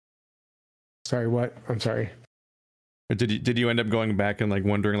 Sorry, what? I'm sorry. Or did you end up going back and like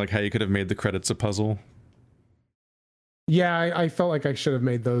wondering like how you could have made the credits a puzzle? Yeah, I felt like I should have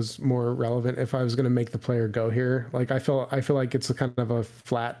made those more relevant if I was going to make the player go here. Like I feel like it's a kind of a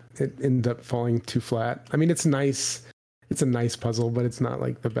flat. It ended up falling too flat. I mean, it's nice. It's a nice puzzle, but it's not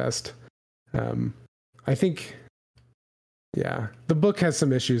like the best. I think, yeah, the book has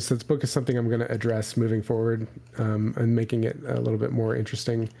some issues. This book is something I'm going to address moving forward, and making it a little bit more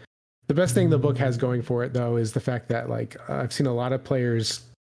interesting. The best thing the book has going for it, though, is the fact that like I've seen a lot of players,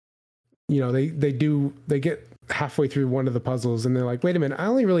 you know, they get halfway through one of the puzzles and they're like, wait a minute, I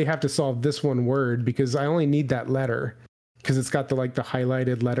only really have to solve this one word because I only need that letter because it's got the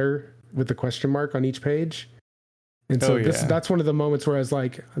highlighted letter with the question mark on each page. And so that's one of the moments where I was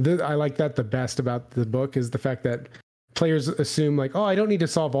like, I like that the best about the book is the fact that players assume like, oh, I don't need to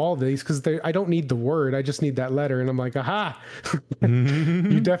solve all these because I don't need the word. I just need that letter. And I'm like, aha,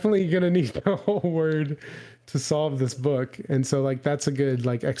 you're definitely going to need the whole word to solve this book. And so like, that's a good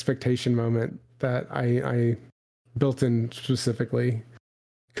like expectation moment that I built in specifically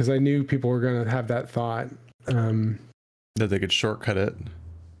because I knew people were going to have that thought. That they could shortcut it.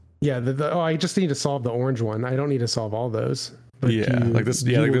 Yeah. I just need to solve the orange one. I don't need to solve all those. But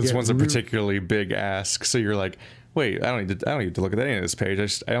this one's a particularly big ask. So you're like, wait, I don't need to look at any of this page.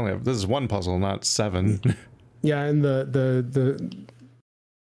 This is one puzzle, not 7. Yeah, and the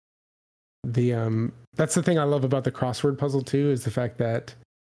that's the thing I love about the crossword puzzle too, is the fact that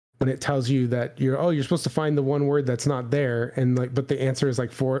when it tells you that you're supposed to find the one word that's not there, and like, but the answer is like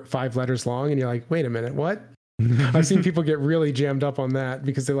 4-5 letters long, and you're like, wait a minute, what? I've seen people get really jammed up on that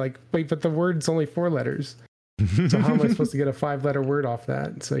because they're like, wait, but the word's only 4 letters. So how am I supposed to get a 5-letter word off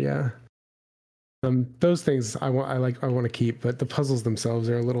that? So yeah. Those things I want to keep, but the puzzles themselves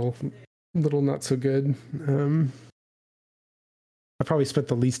are a little not so good. I probably spent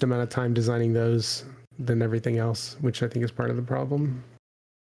the least amount of time designing those than everything else, which I think is part of the problem.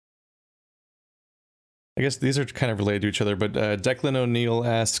 I guess these are kind of related to each other, but Declan O'Neill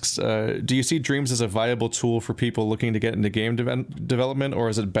asks, do you see Dreams as a viable tool for people looking to get into game development, or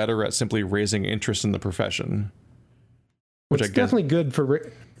is it better at simply raising interest in the profession? Which it's definitely good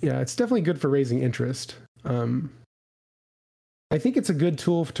for... Yeah, it's definitely good for raising interest. I think it's a good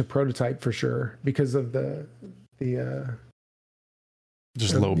tool to prototype for sure because of the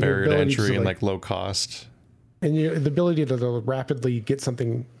just low barrier to entry and like low cost, and the ability to rapidly get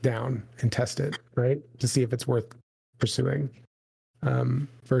something down and test it, right, to see if it's worth pursuing,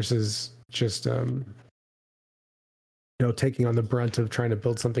 versus just taking on the brunt of trying to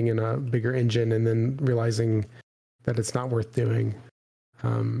build something in a bigger engine and then realizing that it's not worth doing.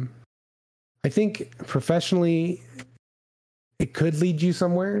 I think professionally it could lead you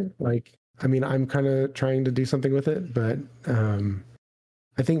somewhere. Like, I mean, I'm kind of trying to do something with it, but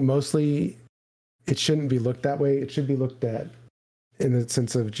I think mostly it shouldn't be looked that way. It should be looked at in the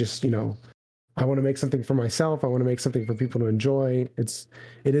sense of just, I want to make something for myself. I want to make something for people to enjoy. It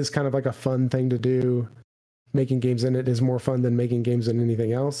is kind of like a fun thing to do. Making games in it is more fun than making games in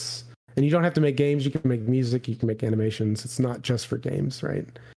anything else. And you don't have to make games. You can make music. You can make animations. It's not just for games, right?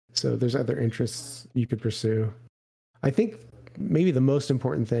 So there's other interests you could pursue. I think maybe the most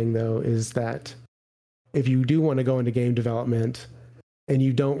important thing though is that if you do want to go into game development and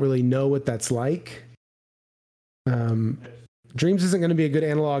you don't really know what that's like, Dreams isn't going to be a good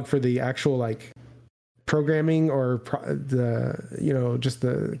analog for the actual like programming or just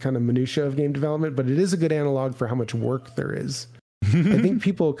the kind of minutia of game development, but it is a good analog for how much work there is. I think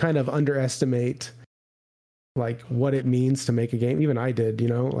people kind of underestimate like what it means to make a game. Even I did,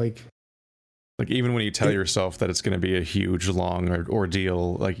 like even when you tell yourself that it's going to be a huge long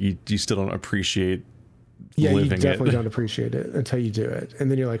ordeal, like you still don't appreciate living you definitely it. don't appreciate it until you do it,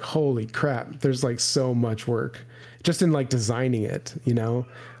 and then you're like, holy crap, there's like so much work just in like designing it,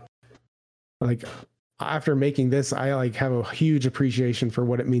 like after making this, I like have a huge appreciation for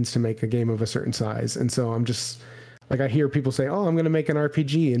what it means to make a game of a certain size. And so I'm just like, I hear people say, oh, I'm going to make an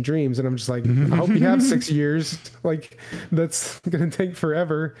RPG in Dreams. And I'm just like, I hope you have 6 years. Like that's going to take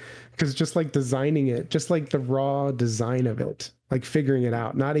forever, because just like designing it, just like the raw design of it, like figuring it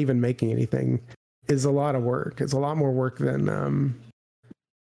out, not even making anything, is a lot of work. It's a lot more work than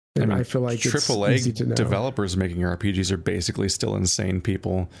I feel like AAA developers making RPGs are basically still insane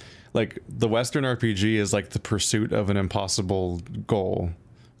people. Like the Western RPG is like the pursuit of an impossible goal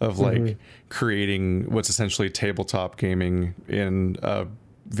of like creating what's essentially tabletop gaming in a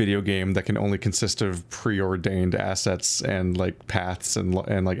video game that can only consist of preordained assets and like paths and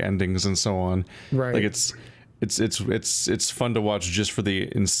like endings and so on. Right. Like it's fun to watch just for the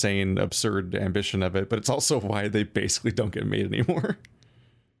insane, absurd ambition of it, but it's also why they basically don't get made anymore.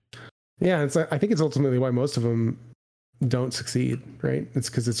 Yeah, I think it's ultimately why most of them don't succeed, right? It's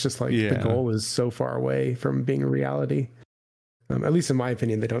because it's just like the goal is so far away from being a reality. At least in my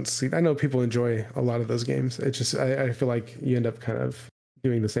opinion, they don't succeed. I know people enjoy a lot of those games. It's just I feel like you end up kind of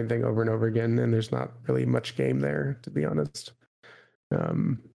doing the same thing over and over again, and there's not really much game there, to be honest.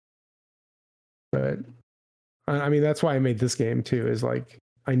 But I mean, that's why I made this game too, is like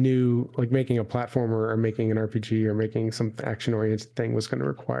I knew like making a platformer or making an RPG or making some action-oriented thing was going to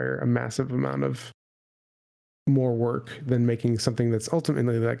require a massive amount of more work than making something that's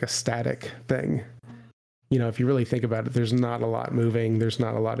ultimately like a static thing. If you really think about it, there's not a lot moving, there's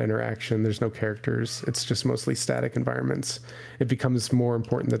not a lot of interaction, there's no characters. It's just mostly static environments. It becomes more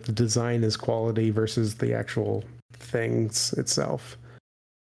important that the design is quality versus the actual things itself.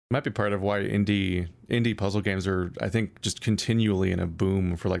 Might be part of why indie puzzle games are, I think, just continually in a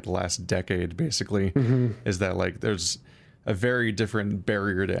boom for like the last decade, basically. Is that like there's a very different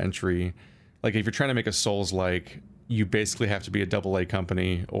barrier to entry. Like if you're trying to make a Souls-like, you basically have to be a AA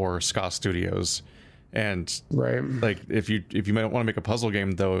company or Ska Studios. And right, like if you might want to make a puzzle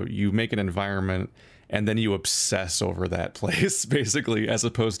game, though, you make an environment and then you obsess over that place, basically, as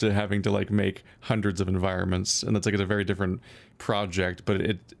opposed to having to like make hundreds of environments. And that's like, it's a very different project, but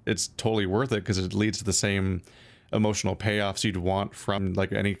it's totally worth it because it leads to the same emotional payoffs you'd want from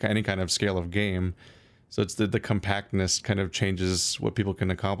like any kind of scale of game. So it's the compactness kind of changes what people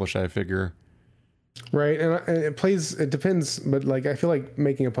can accomplish, I figure. Right, and it depends, but like I feel like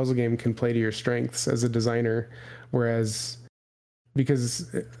making a puzzle game can play to your strengths as a designer, whereas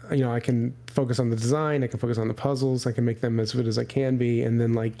because I can focus on the design, I can focus on the puzzles, I can make them as good as I can be, and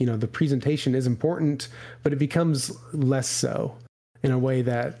then like the presentation is important, but it becomes less so in a way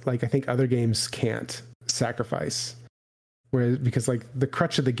that like I think other games can't sacrifice. Whereas because like the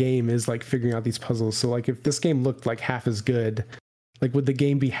crutch of the game is like figuring out these puzzles. So like if this game looked like half as good, like would the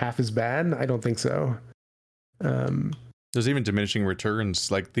game be half as bad? I don't think so. There's even diminishing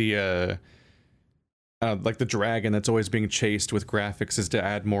returns, like the dragon that's always being chased with graphics is to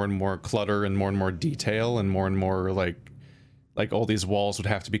add more and more clutter and more detail and more like all these walls would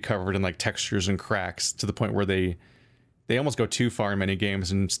have to be covered in like textures and cracks to the point where they almost go too far in many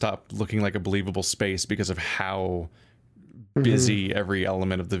games and stop looking like a believable space because of how busy every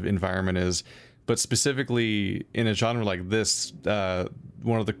element of the environment is. But specifically in a genre like this,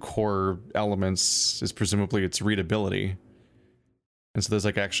 one of the core elements is presumably its readability. And so there's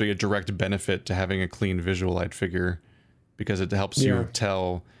like actually a direct benefit to having a clean visual, I'd figure, because it helps you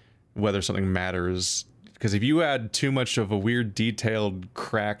tell whether something matters. Because if you add too much of a weird, detailed,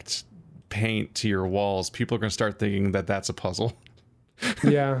 cracked paint to your walls, people are going to start thinking that that's a puzzle.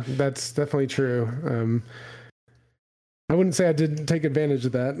 Yeah, that's definitely true. I wouldn't say I didn't take advantage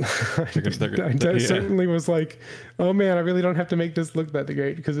of that. I certainly was like, oh man, I really don't have to make this look that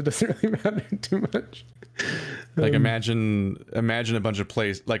great because it doesn't really matter too much. Like imagine a bunch of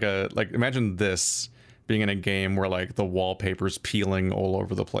imagine this being in a game where like the wallpaper's peeling all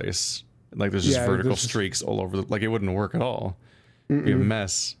over the place. Like there's just vertical streaks all over like it wouldn't work at all. It'd be a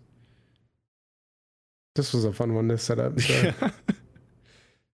mess. This was a fun one to set up. So.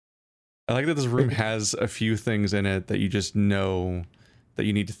 I like that this room has a few things in it that you just know that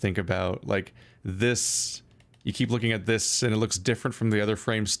you need to think about. Like this, you keep looking at this and it looks different from the other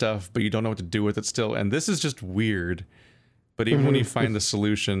frame stuff, but you don't know what to do with it still. And this is just weird. But even when you find the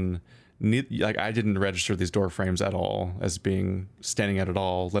solution, like I didn't register these door frames at all as being standing out at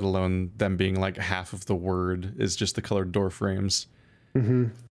all, let alone them being like half of the word is just the colored door frames. Mm-hmm.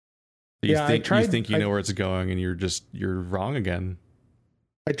 You think you know where it's going, and you're wrong again.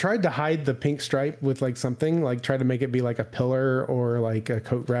 I tried to hide the pink stripe with like something, like try to make it be like a pillar or like a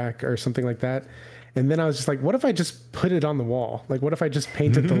coat rack or something like that. And then I was just like, what if I just put it on the wall? Like, what if I just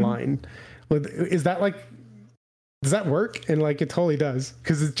painted the line? Is that like, does that work? And like, it totally does.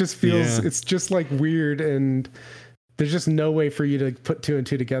 Cause it just feels, it's just like weird. And there's just no way for you to put two and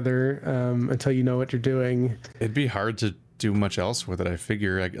two together until you know what you're doing. It'd be hard to do much else with it. I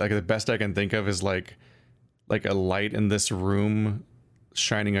figure like the best I can think of is like a light in this room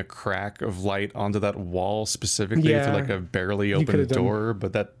shining a crack of light onto that wall specifically for like a barely open door,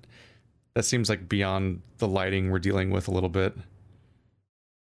 but that seems like beyond the lighting we're dealing with a little bit.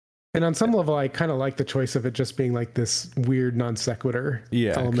 And on some level, I kind of like the choice of it just being like this weird non sequitur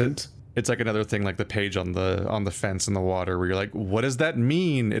element. It's like another thing, like the page on the fence in the water, where you're like, "What does that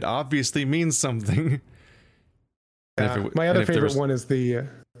mean? It obviously means something." My other favorite one is the.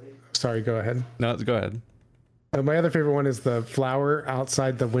 Sorry, go ahead. No, go ahead. My other favorite one is the flower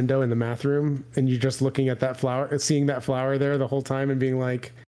outside the window in the math room, and you're just looking at that flower, seeing that flower there the whole time, and being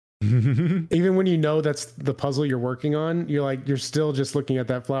like, even when you know that's the puzzle you're working on, you're still just looking at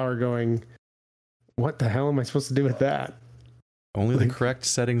that flower, going, "What the hell am I supposed to do with that?" Only the correct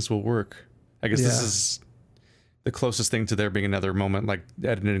settings will work. I guess this is the closest thing to there being another moment, like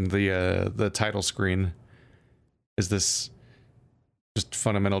editing the title screen. Is this just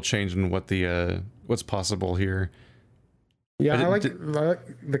fundamental change in what the what's possible here? Yeah, I like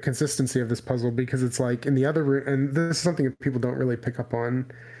the consistency of this puzzle, because it's like in the other room, and this is something that people don't really pick up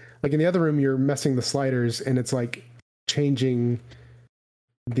on. Like in the other room, you're messing the sliders, and it's like changing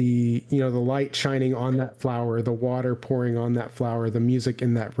the the light shining on that flower, the water pouring on that flower, the music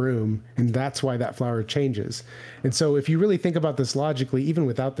in that room, and that's why that flower changes. And so if you really think about this logically, even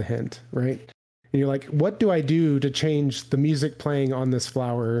without the hint, right? And you're like, what do I do to change the music playing on this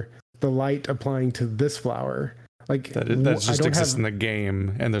flower, the light applying to this flower? Like that just exists in the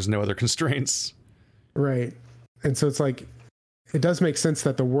game, and there's no other constraints. Right. And so it's like, it does make sense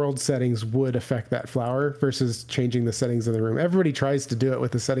that the world settings would affect that flower versus changing the settings in the room. Everybody tries to do it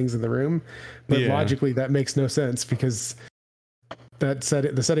with the settings in the room, but logically that makes no sense, because the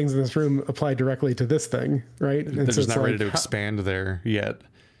settings in this room apply directly to this thing, right? And they're just not ready to expand there yet.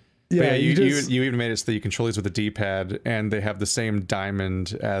 Yeah, you even made it so that you control these with a D-pad, and they have the same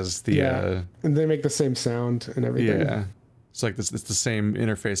diamond as the and they make the same sound and everything. Yeah, it's like it's the same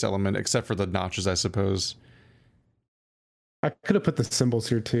interface element except for the notches, I suppose. I could have put the symbols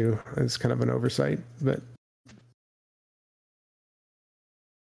here too. It's kind of an oversight, but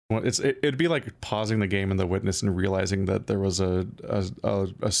well, it'd be like pausing the game in The Witness and realizing that there was a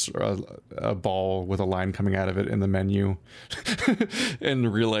ball with a line coming out of it in the menu,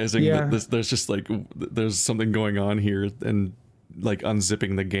 and realizing that there's just like there's something going on here, and like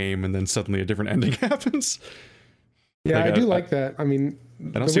unzipping the game, and then suddenly a different ending happens. Yeah, like, I do like that. I mean,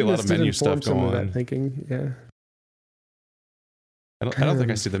 I don't see a lot of menu stuff going on. That thinking, yeah. I don't think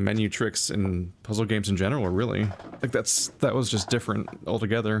I see the menu tricks in puzzle games in general, really. Like that was just different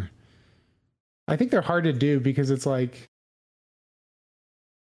altogether. I think they're hard to do because it's like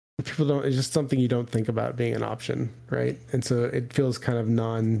people don't. It's just something you don't think about being an option, right? And so it feels kind of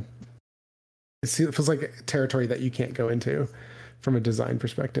it feels like territory that you can't go into from a design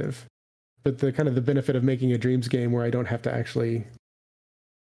perspective. But the kind of the benefit of making a Dreams game where I don't have to actually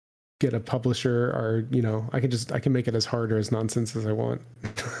get a publisher, or I can make it as hard or as nonsense as I want.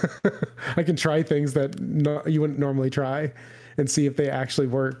 I can try things that you wouldn't normally try and see if they actually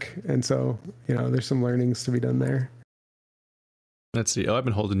work. And so there's some learnings to be done there. Let's see. I've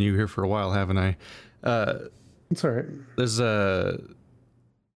been holding you here for a while, haven't I? It's all right. There's the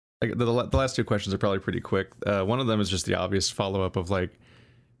last two questions are probably pretty quick. One of them is just the obvious follow-up of like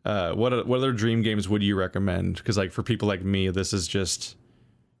what other Dream games would you recommend? Because like for people like me, this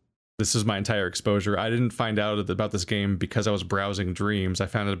is my entire exposure. I didn't find out about this game because I was browsing Dreams. I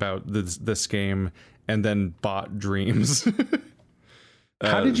found out about this game and then bought Dreams.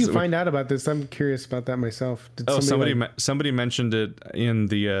 How did you find out about this? I'm curious about that myself. Somebody mentioned it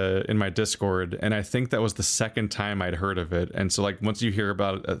in my Discord, and I think that was the second time I'd heard of it. And so like once you hear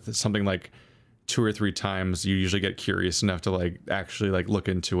about something like 2 or 3 times, you usually get curious enough to like actually like look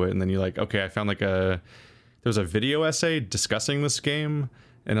into it, and then you're like, okay, I found like there was a video essay discussing this game,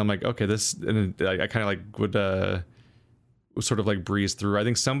 and I'm like, okay, this, and I kind of like would sort of like breeze through. I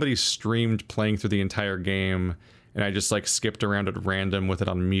think somebody streamed playing through the entire game, and I just like skipped around at random with it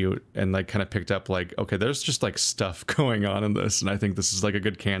on mute, and like kind of picked up like, okay, there's just like stuff going on in this, and I think this is like a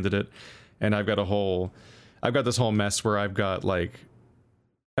good candidate. And I've got this whole mess where I've got like,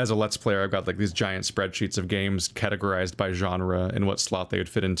 as a Let's Player, I've got like these giant spreadsheets of games categorized by genre and what slot they would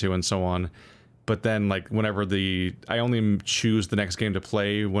fit into and so on. But then like whenever I only choose the next game to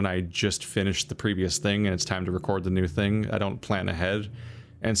play when I just finished the previous thing and it's time to record the new thing. I don't plan ahead.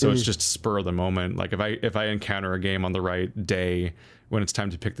 And so it's just spur of the moment. Like if I encounter a game on the right day when it's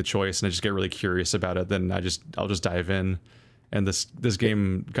time to pick the choice and I just get really curious about it, then I'll just dive in. And this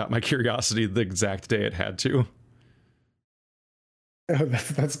game got my curiosity the exact day it had to. Oh,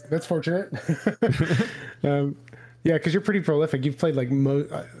 that's fortunate. Yeah, because you're pretty prolific. You've played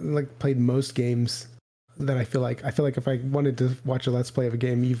played most games that I feel like if I wanted to watch a Let's Play of a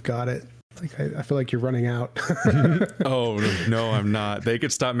game, you've got it. Like I feel like you're running out. Oh no, I'm not. They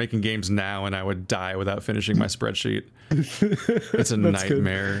could stop making games now, and I would die without finishing my spreadsheet. It's a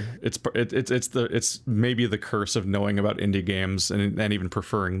nightmare. Good. It's maybe the curse of knowing about indie games and even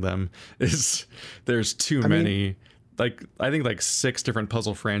preferring them. There's too many. Like I think like 6 different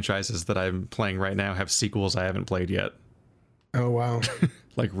puzzle franchises that I'm playing right now have sequels I haven't played yet. Oh wow.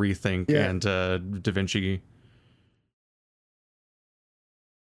 Like Rethink and Da Vinci.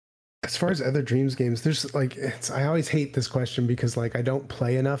 As far as other Dreams games, there's like I always hate this question because like I don't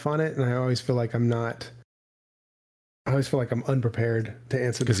play enough on it, and I always feel like I'm unprepared to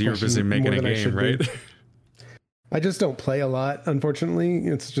answer this question. Because you're busy making a game, right? I just don't play a lot, unfortunately.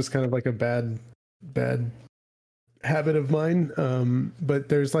 It's just kind of like a bad habit of mine. But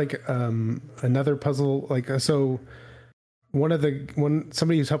there's like another puzzle, like so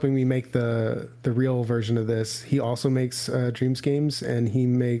somebody who's helping me make the real version of this, he also makes Dreams games, and he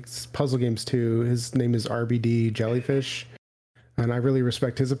makes puzzle games too. His name is RBD Jellyfish, and I really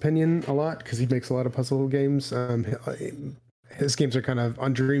respect his opinion a lot because he makes a lot of puzzle games. His games are kind of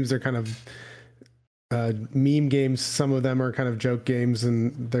on Dreams, they're kind of meme games. Some of them are kind of joke games,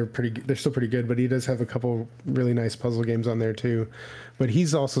 and they're still pretty good, but he does have a couple really nice puzzle games on there too. But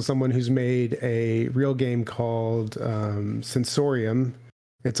he's also someone who's made a real game called Sensorium.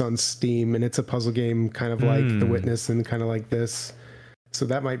 It's on Steam, and it's a puzzle game kind of like The Witness and kind of like this. So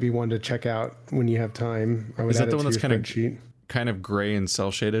that might be one to check out when you have time. I would add it to your spreadsheet. Kind of gray and cell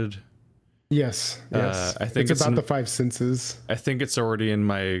shaded? Yes. I think it's about the 5 senses. I think it's already in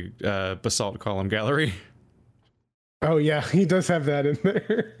my Basalt column gallery. Oh yeah, he does have that in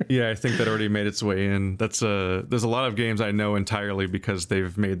there. Yeah, I think that already made its way in. There's a lot of games I know entirely because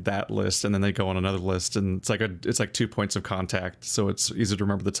they've made that list and then they go on another list, and it's like 2 points of contact, so it's easy to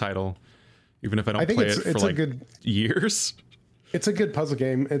remember the title, even if I don't play it for like years. It's a good puzzle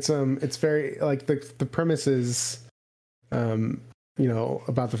game. It's very like the premise is,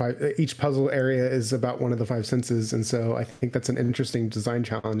 about each puzzle area is about one of the 5 senses, and so I think that's an interesting design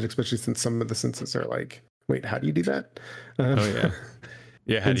challenge, especially since some of the senses are like, wait, how do you do that? Oh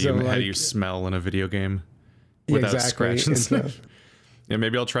yeah. How do you smell in a video game without scratch and stuff? Yeah,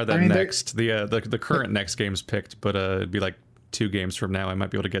 maybe I'll try that next. The current next game's picked, but it'd be like 2 games from now. I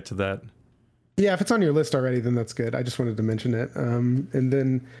might be able to get to that. Yeah, if it's on your list already, then that's good. I just wanted to mention it. And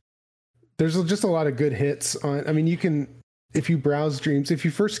then there's just a lot of good hits on. I mean, you can, if you browse Dreams, if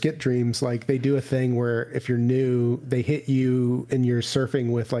you first get Dreams, like they do a thing where if you're new, they hit you and you're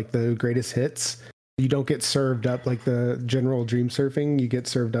surfing with like the greatest hits. You don't get served up like the general Dream surfing. You get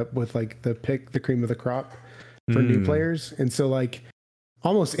served up with like the cream of the crop for new players. And so like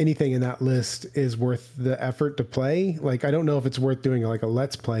almost anything in that list is worth the effort to play. Like, I don't know if it's worth doing like a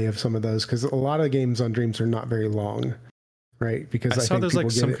Let's Play of some of those, because a lot of games on Dreams are not very long, right? Because I saw there's like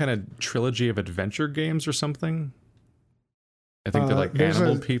some kind of trilogy of adventure games or something. I think they're like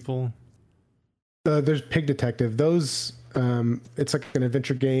Animal People. There's Pig Detective. Those, it's like an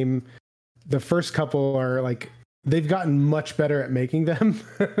adventure game. The first couple are like, they've gotten much better at making them.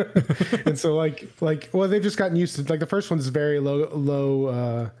 And so well, they've just gotten used to, like, the first one's very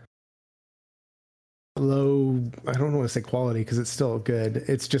low, I don't want to say quality because it's still good.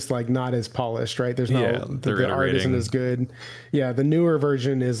 It's just like not as polished, right? There's the art isn't as good. Yeah. The newer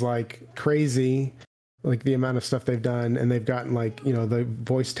version is like crazy, like the amount of stuff they've done, and they've gotten like, the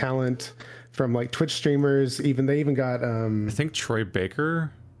voice talent from like Twitch streamers. They even got, I think Troy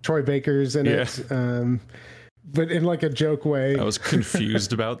Baker's in it. But in like a joke way. I was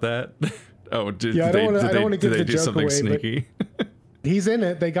confused about that. Oh, did I don't want to give the do joke something away, sneaky? He's in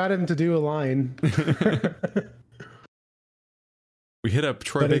it. They got him to do a line. We hit up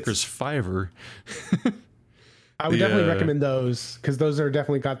Troy Baker's Fiverr. I would definitely recommend those because those are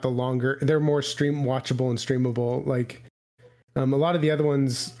definitely got the longer. They're more watchable and streamable. Like a lot of the other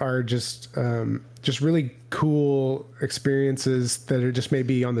ones are just really cool experiences that are just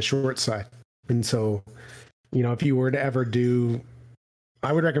maybe on the short side. And so, if you were to ever do,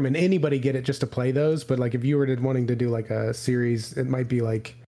 I would recommend anybody get it just to play those. But like if you were wanting to do like a series, it might be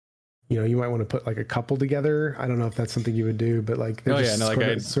like, you might want to put like a couple together. I don't know if that's something you would do, but like,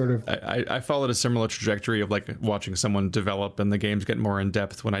 I followed a similar trajectory of like watching someone develop and the games get more in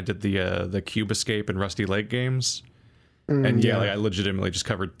depth when I did the Cube Escape and Rusty Lake games. And like I legitimately just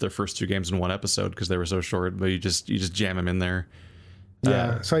covered the first 2 games in one episode because they were so short, but you just jam them in there.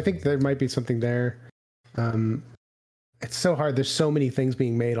 Yeah. So I think there might be something there. It's so hard. There's so many things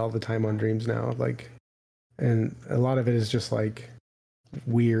being made all the time on Dreams now. Like, and a lot of it is just like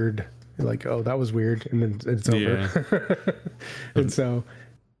weird. Like, oh, that was weird, and then it's over. And so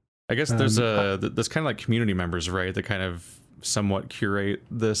I guess there's kind of like community members, right, that kind of somewhat curate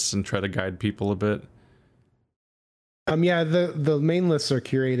this and try to guide people a bit. Yeah, the main lists are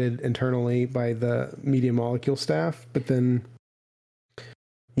curated internally by the Media Molecule staff, but then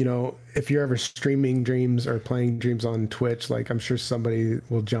if you're ever streaming Dreams or playing Dreams on Twitch, like I'm sure somebody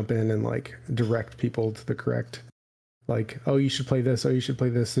will jump in and like direct people to the correct, like, oh, you should play this. Oh, you should play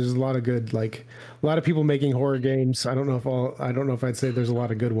this. There's a lot of good, like a lot of people making horror games. I don't know if I'd say there's a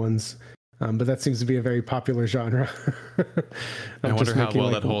lot of good ones, but that seems to be a very popular genre. I wonder how well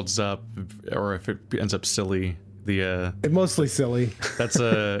that holds up, or if it ends up silly. It's mostly silly. That's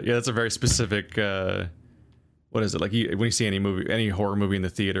a very specific. What is it like? When you see any horror movie in the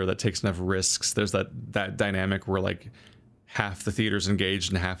theater that takes enough risks, there's that dynamic where like half the theater's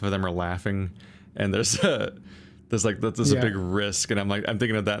engaged and half of them are laughing, and there's a big risk. And I'm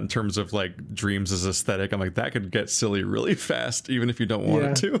thinking of that in terms of like Dreams as aesthetic. I'm like, that could get silly really fast, even if you don't want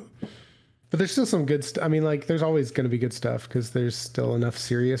it to. But there's still some good stuff. I mean, like, there's always going to be good stuff because there's still enough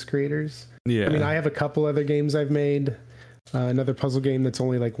serious creators. Yeah. I mean, I have a couple other games I've made. Another puzzle game that's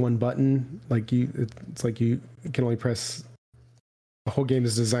only like one button. Like it's like you can only press. The whole game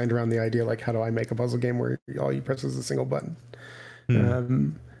is designed around the idea, like, how do I make a puzzle game where all you press is a single button?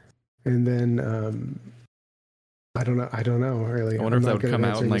 And then I don't know really. I wonder if that would come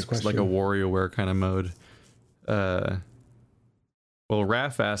out in like a WarioWare kind of mode. Well,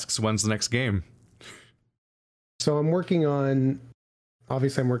 Raph asks, when's the next game? So I'm working on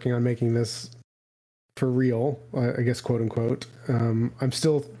making this for real, I guess, quote unquote. I'm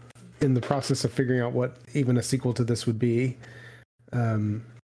still in the process of figuring out what even a sequel to this would be.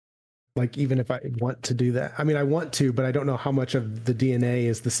 Like, even if I want to do that, I mean, I want to, but I don't know how much of the DNA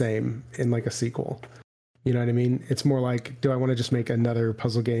is the same in like a sequel. You know what I mean? It's more like, do I want to just make another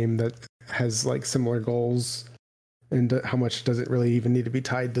puzzle game that has like similar goals? And how much does it really even need to be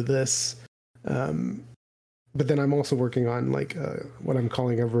tied to this? But then I'm also working on like what I'm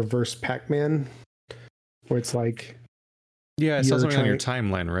calling a reverse Pac-Man, where it's like, yeah, it saw something on your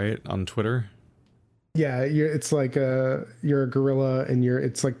timeline, right, on Twitter. Yeah, it's like you're a gorilla, and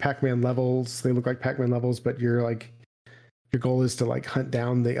it's like Pac-Man levels. They look like Pac-Man levels, but you're like, your goal is to like hunt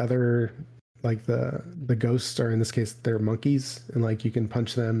down the other, like the ghosts, or in this case they're monkeys, and like you can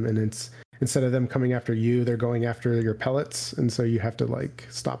punch them, and it's, instead of them coming after you, they're going after your pellets, and so you have to like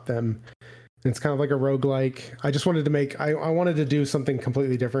stop them. And it's kind of like a roguelike. I just wanted to make, I wanted to do something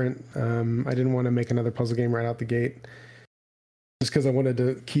completely different. I didn't want to make another puzzle game right out the gate, just because I wanted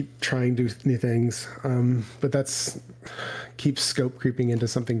to keep trying new things. But that's keeps scope creeping into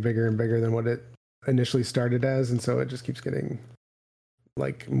something bigger and bigger than what it initially started as, and so it just keeps getting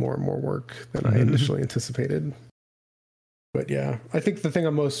like more and more work than I initially anticipated. But yeah, I think the thing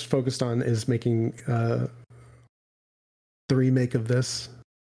I'm most focused on is making the remake of this.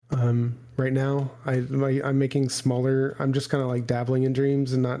 Right now, I'm making smaller. I'm just kind of like dabbling in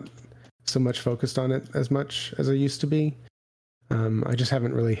Dreams and not so much focused on it as much as I used to be. I just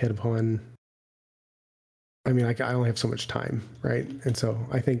haven't really hit upon. I mean, I only have so much time, right? And so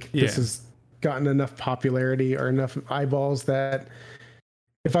I think this has gotten enough popularity or enough eyeballs that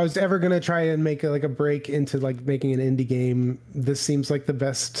if I was ever going to try and make a break into like making an indie game, this seems like the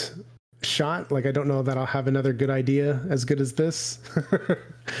best shot. Like, I don't know that I'll have another good idea as good as this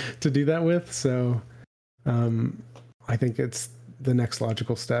to do that with. So I think it's the next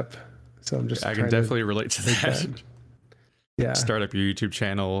logical step. So I can definitely relate to that. Yeah. Start up your YouTube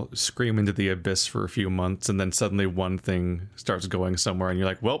channel, scream into the abyss for a few months, and then suddenly one thing starts going somewhere, and you're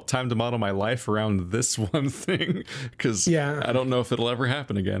like, well, time to model my life around this one thing, because I don't know if it'll ever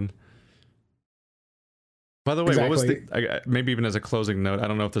happen again. By the way, what was the, maybe even as a closing note, I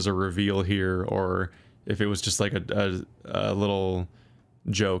don't know if there's a reveal here, or if it was just like a little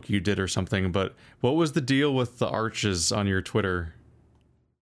joke you did or something, but what was the deal with the arches on your Twitter?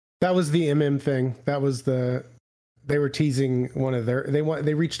 That was the thing. That was they were teasing one of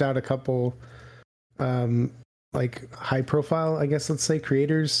they reached out a couple like high profile, I guess, let's say,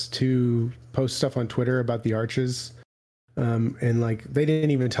 creators to post stuff on Twitter about the arches. And like they didn't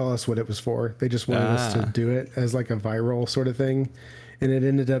even tell us what it was for. They just wanted us to do it as like a viral sort of thing. And it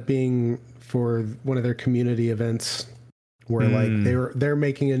ended up being for one of their community events where like they're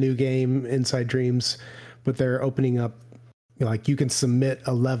making a new game, Inside Dreams, but they're opening up, like you can submit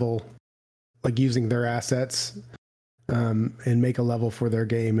a level like using their assets and make a level for their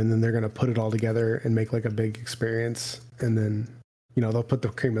game, and then they're going to put it all together and make like a big experience, and then they'll put the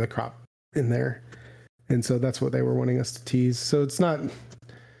cream of the crop in there. And so that's what they were wanting us to tease. So it's not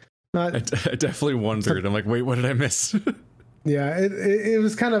I definitely wondered. I'm like, wait, what did I miss? Yeah, it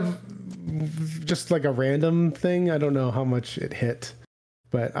was kind of just like a random thing. I don't know how much it hit,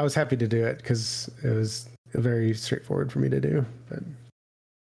 but I was happy to do it because it was very straightforward for me to do. But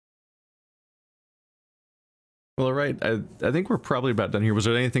well, all right. I think we're probably about done here. Was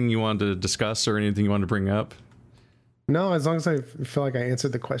there anything you wanted to discuss or anything you wanted to bring up? No, as long as I feel like I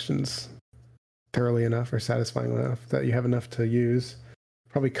answered the questions thoroughly enough or satisfying enough that you have enough to use.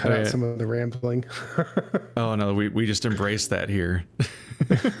 Probably cut out some of the rambling. Oh no, we just embrace that here.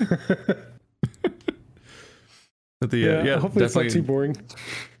 Yeah, hopefully it's not too boring.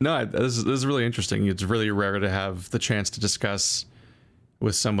 No, this is really interesting. It's really rare to have the chance to discuss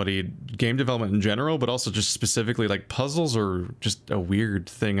with somebody game development in general, but also just specifically like puzzles are just a weird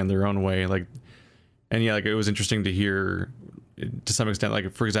thing in their own way. Like, and yeah, like it was interesting to hear to some extent, like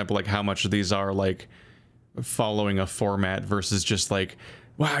for example, like how much of these are like following a format versus just like,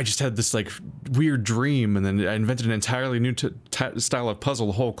 wow, I just had this like weird dream and then I invented an entirely new style of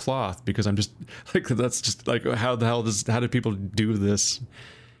puzzle whole cloth because I'm just like, that's just like, how do people do this?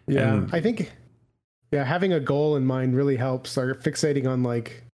 Yeah, and I think, yeah, having a goal in mind really helps, or fixating on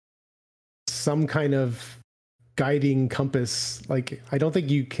like some kind of guiding compass. Like, I don't think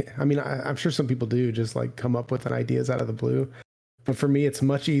you can, I mean, I'm sure some people do just like come up with ideas out of the blue. But for me, it's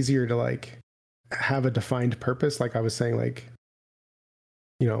much easier to like have a defined purpose. Like I was saying, like,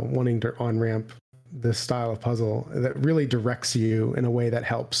 wanting to on-ramp this style of puzzle that really directs you in a way that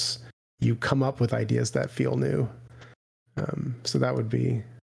helps you come up with ideas that feel new. So that would be,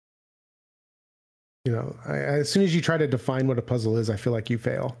 as soon as you try to define what a puzzle is, I feel like you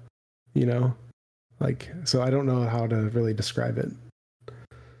fail, like, so I don't know how to really describe it.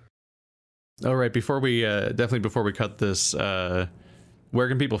 All right. Before we cut this, where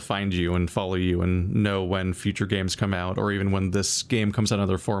can people find you and follow you and know when future games come out, or even when this game comes out in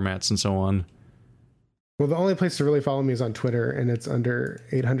other formats and so on? Well, the only place to really follow me is on Twitter, and it's under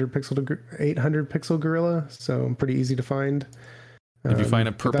 800 Pixel Gorilla, so pretty easy to find. If you find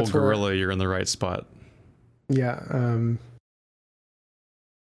a purple gorilla, you're in the right spot. Yeah.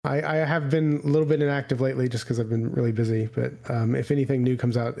 I have been a little bit inactive lately just because I've been really busy, but if anything new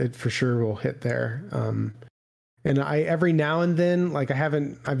comes out, it for sure will hit there. And I, every now and then, like I've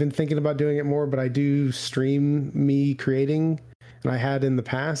been thinking about doing it more, but I do stream me creating, and I had in the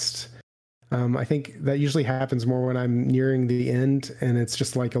past. I think that usually happens more when I'm nearing the end, and it's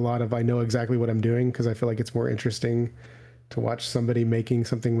just like a lot of, I know exactly what I'm doing because I feel like it's more interesting to watch somebody making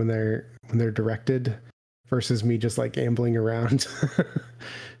something when they're directed versus me just like ambling around.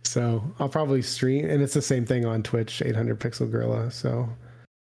 So I'll probably stream, and it's the same thing on Twitch, 800 Pixel Gorilla. So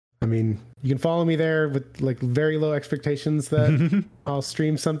I mean, you can follow me there with like very low expectations that I'll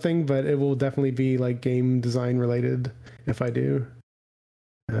stream something, but it will definitely be like game design related if I do.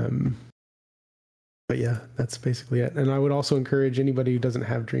 But yeah, that's basically it. And I would also encourage anybody who doesn't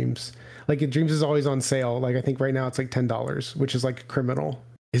have Dreams. Like Dreams is always on sale. Like I think right now it's like $10, which is like criminal.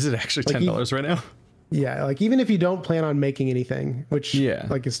 Is it actually $10 right now? Yeah, like even if you don't plan on making anything, which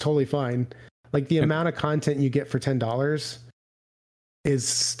like is totally fine. Like the amount of content you get for $10 is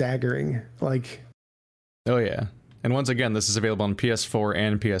staggering. Like, oh yeah. And once again, this is available on PS4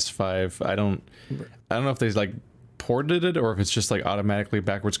 and PS5. I don't know if they like ported it or if it's just like automatically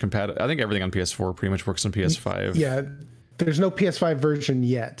backwards compatible. I think everything on PS4 pretty much works on PS5. Yeah, there's no PS5 version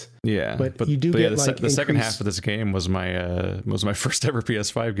yet. Yeah, but you do get like the second half of this game was my first ever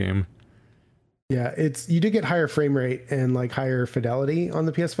PS5 game. Yeah, you do get higher frame rate and like higher fidelity on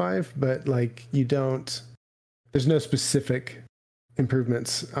the PS5, but like there's no specific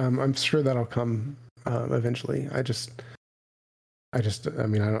improvements. I'm sure that'll come eventually. I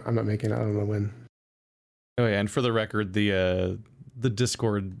mean, I'm not making it. I don't know when. Oh yeah, and for the record, the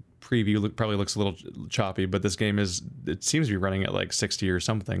Discord preview probably looks a little choppy, but this game it seems to be running at like 60 or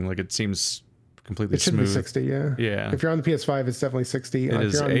something. Like it seems completely It should smooth. be 60, yeah. Yeah. If you're on the PS5, it's definitely 60. It If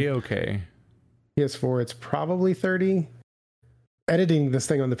is you're on A-okay. PS4, it's probably 30. Editing this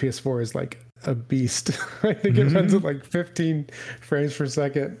thing on the PS4 is like a beast. I think it runs at like 15 frames per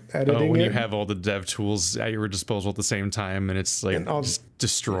second editing. When you have all the dev tools at your disposal at the same time, and it's like just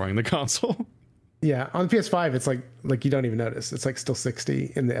destroying the console. Yeah, on the PS5, it's like you don't even notice. It's like still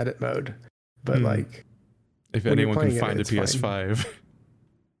 60 in the edit mode. But like, if anyone can find a PS5. Fine.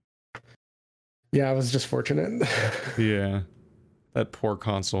 Yeah, I was just fortunate. Yeah, that poor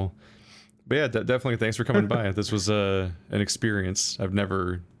console. But yeah, definitely thanks for coming by. This was an experience. I've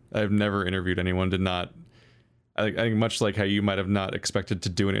never interviewed anyone. Did not. I think much like how you might have not expected to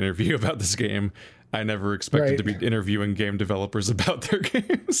do an interview about this game, I never expected to be interviewing game developers about their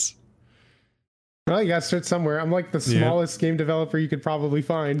games. Well, you gotta start somewhere. I'm like the smallest game developer you could probably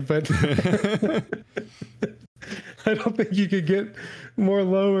find, but I don't think you could get more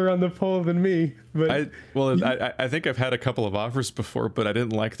lower on the poll than me. But I think I've had a couple of offers before, but I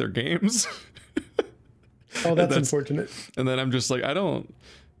didn't like their games. Oh, that's unfortunate. And then I'm just like, I don't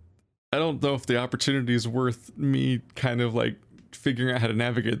know if the opportunity is worth me kind of like figuring out how to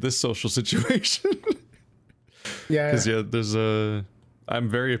navigate this social situation. Yeah, because I'm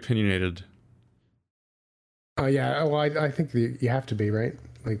very opinionated. Oh yeah, well I think you have to be, right?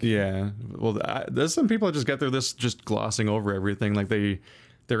 Like, yeah, well, there's some people that just get through this just glossing over everything, like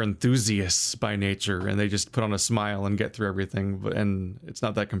they're enthusiasts by nature and they just put on a smile and get through everything, and it's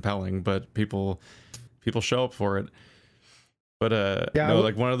not that compelling, but people show up for it. But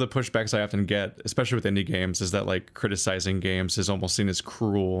like one of the pushbacks I often get, especially with indie games, is that like criticizing games is almost seen as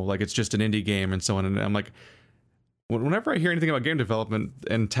cruel, like it's just an indie game and so on. And I'm like, whenever I hear anything about game development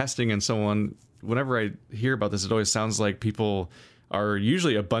and testing and so on, whenever I hear about this, it always sounds like people are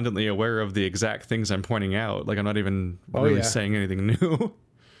usually abundantly aware of the exact things I'm pointing out. Like I'm not even saying anything new.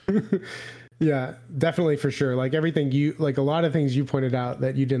 Yeah, definitely, for sure. Like everything like a lot of things you pointed out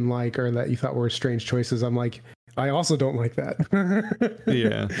that you didn't like or that you thought were strange choices, I'm like, I also don't like that.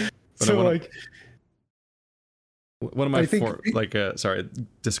 Yeah. But so like one of my sorry,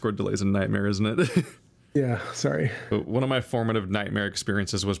 Discord delays a nightmare, isn't it? Yeah, sorry. But one of my formative nightmare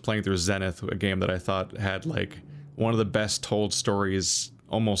experiences was playing through Zenith, a game that I thought had like one of the best told stories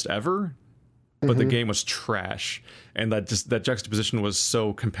almost ever, but the game was trash. And that juxtaposition was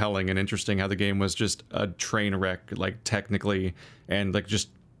so compelling and interesting, how the game was just a train wreck, like technically, and like just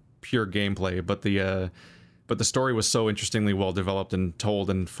pure gameplay. But the story was so interestingly well developed and told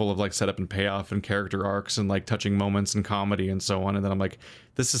and full of like setup and payoff and character arcs and like touching moments and comedy and so on. And then I'm like,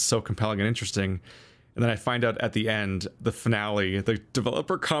 this is so compelling and interesting. And then I find out at the end, the finale, the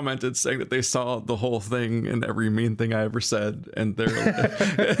developer commented saying that they saw the whole thing and every mean thing I ever said, and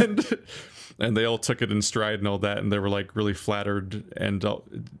and they all took it in stride and all that, and they were like really flattered, and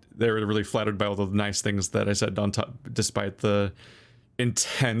they were really flattered by all the nice things that I said on top, despite the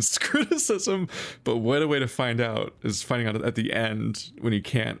intense criticism. But what a way to find out is finding out at the end, when you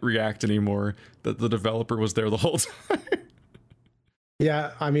can't react anymore, that the developer was there the whole time.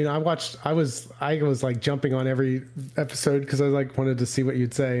 Yeah, I mean, I was like jumping on every episode because I like wanted to see what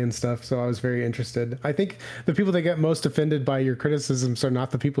you'd say and stuff. So I was very interested. I think the people that get most offended by your criticisms are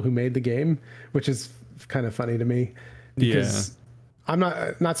not the people who made the game, which is kind of funny to me. Because I'm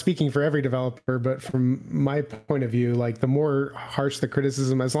not speaking for every developer, but from my point of view, like the more harsh the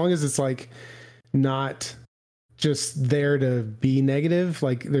criticism, as long as it's like not just there to be negative,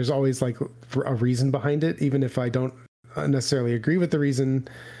 like there's always like a reason behind it, even if I don't necessarily agree with the reason,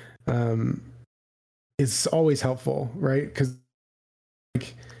 is always helpful, right? Because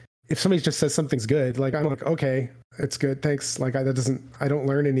like if somebody just says something's good, like I'm like, okay, it's good, thanks. Like I don't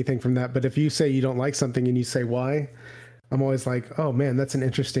learn anything from that. But if you say you don't like something and you say why, I'm always like, oh man, that's an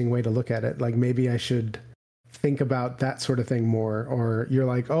interesting way to look at it. Like maybe I should think about that sort of thing more. Or you're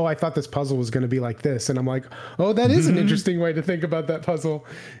like, oh, I thought this puzzle was going to be like this, and I'm like, oh, that is an interesting way to think about that puzzle.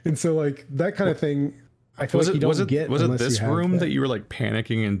 And so like that kind of thing, I feel like you don't get. Was it this room that you were like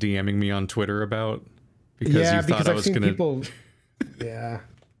panicking and DMing me on Twitter about because you thought I was gonna? People, yeah,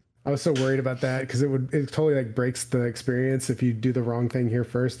 I was so worried about that because it totally like breaks the experience if you do the wrong thing here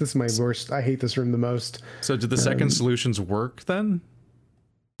first. This is my worst. I hate this room the most. So did the second solutions work then?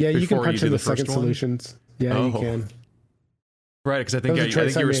 Yeah, you can punch in the second solutions. Yeah, you can. Right, because I think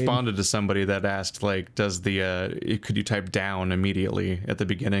you responded to somebody that asked like, could you type down immediately at the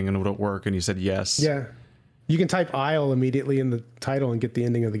beginning and would it work? And you said yes. Yeah. You can type "I'll" immediately in the title and get the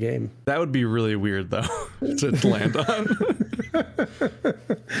ending of the game. That would be really weird, though, to land on.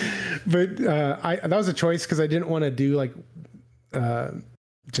 But that was a choice because I didn't want to do like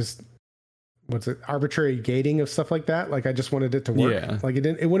just what's it, arbitrary gating of stuff like that. Like I just wanted it to work. Yeah. Like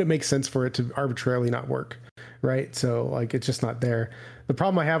it wouldn't make sense for it to arbitrarily not work, right? So like it's just not there. The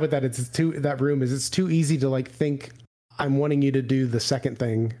problem I have with that is it's too easy to like think I'm wanting you to do the second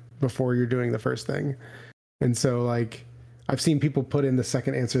thing before you're doing the first thing. And so like I've seen people put in the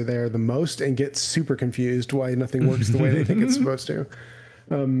second answer there the most and get super confused why nothing works the way they think it's supposed to.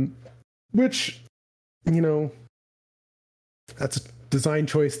 Which, you know, that's a design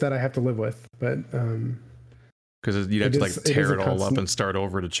choice that I have to live with. But because you'd have to like tear it all up and start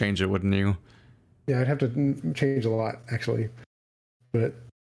over to change it, wouldn't you? Yeah, I'd have to change a lot actually. But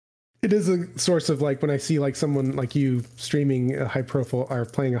it is a source of like when I see like someone like you streaming a high profile or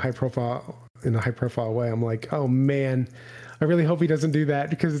playing a high profile in a high profile way, I'm like, oh man, I really hope he doesn't do that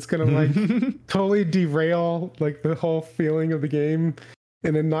because it's gonna like totally derail like the whole feeling of the game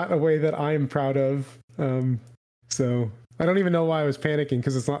and in not a way that I'm proud of. So I don't even know why I was panicking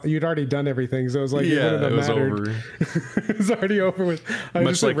because it's not, you'd already done everything. So it was like, yeah, it was over. It was already over with.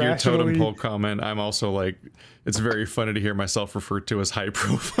 Much like your totem pole comment, I'm also like, it's very funny to hear myself referred to as high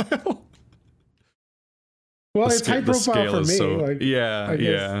profile. Well, it's high profile for me. So, like, yeah,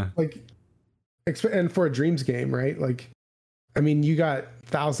 yeah. Like, and for a Dreams game, right? Like, I mean, you got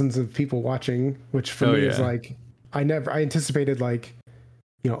thousands of people watching, which for me is like, I anticipated like,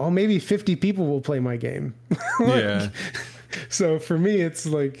 you know, oh, maybe 50 people will play my game. Like, yeah. So for me, it's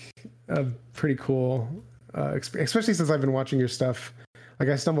like a pretty cool, especially since I've been watching your stuff. Like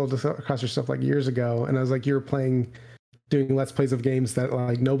I stumbled across your stuff like years ago, and I was like, you were doing Let's Plays of games that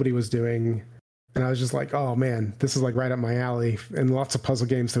like nobody was doing. And I was just like, oh man, this is like right up my alley. And lots of puzzle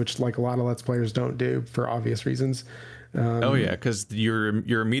games, which like a lot of Let's Players don't do for obvious reasons. Oh yeah, because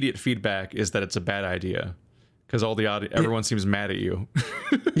your immediate feedback is that it's a bad idea. Because everyone seems mad at you.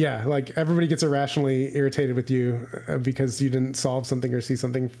 Yeah, like everybody gets irrationally irritated with you because you didn't solve something or see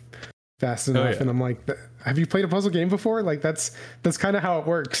something fast enough. Oh, yeah. And I'm like, have you played a puzzle game before? Like that's kind of how it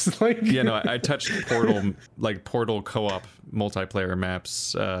works. Like, yeah, no, I touched Portal co-op multiplayer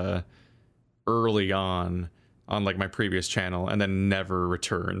maps early on like my previous channel, and then never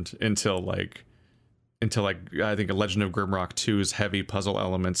returned until I think a Legend of Grimrock 2's heavy puzzle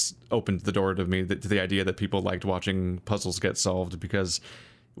elements opened the door to me to the idea that people liked watching puzzles get solved, because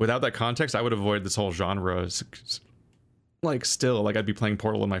without that context, I would avoid this whole genre. Like still, like I'd be playing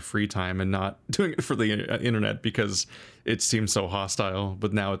Portal in my free time and not doing it for the internet because it seems so hostile.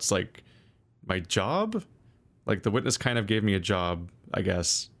 But now it's like my job. Like The Witness kind of gave me a job, I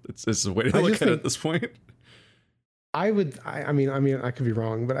guess. It's a way to look at it at this point. I mean, I could be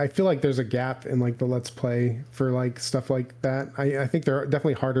wrong, but I feel like there's a gap in like the Let's Play for like stuff like that. I think there are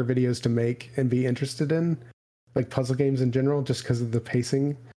definitely harder videos to make and be interested in, like puzzle games in general, just because of the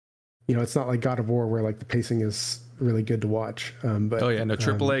pacing. You know, it's not like God of War where like the pacing is really good to watch. But oh yeah, no,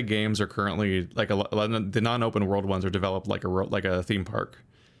 AAA games are currently like the non-open world ones are developed like a theme park.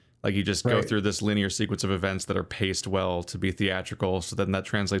 Like you just go through this linear sequence of events that are paced well to be theatrical, so then that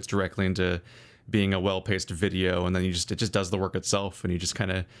translates directly into being a well-paced video, and then it just does the work itself, and you just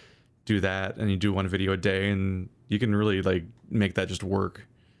kind of do that, and you do one video a day, and you can really like make that just work.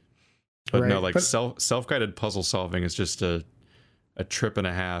 But no, like self-guided puzzle solving is just a trip and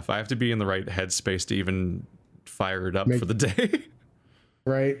a half. I have to be in the right headspace to even fire it up for the day.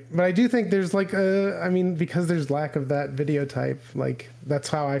 Right. But I do think there's like I mean, because there's lack of that video type, like that's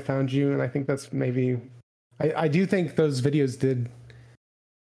how I found you, and I think that's maybe I do think those videos did,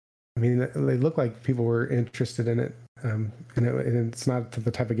 I mean, they look like people were interested in it, and it's not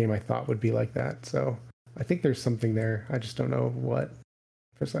the type of game I thought would be like that. So I think there's something there. I just don't know what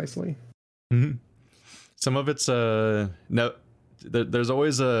precisely. Mm-hmm. Some of it's no, there's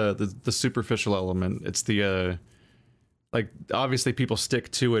always the superficial element. It's the like obviously people stick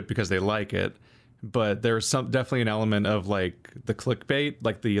to it because they like it, but there's definitely an element of like the clickbait,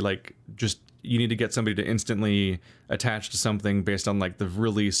 like the just you need to get somebody to instantly attach to something based on like the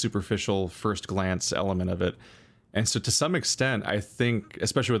really superficial first glance element of it. And so to some extent, I think,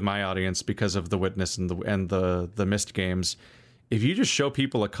 especially with my audience, because of The Witness and the Myst games, if you just show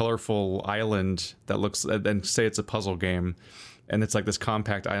people a colorful island that looks, and say it's a puzzle game, and it's like this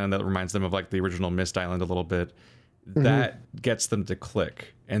compact island that reminds them of like the original Myst Island a little bit, that gets them to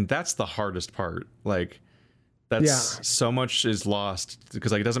click. And that's the hardest part. Like, that's so much is lost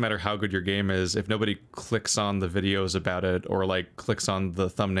because like it doesn't matter how good your game is if nobody clicks on the videos about it or like clicks on the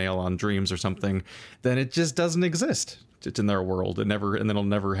thumbnail on Dreams or something, then it just doesn't exist. It's in their world. And then it'll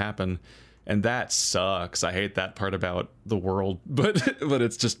never happen. And that sucks. I hate that part about the world, but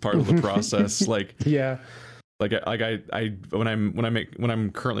it's just part of the process. Like yeah. Like I when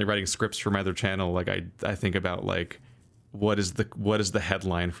I'm currently writing scripts for my other channel, like I think about like what is the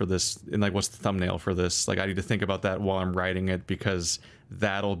headline for this, and like what's the thumbnail for this. Like I need to think about that while I'm writing it, because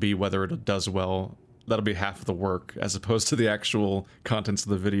that'll be whether it does well. That'll be half of the work as opposed to the actual contents of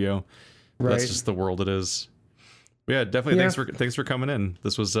the video. Right. That's just the world it is. But yeah, definitely. Yeah. Thanks for coming in.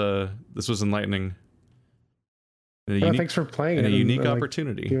 This was enlightening. Thanks for playing and it. A unique and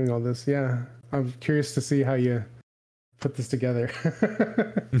opportunity. Doing all this. Yeah. I'm curious to see how you put this together.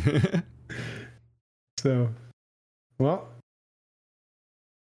 So, well.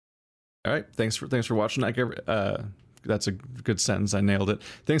 All right. Thanks for watching. That's a good sentence. I nailed it.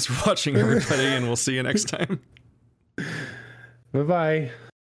 Thanks for watching, everybody, and we'll see you next time. Bye-bye.